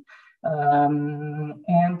recording,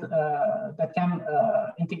 and that can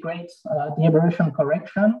integrate the aberration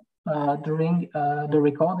correction during the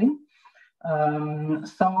recording.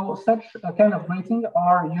 So such a kind of grating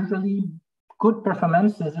are usually good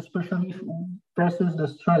performances, especially versus the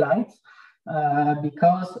strolites,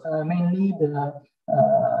 because mainly the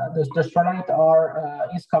strolite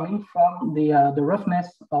is coming from the roughness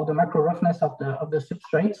or the macro roughness of the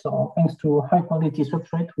substrate. So thanks to high quality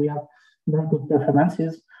substrate, we have very good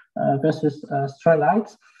performances versus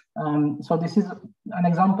strolites. So this is an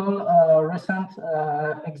example, recent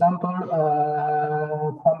example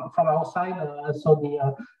from our side. So the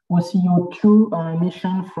OCO2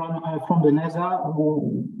 mission from the NASA,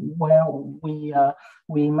 where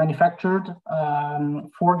we manufactured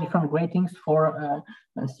 4 different gratings for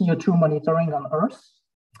CO2 monitoring on Earth.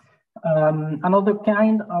 Another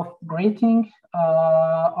kind of grating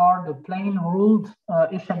are the plane ruled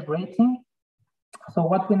echelle grating. So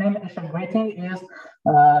what we name echelle grating is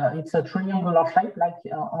it's a triangular shape like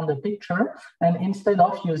on the picture, and instead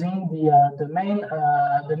of using the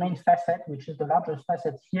main facet, which is the largest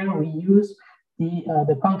facet here, we use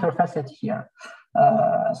the counter facet here.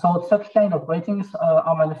 So such kind of gratings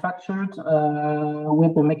are manufactured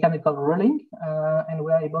with the mechanical ruling, and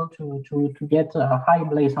we are able to get a high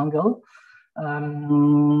blaze angle.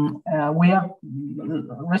 We have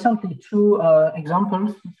recently 2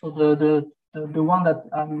 examples. So the one that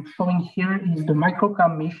I'm showing here is the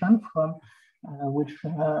microcam mission from with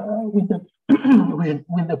the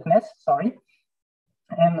CNES, sorry.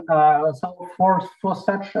 And so for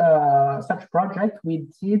such project, we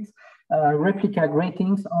did replica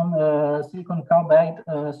gratings on silicon carbide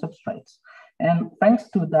substrates. And thanks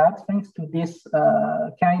to this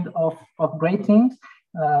kind of gratings,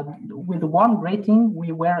 with one grating,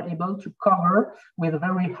 we were able to cover with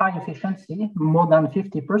very high efficiency, more than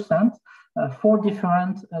 50%, 4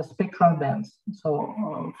 different spectral bands. So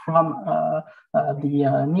from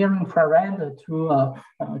the near infrared to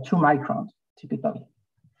 2 microns, typically.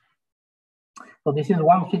 So this is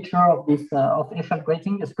one feature of this of echelle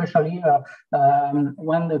grating, especially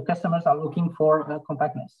when the customers are looking for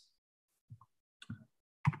compactness.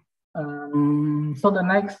 So the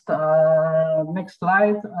next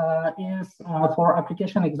slide is for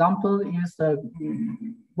application example is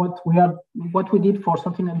what we did for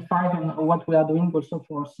Sentinel-5 and what we are doing also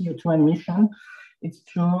for CO2 emission. It's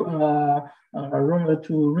to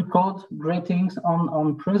record gratings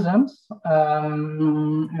on prisms,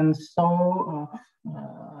 and so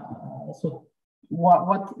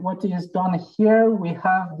what is done here? We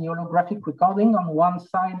have the holographic recording on one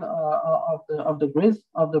side of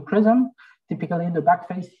the prism, typically the back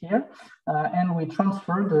face here, and we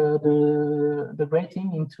transfer the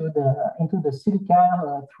grating into the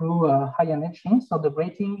silica through high-end etching. So the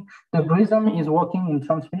prism is working in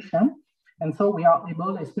transmission. And so we are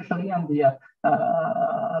able, especially on the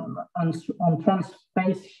on trans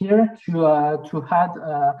space here, to add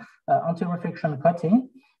anti-reflection coating.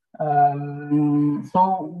 So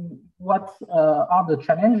what are the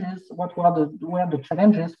challenges? What were the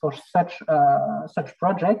challenges for such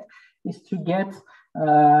project? Is to get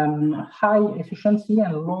high efficiency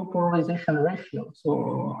and low polarization ratio.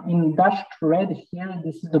 So in dashed red here,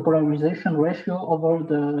 this is the polarization ratio over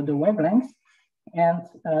the wavelengths. And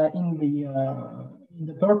in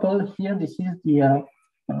the purple here, this is the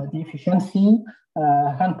efficiency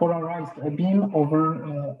hand-polarized beam over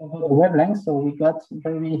the wavelength. So we got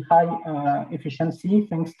very high efficiency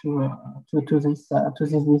thanks to this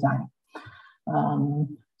design.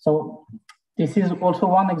 So this is also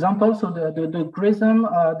one example. So the prism,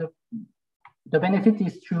 the benefit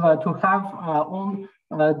is to have all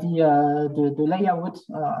the layout,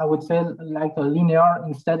 I would say, like a linear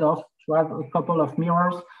instead of to have a couple of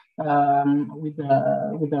mirrors with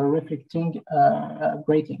the reflecting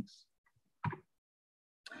gratings.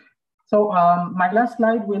 So my last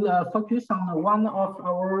slide will focus on one of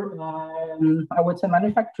our, I would say,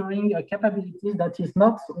 manufacturing capabilities that is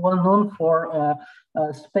not well known for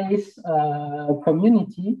space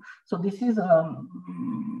community. So this is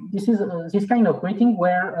this kind of grating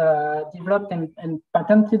were developed and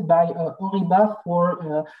patented by Oriba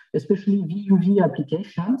for especially VUV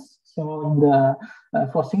applications. So in the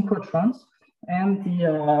for synchrotrons. And the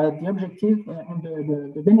objective and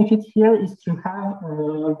the benefit here is to have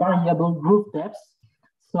variable groove depths.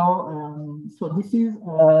 So, so this is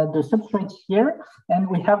the substrate here, and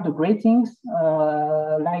we have the gratings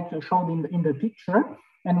like shown in the picture,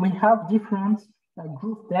 and we have different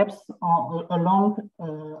groove depths along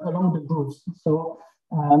the grooves. So,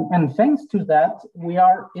 and thanks to that, we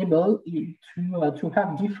are able to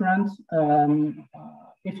have different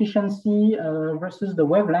efficiency versus the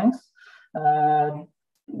wavelengths.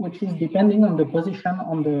 Which is depending on the position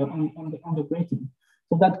on the grating.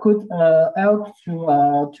 So that could help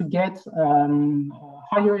to get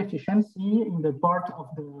higher efficiency in the part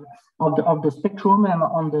of the spectrum and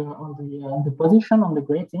on the position on the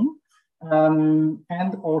grating.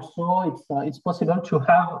 And also it's possible to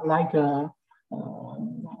have like a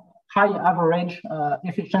high average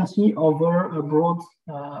efficiency over a broad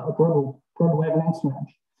wavelength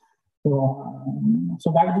range. So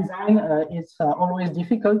by design, it's always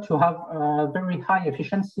difficult to have very high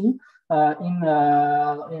efficiency within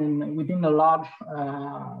a large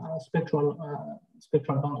spectral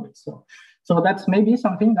boundary. So that's maybe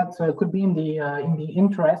something that could be in the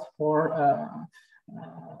interest for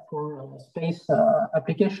space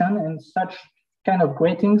application, and such kind of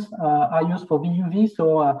gratings are used for VUV.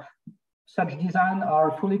 So such design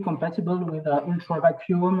are fully compatible with ultra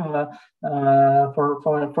vacuum,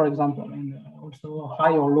 for example, and also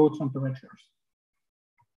high or low temperatures.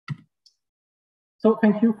 So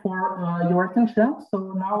thank you for your attention.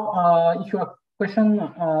 So now, if you have questions,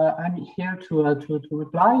 I'm here to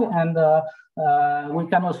reply, and we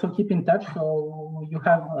can also keep in touch. So you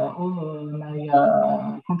have all my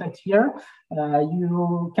contacts here.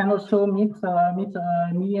 You can also meet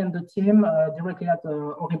me and the team directly at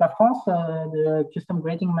Oriba France, the custom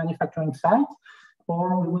grating manufacturing site.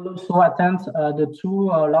 Or we will also attend the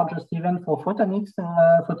two largest events for Photonics,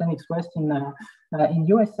 Photonics West in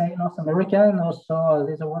USA, North America, and also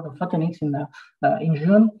there's a World of Photonics in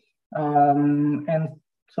June. And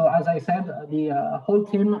so, as I said, the whole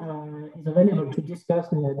team is available to discuss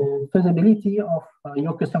the feasibility of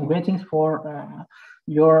your custom gratings for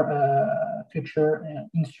your future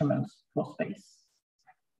instruments for space.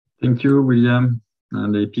 Thank you, William.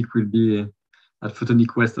 And EPIC will be at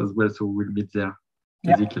Photonics West as well, so we'll meet there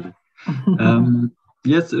physically. Yeah.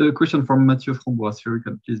 Yes, a question from Mathieu from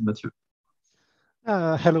Asphericon, please, Mathieu.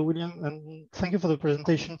 Hello, William, and thank you for the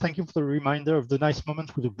presentation. Thank you for the reminder of the nice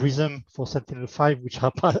moment with the prism for Sentinel-5, which I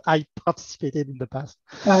participated in the past.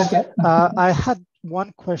 Okay. I had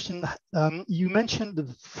one question. You mentioned the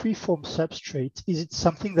freeform substrate. Is it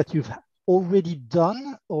something that you've already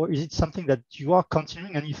done, or is it something that you are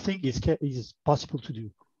continuing and you think is possible to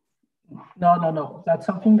do? No. That's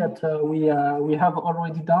something that we have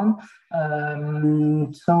already done.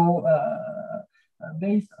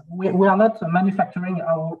 We are not manufacturing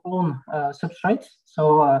our own substrates.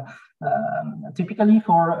 So typically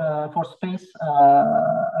for space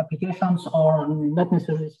applications, or not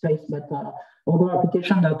necessarily space, but other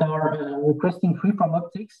applications that are requesting freeform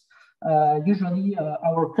optics, usually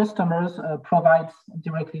our customers provide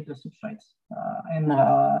directly the substrates, and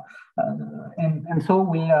so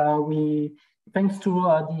we thanks to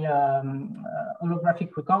the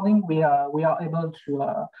holographic recording, we are able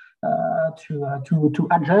to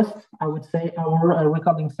adjust, I would say, our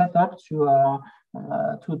recording setup to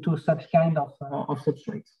such kind of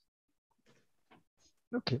substrates.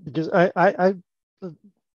 Okay, because I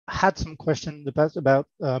had some question in the past about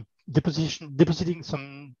depositing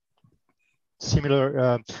some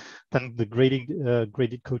similar than the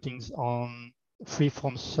graded coatings on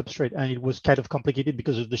free-form substrate, and it was kind of complicated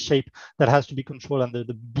because of the shape that has to be controlled and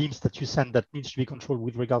the beams that you send that needs to be controlled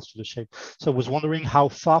with regards to the shape. So I was wondering how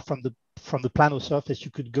far from the plano surface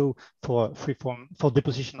you could go for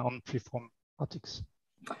deposition on free-form optics.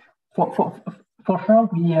 For sure,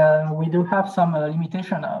 we do have some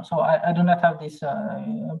limitation. So I do not have this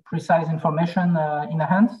precise information in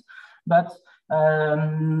hand, but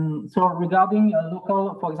so regarding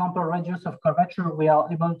local, for example, radius of curvature, we are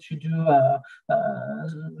able to do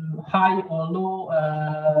high or low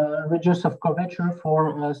radius of curvature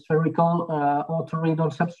for spherical or toroidal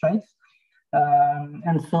substrates.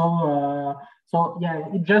 And so yeah,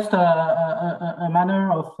 it's just a manner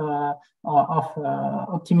of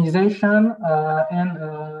optimization, and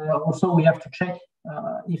also we have to check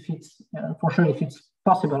if it's for sure if it's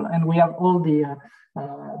possible, and we have all the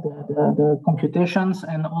computations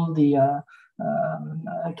and all the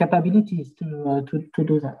capabilities to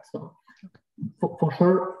do that. So for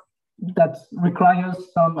sure that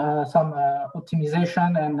requires some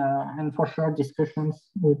optimization and for sure discussions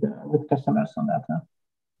with customers on that.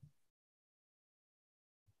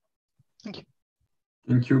 Thank you.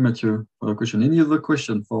 Thank you, Mathieu, for the question. Any other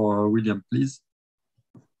question for William, please?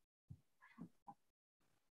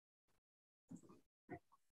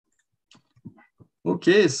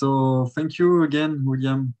 Okay, so thank you again,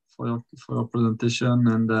 William, for your presentation.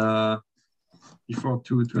 And before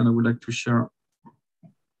to end, I would like to share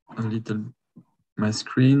a little my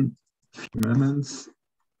screen, a few moments.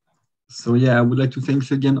 So yeah, I would like to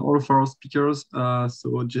thank again all of our speakers.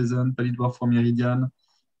 So Jason Palidwar from Iridian,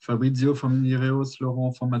 Fabrizio from NIREOS,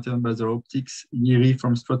 Laurent from Materion Balzers Optics, Yeri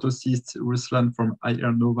from Stratasys, Ruslan from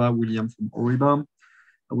IRNova, William from Oriba.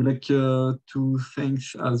 I would like to thank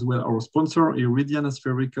as well our sponsor, Iridian,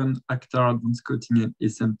 Asphericon, Acktar, Advanced Coating, and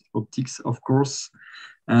ESSENT Optics, of course.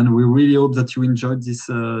 And we really hope that you enjoyed this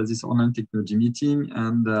online technology meeting.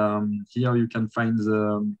 And here you can find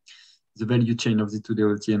the value chain of the 2D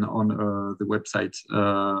OLTN on the website,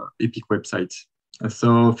 EPIC website.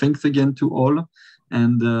 So thanks again to all.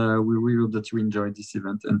 And we really hope that you enjoyed this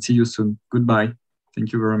event, and see you soon. Goodbye.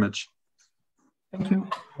 Thank you very much. Thank you.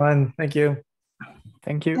 Fun. Thank you.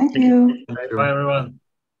 Thank you. Thank you. Bye, everyone.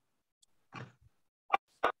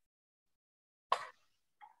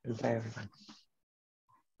 Bye, everyone.